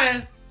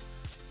Bryan?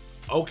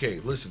 Okay,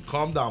 listen,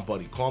 calm down,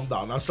 buddy. Calm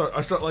down. I start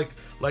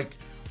like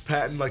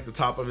patting like the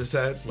top of his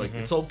head. Like,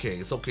 it's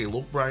okay.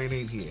 Luke Bryan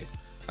ain't here.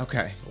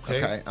 Okay.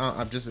 Okay. Okay.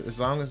 I'm just as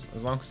long as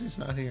he's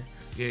not here.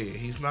 Yeah,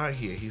 he's not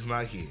here.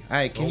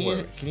 Hey, can Don't you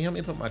worry. help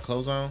me put my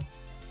clothes on?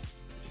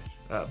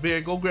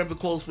 Bear, go grab the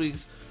clothes,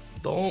 please.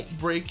 Don't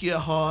break your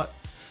heart.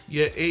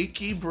 Your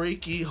achy,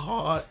 breaky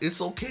heart.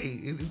 It's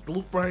okay.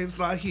 Luke Bryan's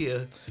not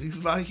here.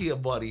 He's not here,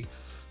 buddy.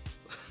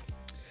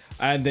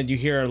 And then you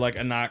hear like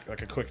a knock,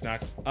 like a quick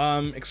knock.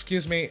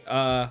 Excuse me,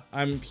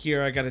 I'm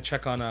here. I gotta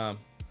check on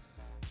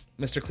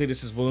Mr.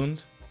 Cletus's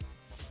wound.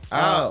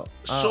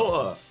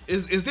 Sure.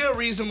 Is there a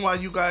reason why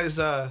you guys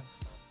have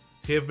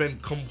been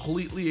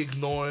completely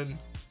ignoring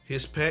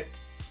his pet?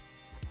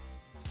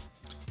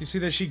 You see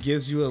that she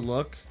gives you a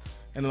look,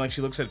 and then like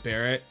she looks at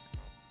Barrett.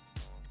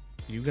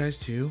 You guys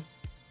too?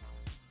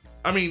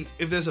 I mean,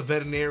 if there's a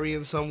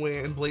veterinarian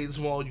somewhere in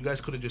BladesMaw, you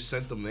guys could have just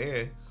sent them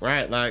there.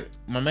 Right, like,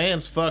 my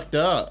man's fucked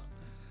up.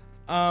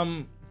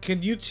 Can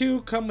you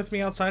two come with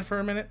me outside for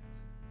a minute?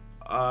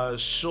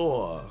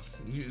 Sure.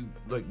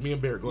 Like, me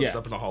and Barrett go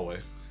step in the hallway.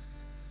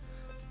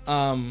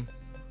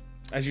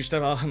 As you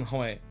step out in the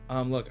hallway,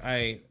 look,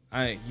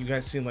 you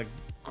guys seem like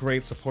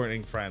great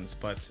supporting friends,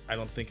 but I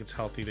don't think it's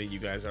healthy that you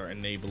guys are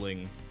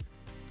enabling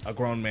a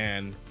grown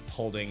man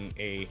holding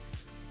a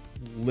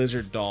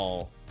lizard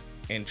doll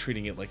and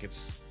treating it like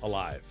it's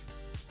alive.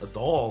 A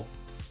doll?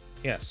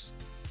 Yes.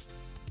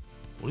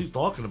 What are you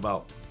talking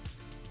about?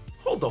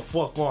 Hold the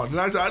fuck on. And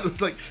I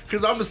just like,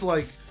 because I'm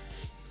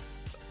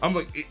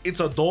like, it's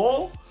a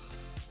doll?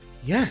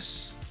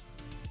 Yes.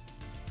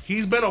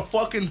 He's been a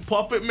fucking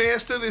puppet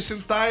master this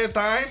entire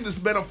time? This has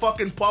been a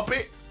fucking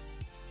puppet?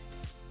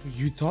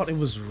 You thought it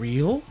was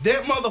real?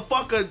 That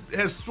motherfucker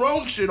has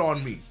thrown shit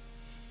on me.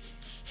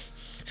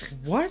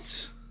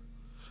 What?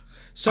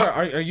 Sir,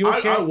 are you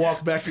okay? I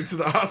walk back into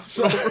the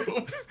hospital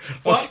room.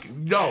 Fuck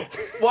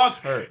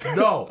her.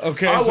 No.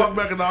 Okay. I walk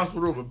back in the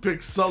hospital room and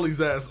pick Sully's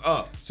ass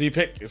up. So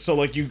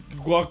you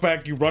walk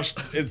back, you rush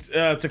to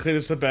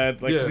Cletus to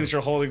bed, like Cletus,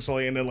 you're holding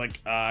Sully, and then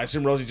I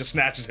assume Rosie just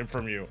snatches him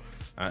from you.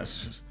 I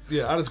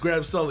just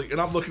grab Sully and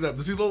I'm looking at him.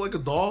 Does he look like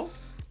a doll?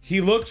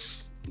 He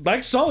looks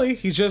like Sully.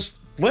 He's just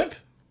limp.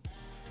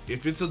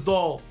 If it's a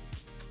doll,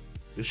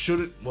 it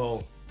shouldn't.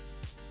 Well,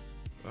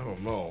 I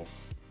don't know.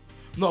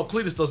 No,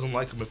 Cletus doesn't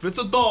like him. If it's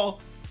a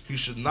doll, he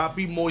should not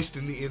be moist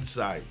in the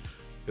inside.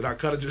 And I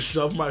kind of just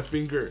shove my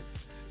finger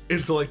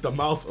into like the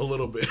mouth a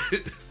little bit.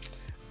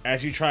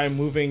 As you try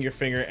moving your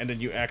finger, and then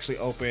you actually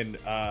open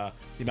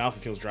the mouth,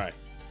 it feels dry.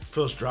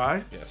 Feels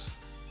dry? Yes.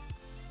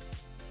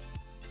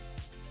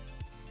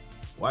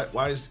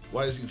 Why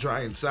is he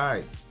dry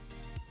inside?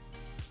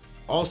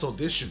 Also,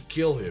 this should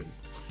kill him.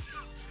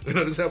 And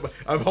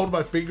I'm holding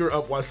my finger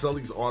up while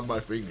Sully's on my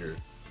finger.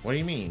 What do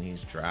you mean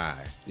he's dry?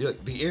 Yeah,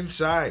 the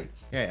inside.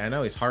 Yeah, I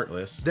know he's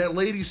heartless. That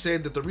lady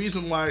said that the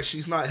reason why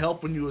she's not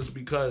helping you is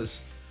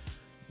because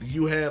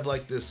you have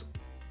like this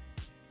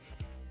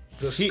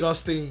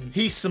disgusting...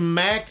 He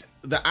smacked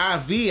the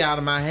IV out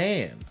of my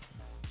hand.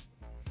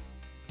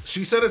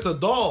 She said it's a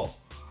doll.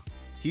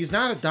 He's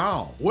not a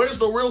doll. Where's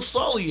the real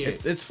Sully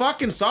at? It's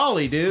fucking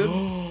Sully, dude.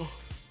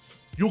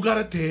 You got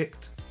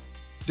attacked.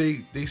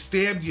 They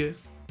stabbed you.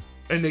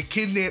 And they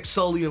kidnapped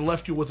Sully and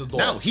left you with a doll.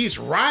 No, he's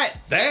right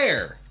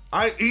there.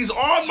 He's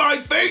on my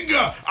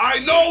finger. I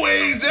know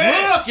where he's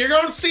at. Look, you're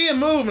going to see him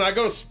move, and I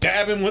go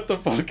stab him with the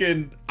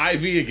fucking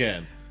IV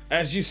again.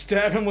 As you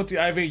stab him with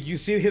the IV, you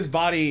see his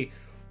body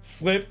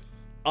flip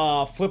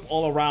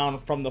all around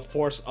from the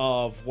force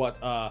of what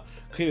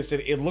Cletus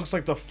did. It looks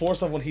like the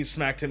force of when he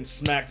smacked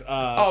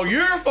oh,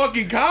 you're a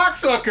fucking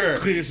cocksucker.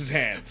 Cletus's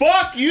hand.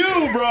 Fuck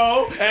you,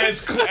 bro.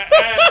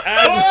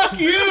 Fuck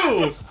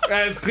you.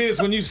 As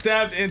Cletus, when you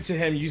stabbed into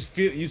him, you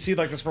see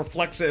like this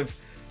reflexive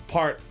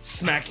part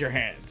smack your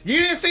hand. You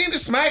didn't see him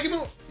just smack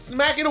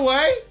it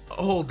away?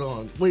 Hold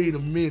on. Wait a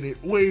minute.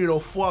 Wait a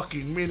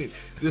fucking minute.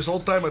 This whole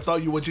time I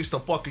thought you were just a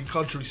fucking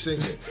country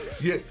singer.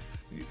 Yeah.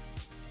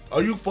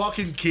 Are you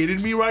fucking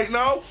kidding me right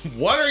now?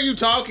 What are you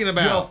talking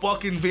about? You're a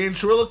fucking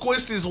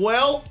ventriloquist as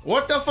well?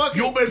 What the fuck?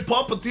 You've been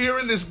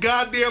puppeteering this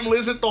goddamn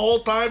lizard the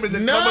whole time and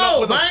then coming up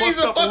with a fucked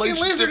up fucking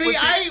lizard. He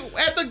ate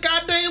at the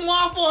goddamn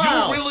Waffle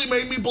House. You really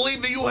made me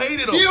believe that you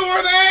hated him. You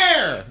were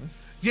there.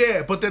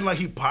 Yeah, but then like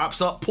he pops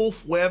up,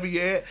 poof, wherever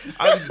you at.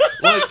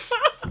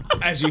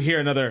 As you hear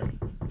another,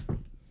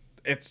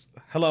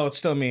 hello, it's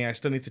still me. I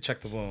still need to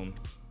check the wound.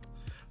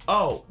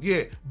 Oh,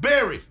 yeah.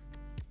 Barry.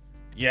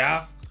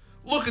 Yeah?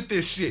 Look at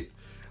this shit.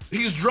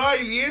 He's dry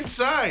in the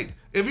inside.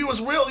 If he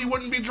was real, he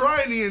wouldn't be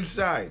dry in the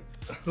inside.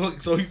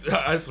 So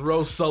I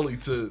throw Sully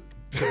to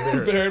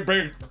Barry.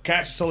 Barry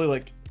catches Sully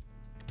like,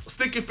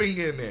 stick your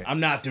finger in there. I'm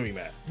not doing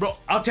that. Bro,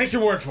 I'll take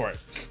your word for it.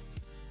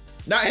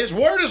 Now, his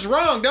word is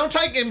wrong. Don't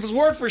take his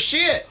word for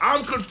shit.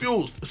 I'm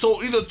confused.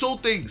 So either two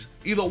things.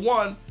 Either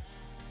one,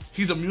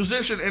 he's a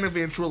musician and a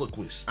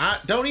ventriloquist. I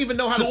don't even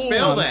know how to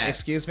spell that.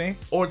 Excuse me?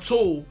 Or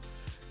two,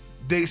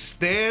 they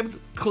stabbed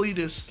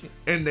Cletus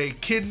and they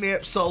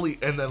kidnapped Sully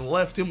and then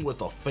left him with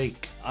a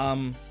fake.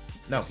 No,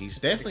 he's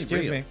definitely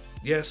excuse real. me.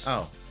 Yes.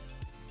 Oh.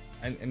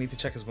 I need to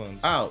check his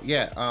wounds. Oh,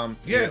 yeah.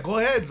 Yeah, go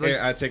ahead. Here,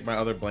 I take my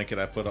other blanket,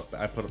 I put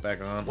it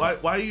back on. Why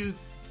are you...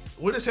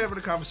 We're just having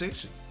a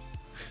conversation.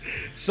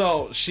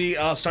 So she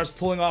starts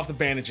pulling off the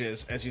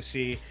bandages as you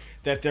see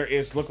that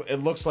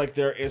it looks like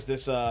there is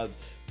this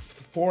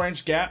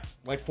 4-inch gap,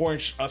 like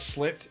 4-inch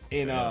slit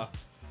in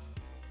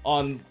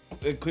on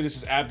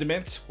Cletus's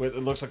abdomen where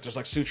it looks like there's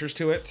like sutures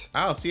to it.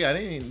 Oh, see, I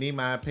didn't need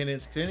my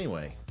appendix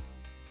anyway.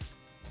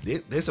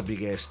 That's a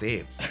big ass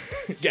stab.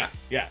 yeah,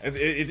 it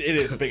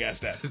is a big ass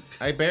stab.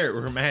 Hey, Barrett,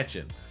 we're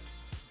matching.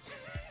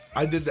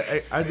 I did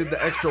the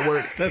extra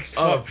work. That's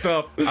fucked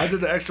up. I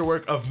did the extra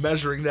work of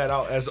measuring that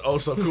out as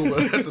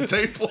Osakuma at the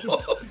table.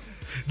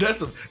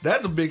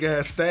 That's a big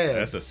ass stab.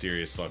 That's a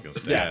serious fucking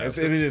stab. Yeah, it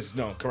is.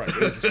 No, correct.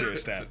 It is a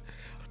serious stab.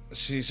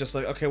 She's just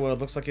like, okay, well, it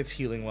looks like it's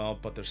healing well,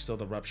 but there's still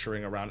the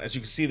rupturing around. As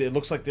you can see, it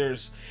looks like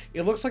there's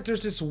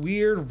this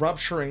weird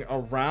rupturing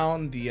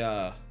around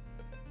the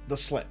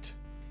slit.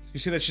 You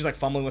see that she's like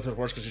fumbling with her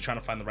words because she's trying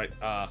to find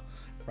the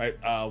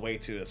right way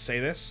to say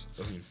this.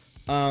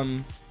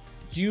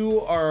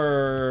 You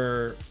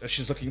are.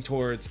 She's looking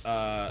towards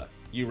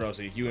you,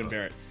 Rosie. You and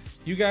Barrett.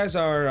 You guys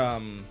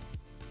are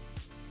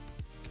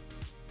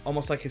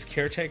almost like his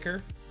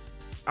caretaker.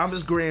 I'm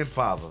his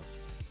grandfather.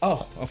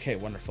 Oh, okay,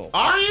 wonderful.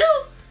 Are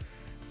you?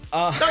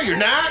 No, you're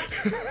not.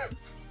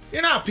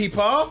 You're not,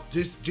 Peepaw.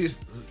 Just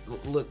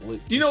look.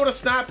 You know what a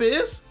snap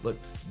is? Look,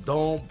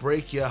 don't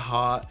break your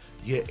heart.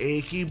 Your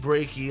achy,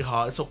 breaky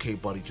heart. It's okay,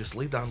 buddy. Just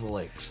lay down the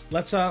legs.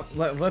 Let's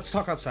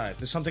talk outside.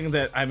 There's something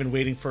that I've been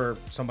waiting for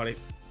somebody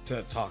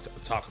to talk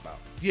about.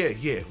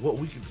 Yeah. Well,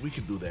 we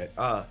can do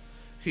that.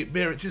 Hey,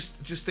 Barrett,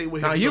 just stay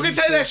with him. Now, you can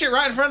say that shit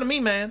right in front of me,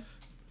 man.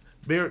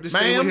 Barrett, just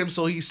stay with him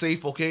so he's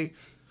safe, okay?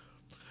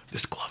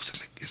 There's gloves in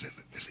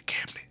the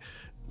cabinet.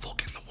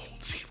 Look in the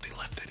wound, see if they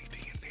left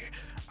anything in there.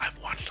 I've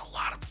watched a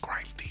lot of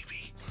crime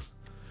TV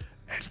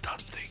and done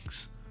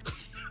things.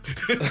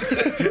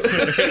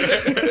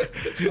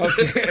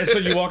 Okay, and so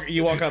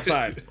you walk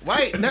outside.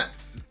 Wait, no.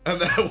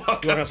 And then I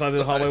walk You walk outside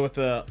the hallway with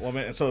the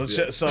woman, and so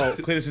so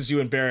Cletus is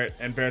you and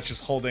Barrett's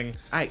just holding.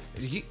 Hey,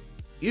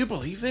 you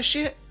believe this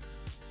shit?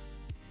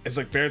 It's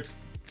like Barrett's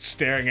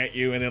staring at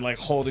you and then like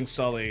holding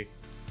Sully.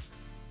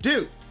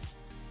 Dude,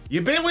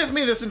 you've been with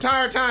me this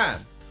entire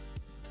time.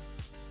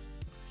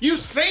 You've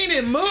seen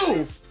him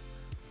move.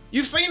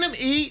 You've seen him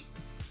eat.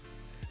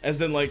 As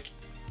then like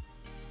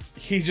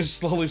he just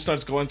slowly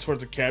starts going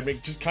towards the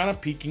cabinet, just kind of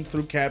peeking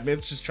through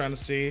cabinets, just trying to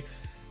see.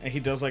 And he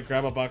does like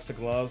grab a box of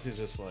gloves. He's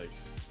just like,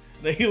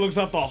 then he looks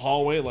out the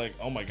hallway like,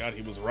 oh my god,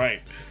 he was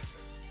right.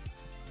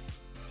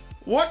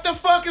 What the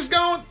fuck is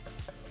going?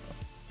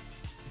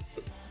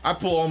 I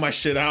pull all my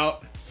shit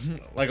out,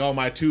 like all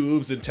my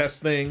tubes and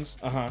test things.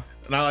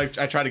 And I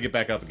try to get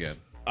back up again.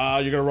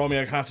 You're gonna roll me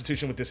a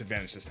Constitution with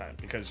disadvantage this time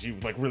because you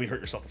like really hurt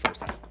yourself the first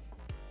time.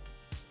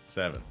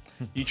 7.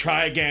 You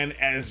try again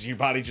as your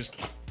body just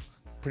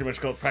pretty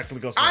much practically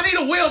goes. I need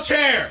a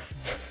wheelchair.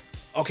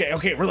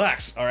 Okay,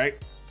 relax. All right,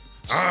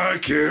 I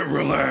can't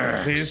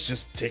relax. please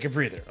just take a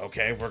breather.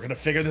 Okay, we're gonna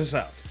figure this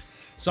out.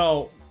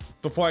 So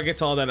before I get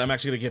to all that, I'm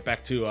actually gonna get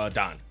back to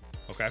Don.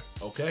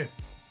 Okay.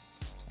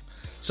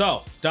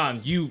 So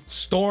Don, you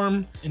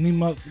storm. And he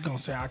gonna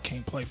say I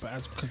can't play, but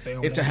that's because they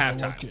don't. It's a want me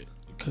to halftime. work it.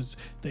 Because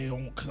they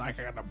don't. Because I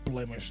got a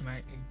blemish, and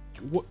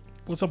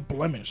what's a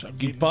blemish? I'm You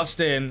getting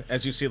bust in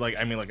as you see, like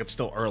it's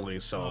still early,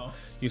 so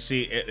you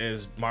see it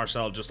is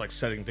Marcel just like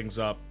setting things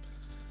up.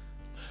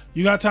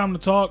 You got time to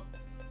talk,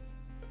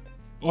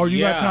 or you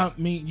got Yeah.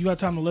 time? You got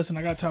time to listen.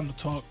 I got time to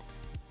talk.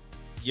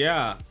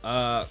 Yeah,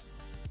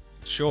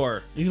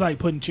 sure. He's like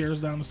putting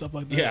chairs down and stuff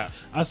like that. Yeah.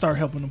 I start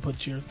helping him put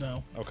chairs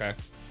down. Okay.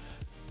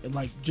 And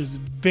like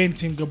just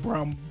venting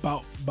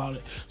about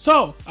it.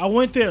 So I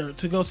went there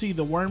to go see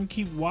the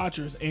Wormkeep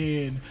Watchers,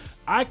 and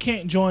I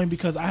can't join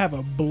because I have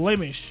a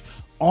blemish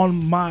on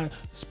my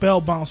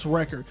spell bounce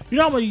record. You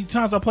know how many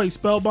times I played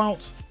spell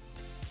bounce?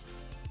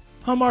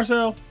 Huh,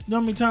 Marcel? You know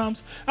how many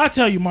times? I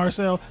tell you,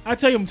 Marcel. I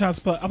tell you how many times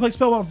I play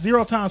spell bounce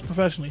 0 times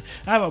professionally.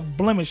 I have a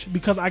blemish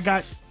because I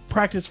got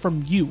practice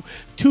from you,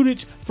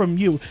 tutelage from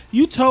you.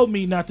 You told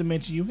me not to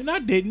mention you, and I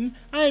didn't.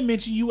 I didn't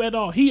mention you at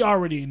all. He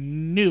already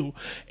knew.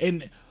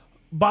 And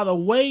by the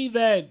way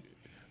that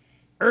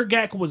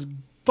Urgak was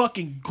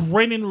fucking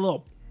grinning,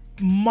 little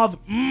mother.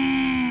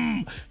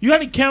 You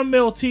got any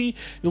chamomile tea?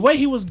 The way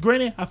he was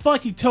grinning, I feel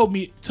like he told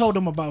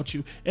him about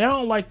you, and I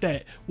don't like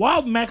that.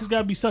 Why Mac has got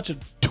to be such a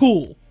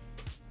tool?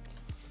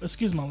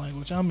 Excuse my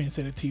language. I don't mean to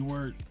say the T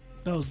word.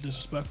 That was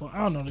disrespectful. I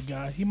don't know the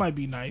guy. He might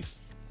be nice.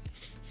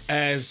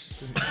 As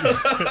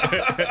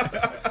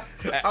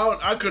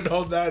I could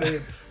hold that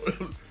in.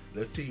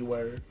 The T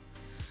word.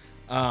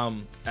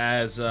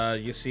 as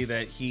you see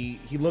that he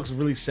looks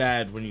really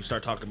sad when you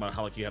start talking about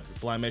how like you have the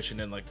blemish and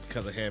then like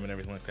because of him and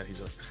everything like that. He's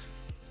like,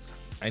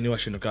 I knew I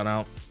shouldn't have gone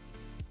out.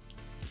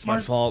 It's my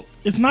fault.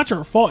 It's not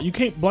your fault. You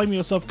can't blame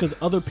yourself because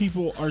other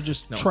people are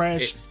just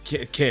trash.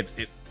 Kid,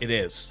 it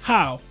is.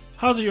 How?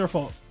 How's it your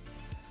fault?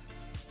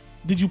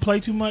 Did you play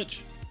too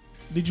much?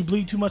 Did you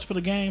bleed too much for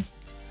the game?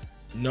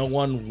 No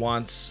one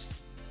wants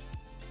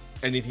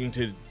anything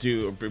to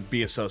do or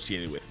be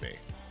associated with me.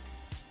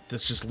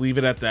 Let's just leave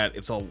it at that.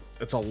 It's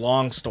a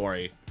long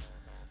story.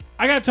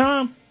 I got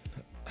time.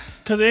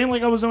 Because it ain't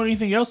like I was doing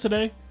anything else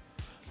today.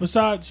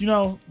 Besides,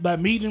 that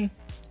meeting.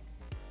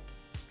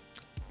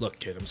 Look,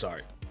 kid, I'm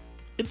sorry.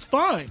 It's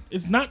fine.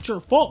 It's not your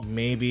fault.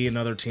 Maybe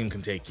another team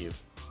can take you.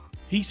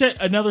 He said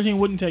another team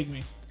wouldn't take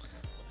me.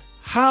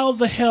 How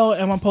the hell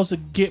am I supposed to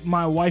get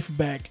my wife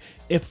back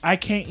if I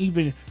can't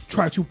even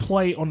try to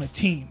play on a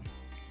team?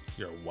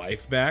 Your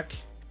wife back?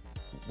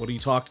 What are you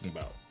talking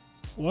about?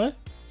 What?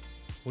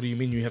 What do you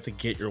mean you have to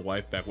get your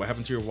wife back? What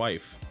happened to your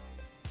wife?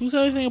 Who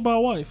said anything about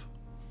a wife?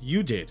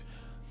 You did.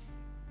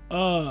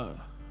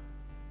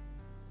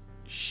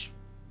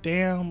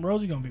 Damn,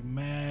 Rosie gonna be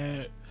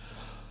mad.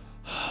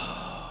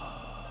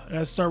 And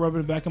I start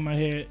rubbing it back in my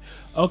head.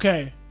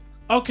 Okay,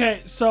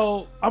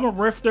 so I'm a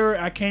rifter.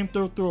 I came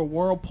through a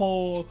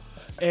whirlpool,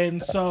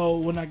 and so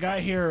when I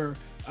got here,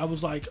 I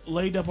was like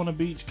laid up on the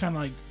beach, kind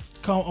of like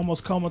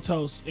almost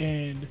comatose,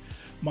 and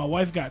my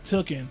wife got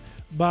taken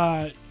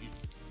by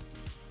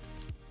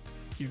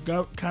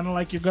your kind of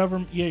like your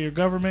government. Yeah, your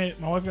government.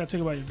 My wife got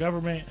taken by your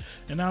government,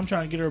 and now I'm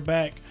trying to get her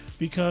back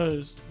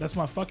because that's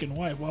my fucking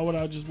wife. Why would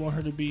I just want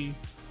her to be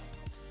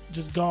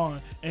just gone?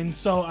 And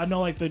so I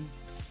know like the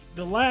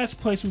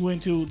last place we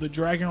went to, the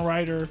Dragon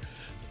Rider,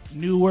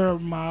 knew where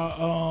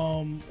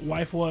my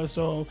wife was,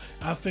 so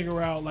I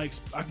figure out like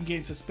I can get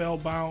into spell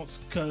bounce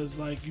because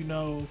like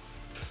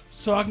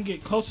so I can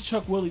get close to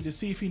Chuck Willie to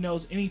see if he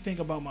knows anything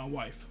about my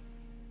wife.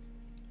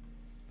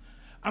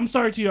 I'm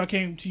sorry to you, I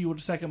came to you with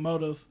a second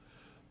motive.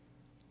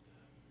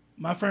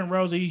 My friend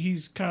Rosie,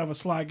 he's kind of a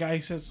sly guy.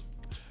 He says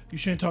you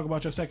shouldn't talk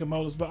about your second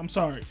motives, but I'm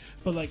sorry,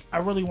 but like I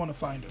really want to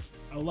find her.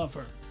 I love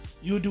her.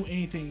 You would do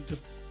anything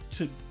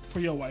to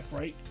for your wife,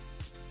 right?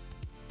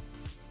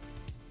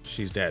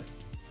 She's dead.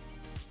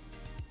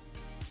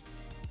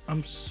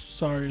 I'm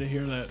sorry to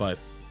hear that. But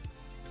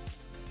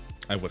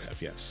I would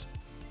have, yes.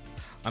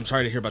 I'm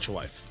sorry to hear about your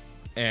wife.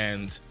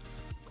 And,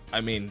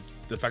 I mean,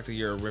 the fact that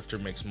you're a rifter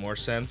makes more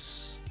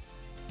sense.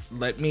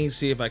 Let me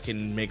see if I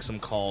can make some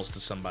calls to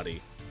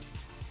somebody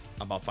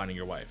about finding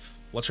your wife.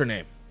 What's her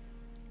name?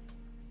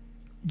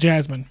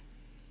 Jasmine.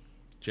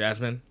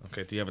 Jasmine?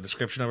 Okay, do you have a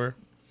description of her?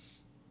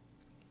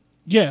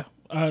 Yeah.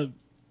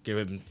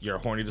 Given your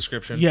horny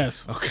description?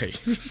 Yes. Okay.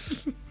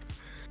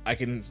 I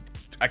can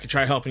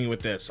try helping you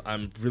with this.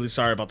 I'm really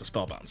sorry about the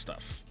spellbound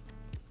stuff.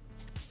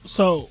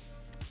 So,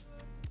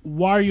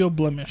 why are you a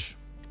blemish?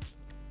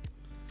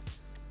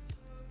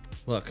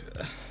 Look,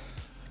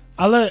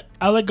 I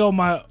let go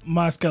of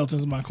my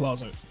skeletons in my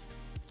closet.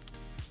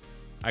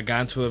 I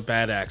got into a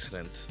bad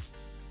accident.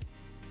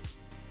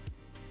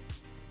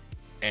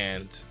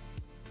 And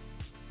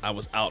I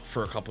was out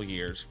for a couple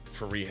years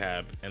for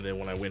rehab, and then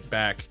when I went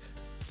back,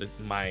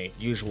 my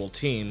usual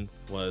team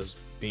was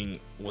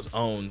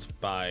owned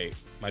by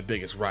my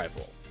biggest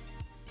rival.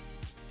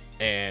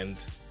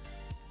 And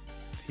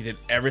he did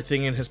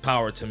everything in his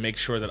power to make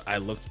sure that I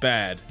looked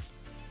bad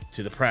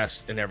to the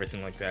press and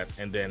everything like that.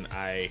 And then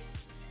I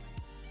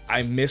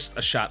missed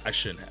a shot I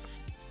shouldn't have.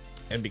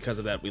 And because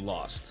of that, we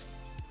lost.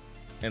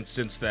 And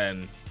since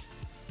then,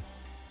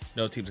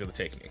 no team's going to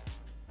take me.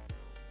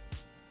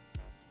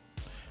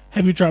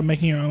 Have you tried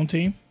making your own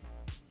team?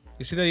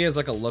 You see that he has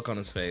like a look on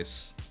his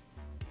face.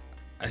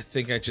 I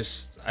think I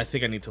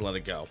need to let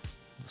it go.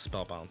 The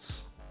spell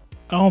bounce.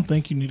 I don't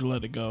think you need to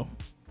let it go.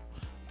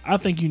 I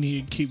think you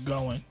need to keep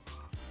going.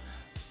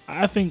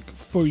 I think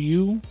for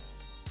you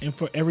and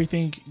for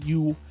everything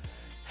you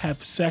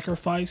have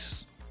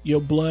sacrificed,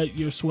 your blood,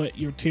 your sweat,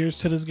 your tears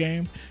to this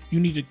game, you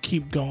need to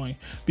keep going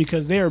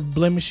because they are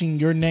blemishing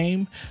your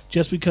name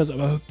just because of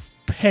a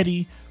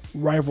petty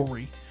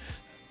rivalry.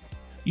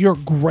 You're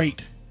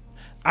great.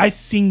 I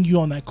seen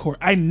you on that court.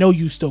 I know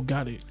you still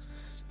got it.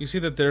 You see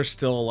that there's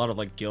still a lot of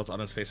like guilt on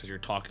his face as you're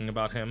talking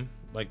about him,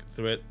 like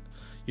through it.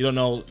 You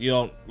don't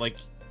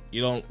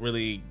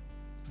really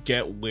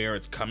get where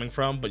it's coming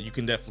from, but you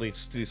can definitely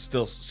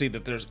still see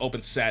that there's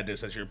open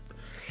sadness as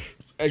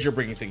you're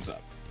bringing things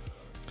up.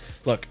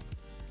 Look,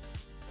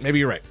 maybe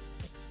you're right,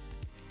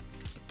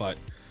 but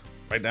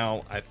right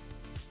now it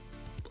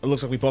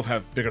looks like we both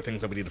have bigger things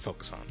that we need to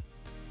focus on.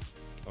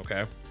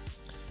 Okay,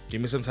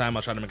 give me some time.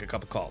 I'll try to make a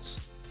couple calls.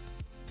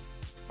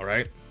 All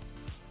right.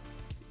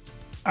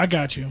 I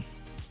got you.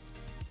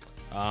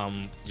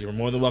 You're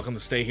more than welcome to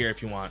stay here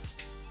if you want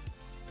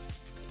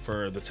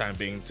for the time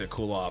being to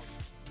cool off.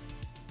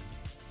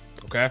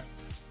 Okay?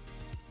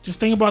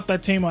 Just think about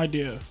that team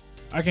idea.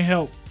 I can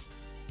help.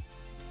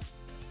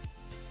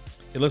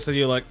 He looks at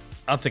you like,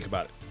 I'll think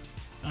about it.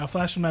 I'll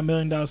flash him that $1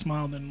 million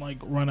smile and then like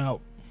run out.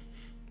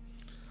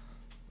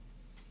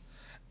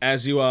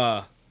 As you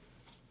run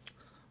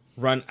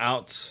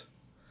out,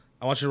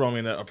 I want you to roll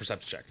me a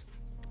perception check.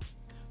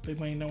 Big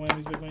money, no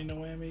whammies, big money, no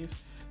whammies.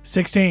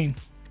 16.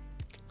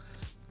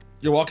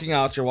 You're walking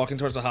out. You're walking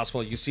towards the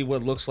hospital. You see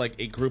what looks like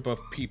a group of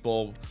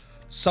people.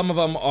 Some of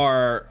them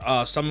are,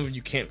 some of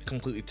you can't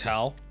completely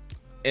tell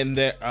in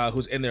there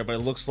who's in there, but it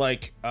looks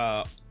like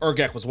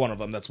Urgek was one of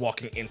them that's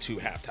walking into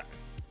halftime.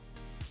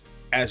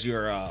 As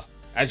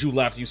you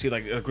left, you see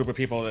like a group of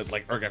people that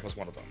like Urgek was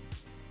one of them.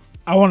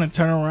 I want to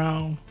turn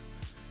around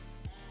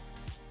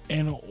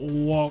and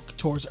walk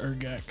towards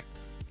Urgek.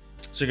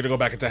 So you're gonna go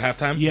back into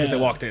halftime? Yeah. Because they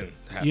walked in.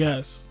 Halftime.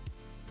 Yes.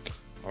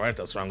 All right,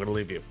 that's where I'm gonna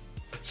leave you.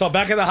 So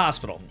back at the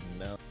hospital.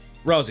 No.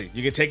 Rosie,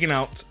 you get taken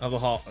out of the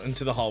hall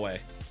into the hallway.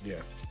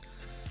 Yeah.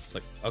 It's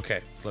like,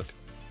 okay, look,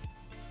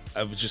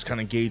 I was just kind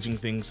of gauging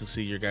things to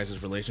see your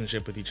guys'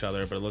 relationship with each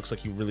other, but it looks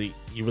like you really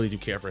do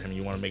care for him.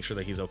 You want to make sure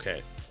that he's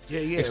okay.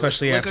 Yeah.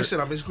 Especially like after, I said,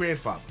 I'm his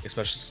grandfather.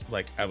 Especially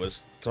like I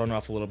was thrown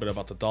off a little bit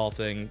about the doll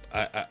thing.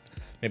 I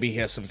maybe he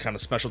has some kind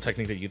of special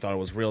technique that you thought it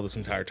was real this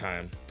entire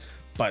time,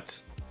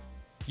 but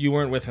you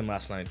weren't with him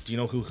last night. Do you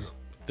know who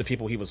the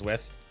people he was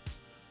with?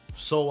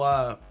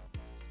 So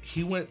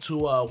he went to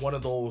one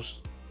of those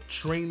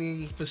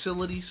training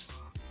facilities.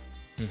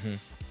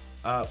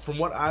 Mm-hmm. From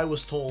what I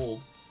was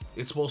told,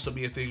 it's supposed to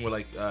be a thing where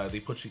like they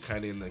put you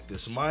kind of in like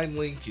this mind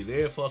link. You're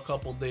there for a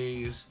couple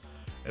days,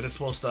 and it's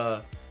supposed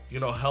to,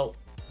 help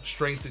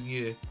strengthen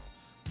you.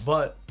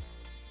 But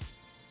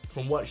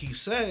from what he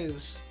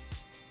says,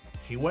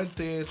 he went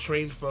there,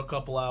 trained for a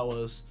couple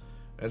hours,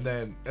 and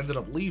then ended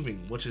up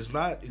leaving, which is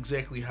not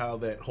exactly how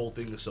that whole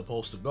thing is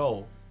supposed to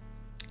go.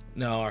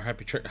 No, our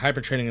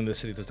hyper training in the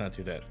city does not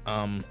do that.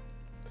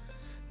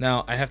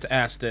 Now I have to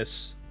ask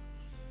this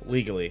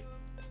legally.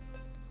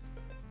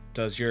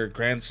 Does your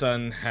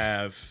grandson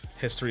have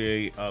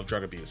history of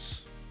drug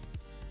abuse?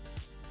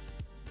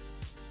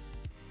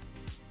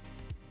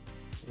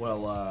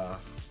 Well,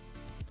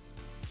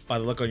 by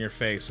the look on your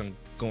face, I'm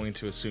going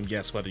to assume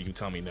yes, whether you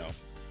tell me no.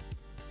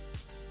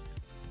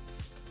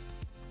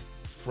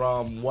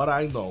 From what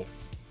I know,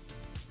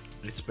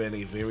 it's been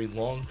a very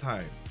long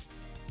time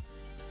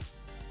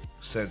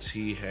since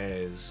he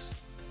has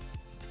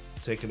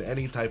taken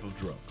any type of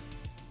drug.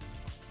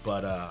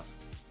 But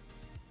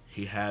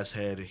he has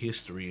had a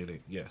history in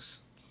it,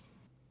 yes.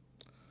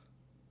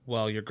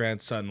 Well, your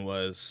grandson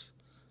was...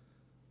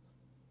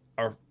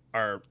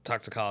 Our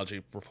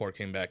toxicology report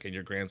came back and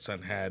your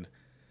grandson had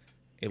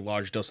a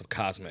large dose of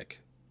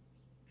cosmic.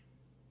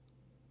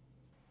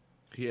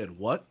 He had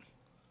what?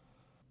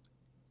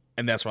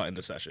 And that's why I end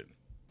the session.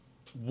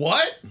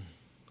 What?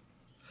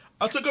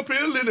 I took a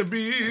pill in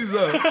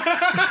Ibiza.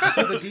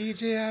 To the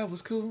DJ, I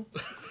was cool.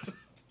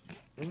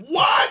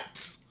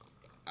 What?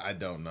 I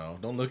don't know.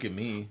 Don't look at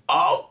me.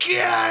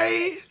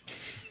 Okay.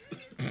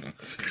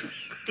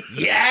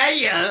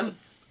 Yeah.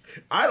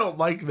 I don't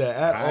like that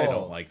at all. I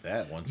don't like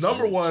that one.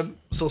 Number one,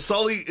 so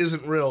Sully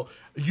isn't real.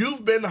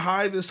 You've been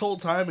high this whole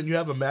time, and you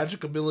have a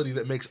magic ability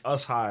that makes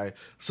us high.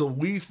 So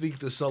we think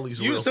that Sully's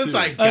real since too.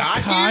 I got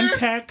A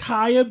contact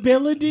high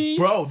ability?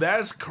 Bro,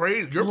 that's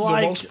crazy. You're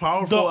Like the most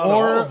powerful the out of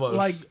all of us.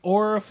 Like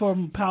aura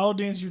from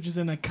Paladins, you're just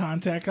in a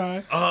contact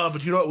high.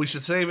 But you know what? We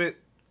should save it.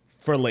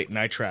 For late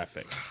night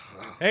traffic.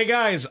 Hey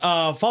guys,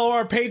 follow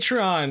our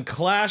Patreon,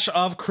 Clash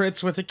of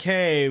Crits with a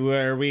K,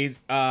 where we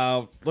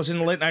listen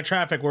to Late Night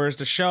Traffic, where it's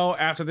the show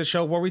after the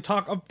show where we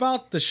talk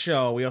about the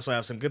show. We also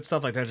have some good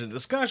stuff like Dungeon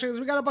Discussions.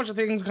 We got a bunch of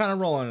things kind of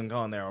rolling and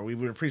going there. We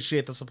would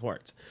appreciate the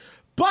support.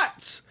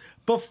 But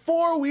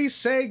before we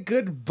say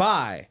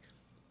goodbye,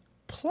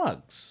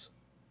 plugs.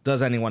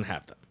 Does anyone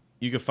have them?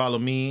 You can follow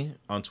me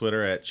on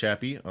Twitter at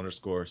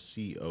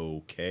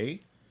Chappie_COK.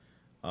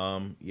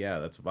 Yeah,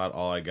 that's about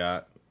all I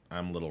got.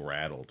 I'm a little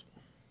rattled.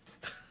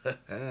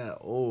 Yeah,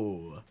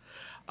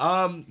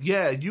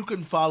 you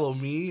can follow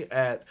me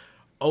at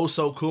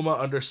Osokuma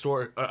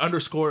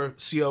underscore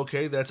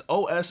COK. That's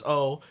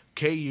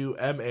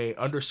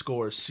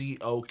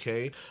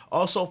OSOKUMA_COK.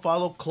 Also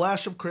follow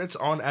Clash of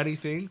Crits on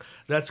anything.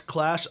 That's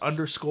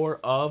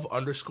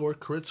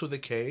Clash_of_crits with a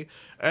K.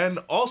 And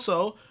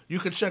also, you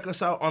can check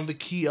us out on the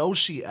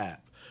Kiyoshi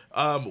app.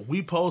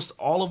 We post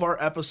all of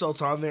our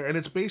episodes on there, and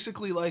it's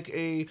basically like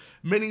a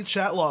mini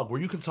chat log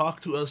where you can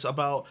talk to us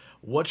about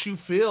what you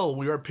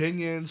feel, your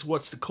opinions,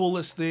 what's the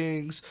coolest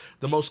things,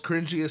 the most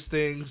cringiest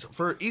things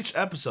for each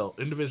episode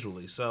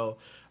individually. So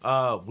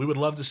we would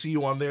love to see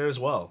you on there as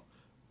well.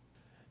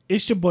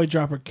 It's your boy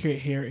Dropper Crit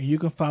here, and you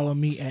can follow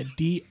me at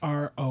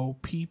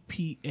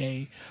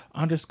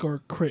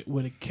DROPPA_crit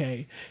with a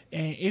K.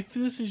 And if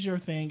this is your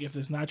thing, if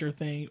it's not your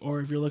thing, or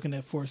if you're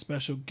looking for a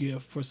special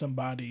gift for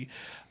somebody,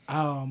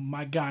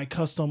 my guy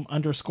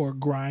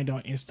Custom_grind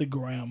on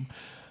Instagram.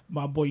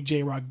 My boy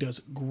J-Rock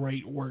does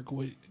great work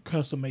with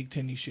custom make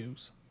tennis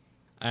shoes.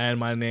 And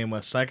my name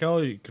was Psycho.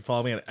 You can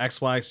follow me at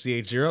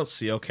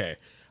XYCH0COK.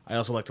 I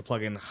also like to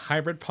plug in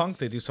Hybrid Punk.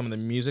 They do some of the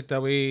music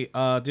that we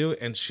do,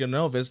 and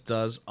Shinovis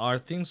does our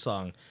theme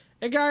song.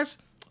 Hey guys,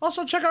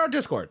 also check out our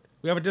Discord.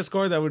 We have a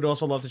Discord that we'd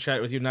also love to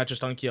chat with you, not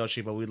just on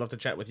Kiyoshi, but we'd love to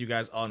chat with you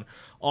guys on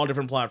all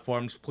different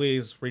platforms.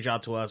 Please reach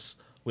out to us.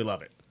 We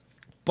love it.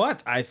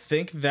 But I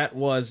think that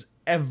was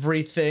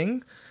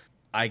everything.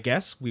 I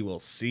guess we will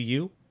see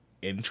you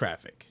in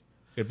traffic.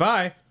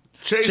 Goodbye.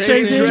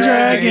 Chasing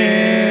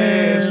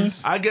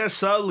dragons. I guess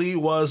Sully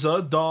was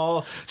a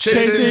doll.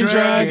 Chasing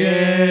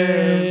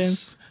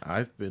dragons.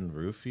 I've been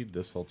roofied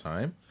this whole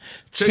time.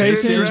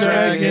 Chasing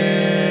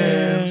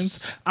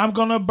dragons. I'm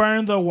gonna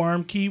burn the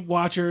worm keep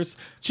watchers.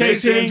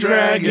 Chasing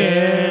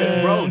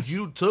dragons. Bro,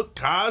 you took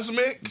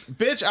Cosmic?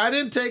 Bitch, I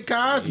didn't take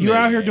Cosmic. You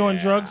out here doing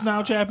drugs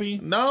now, Chappie?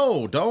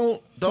 No,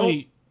 don't.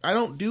 Wait. I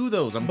don't do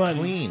those. I'm Buddy.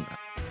 clean.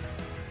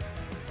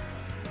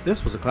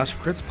 This was a Clash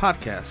of Crits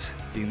podcast.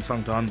 Theme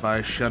song done by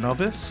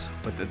Shinovis,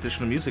 with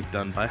additional music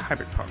done by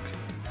Hybrid Punk.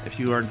 If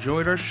you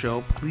enjoyed our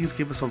show, please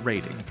give us a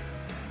rating.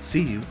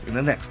 See you in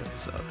the next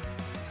episode.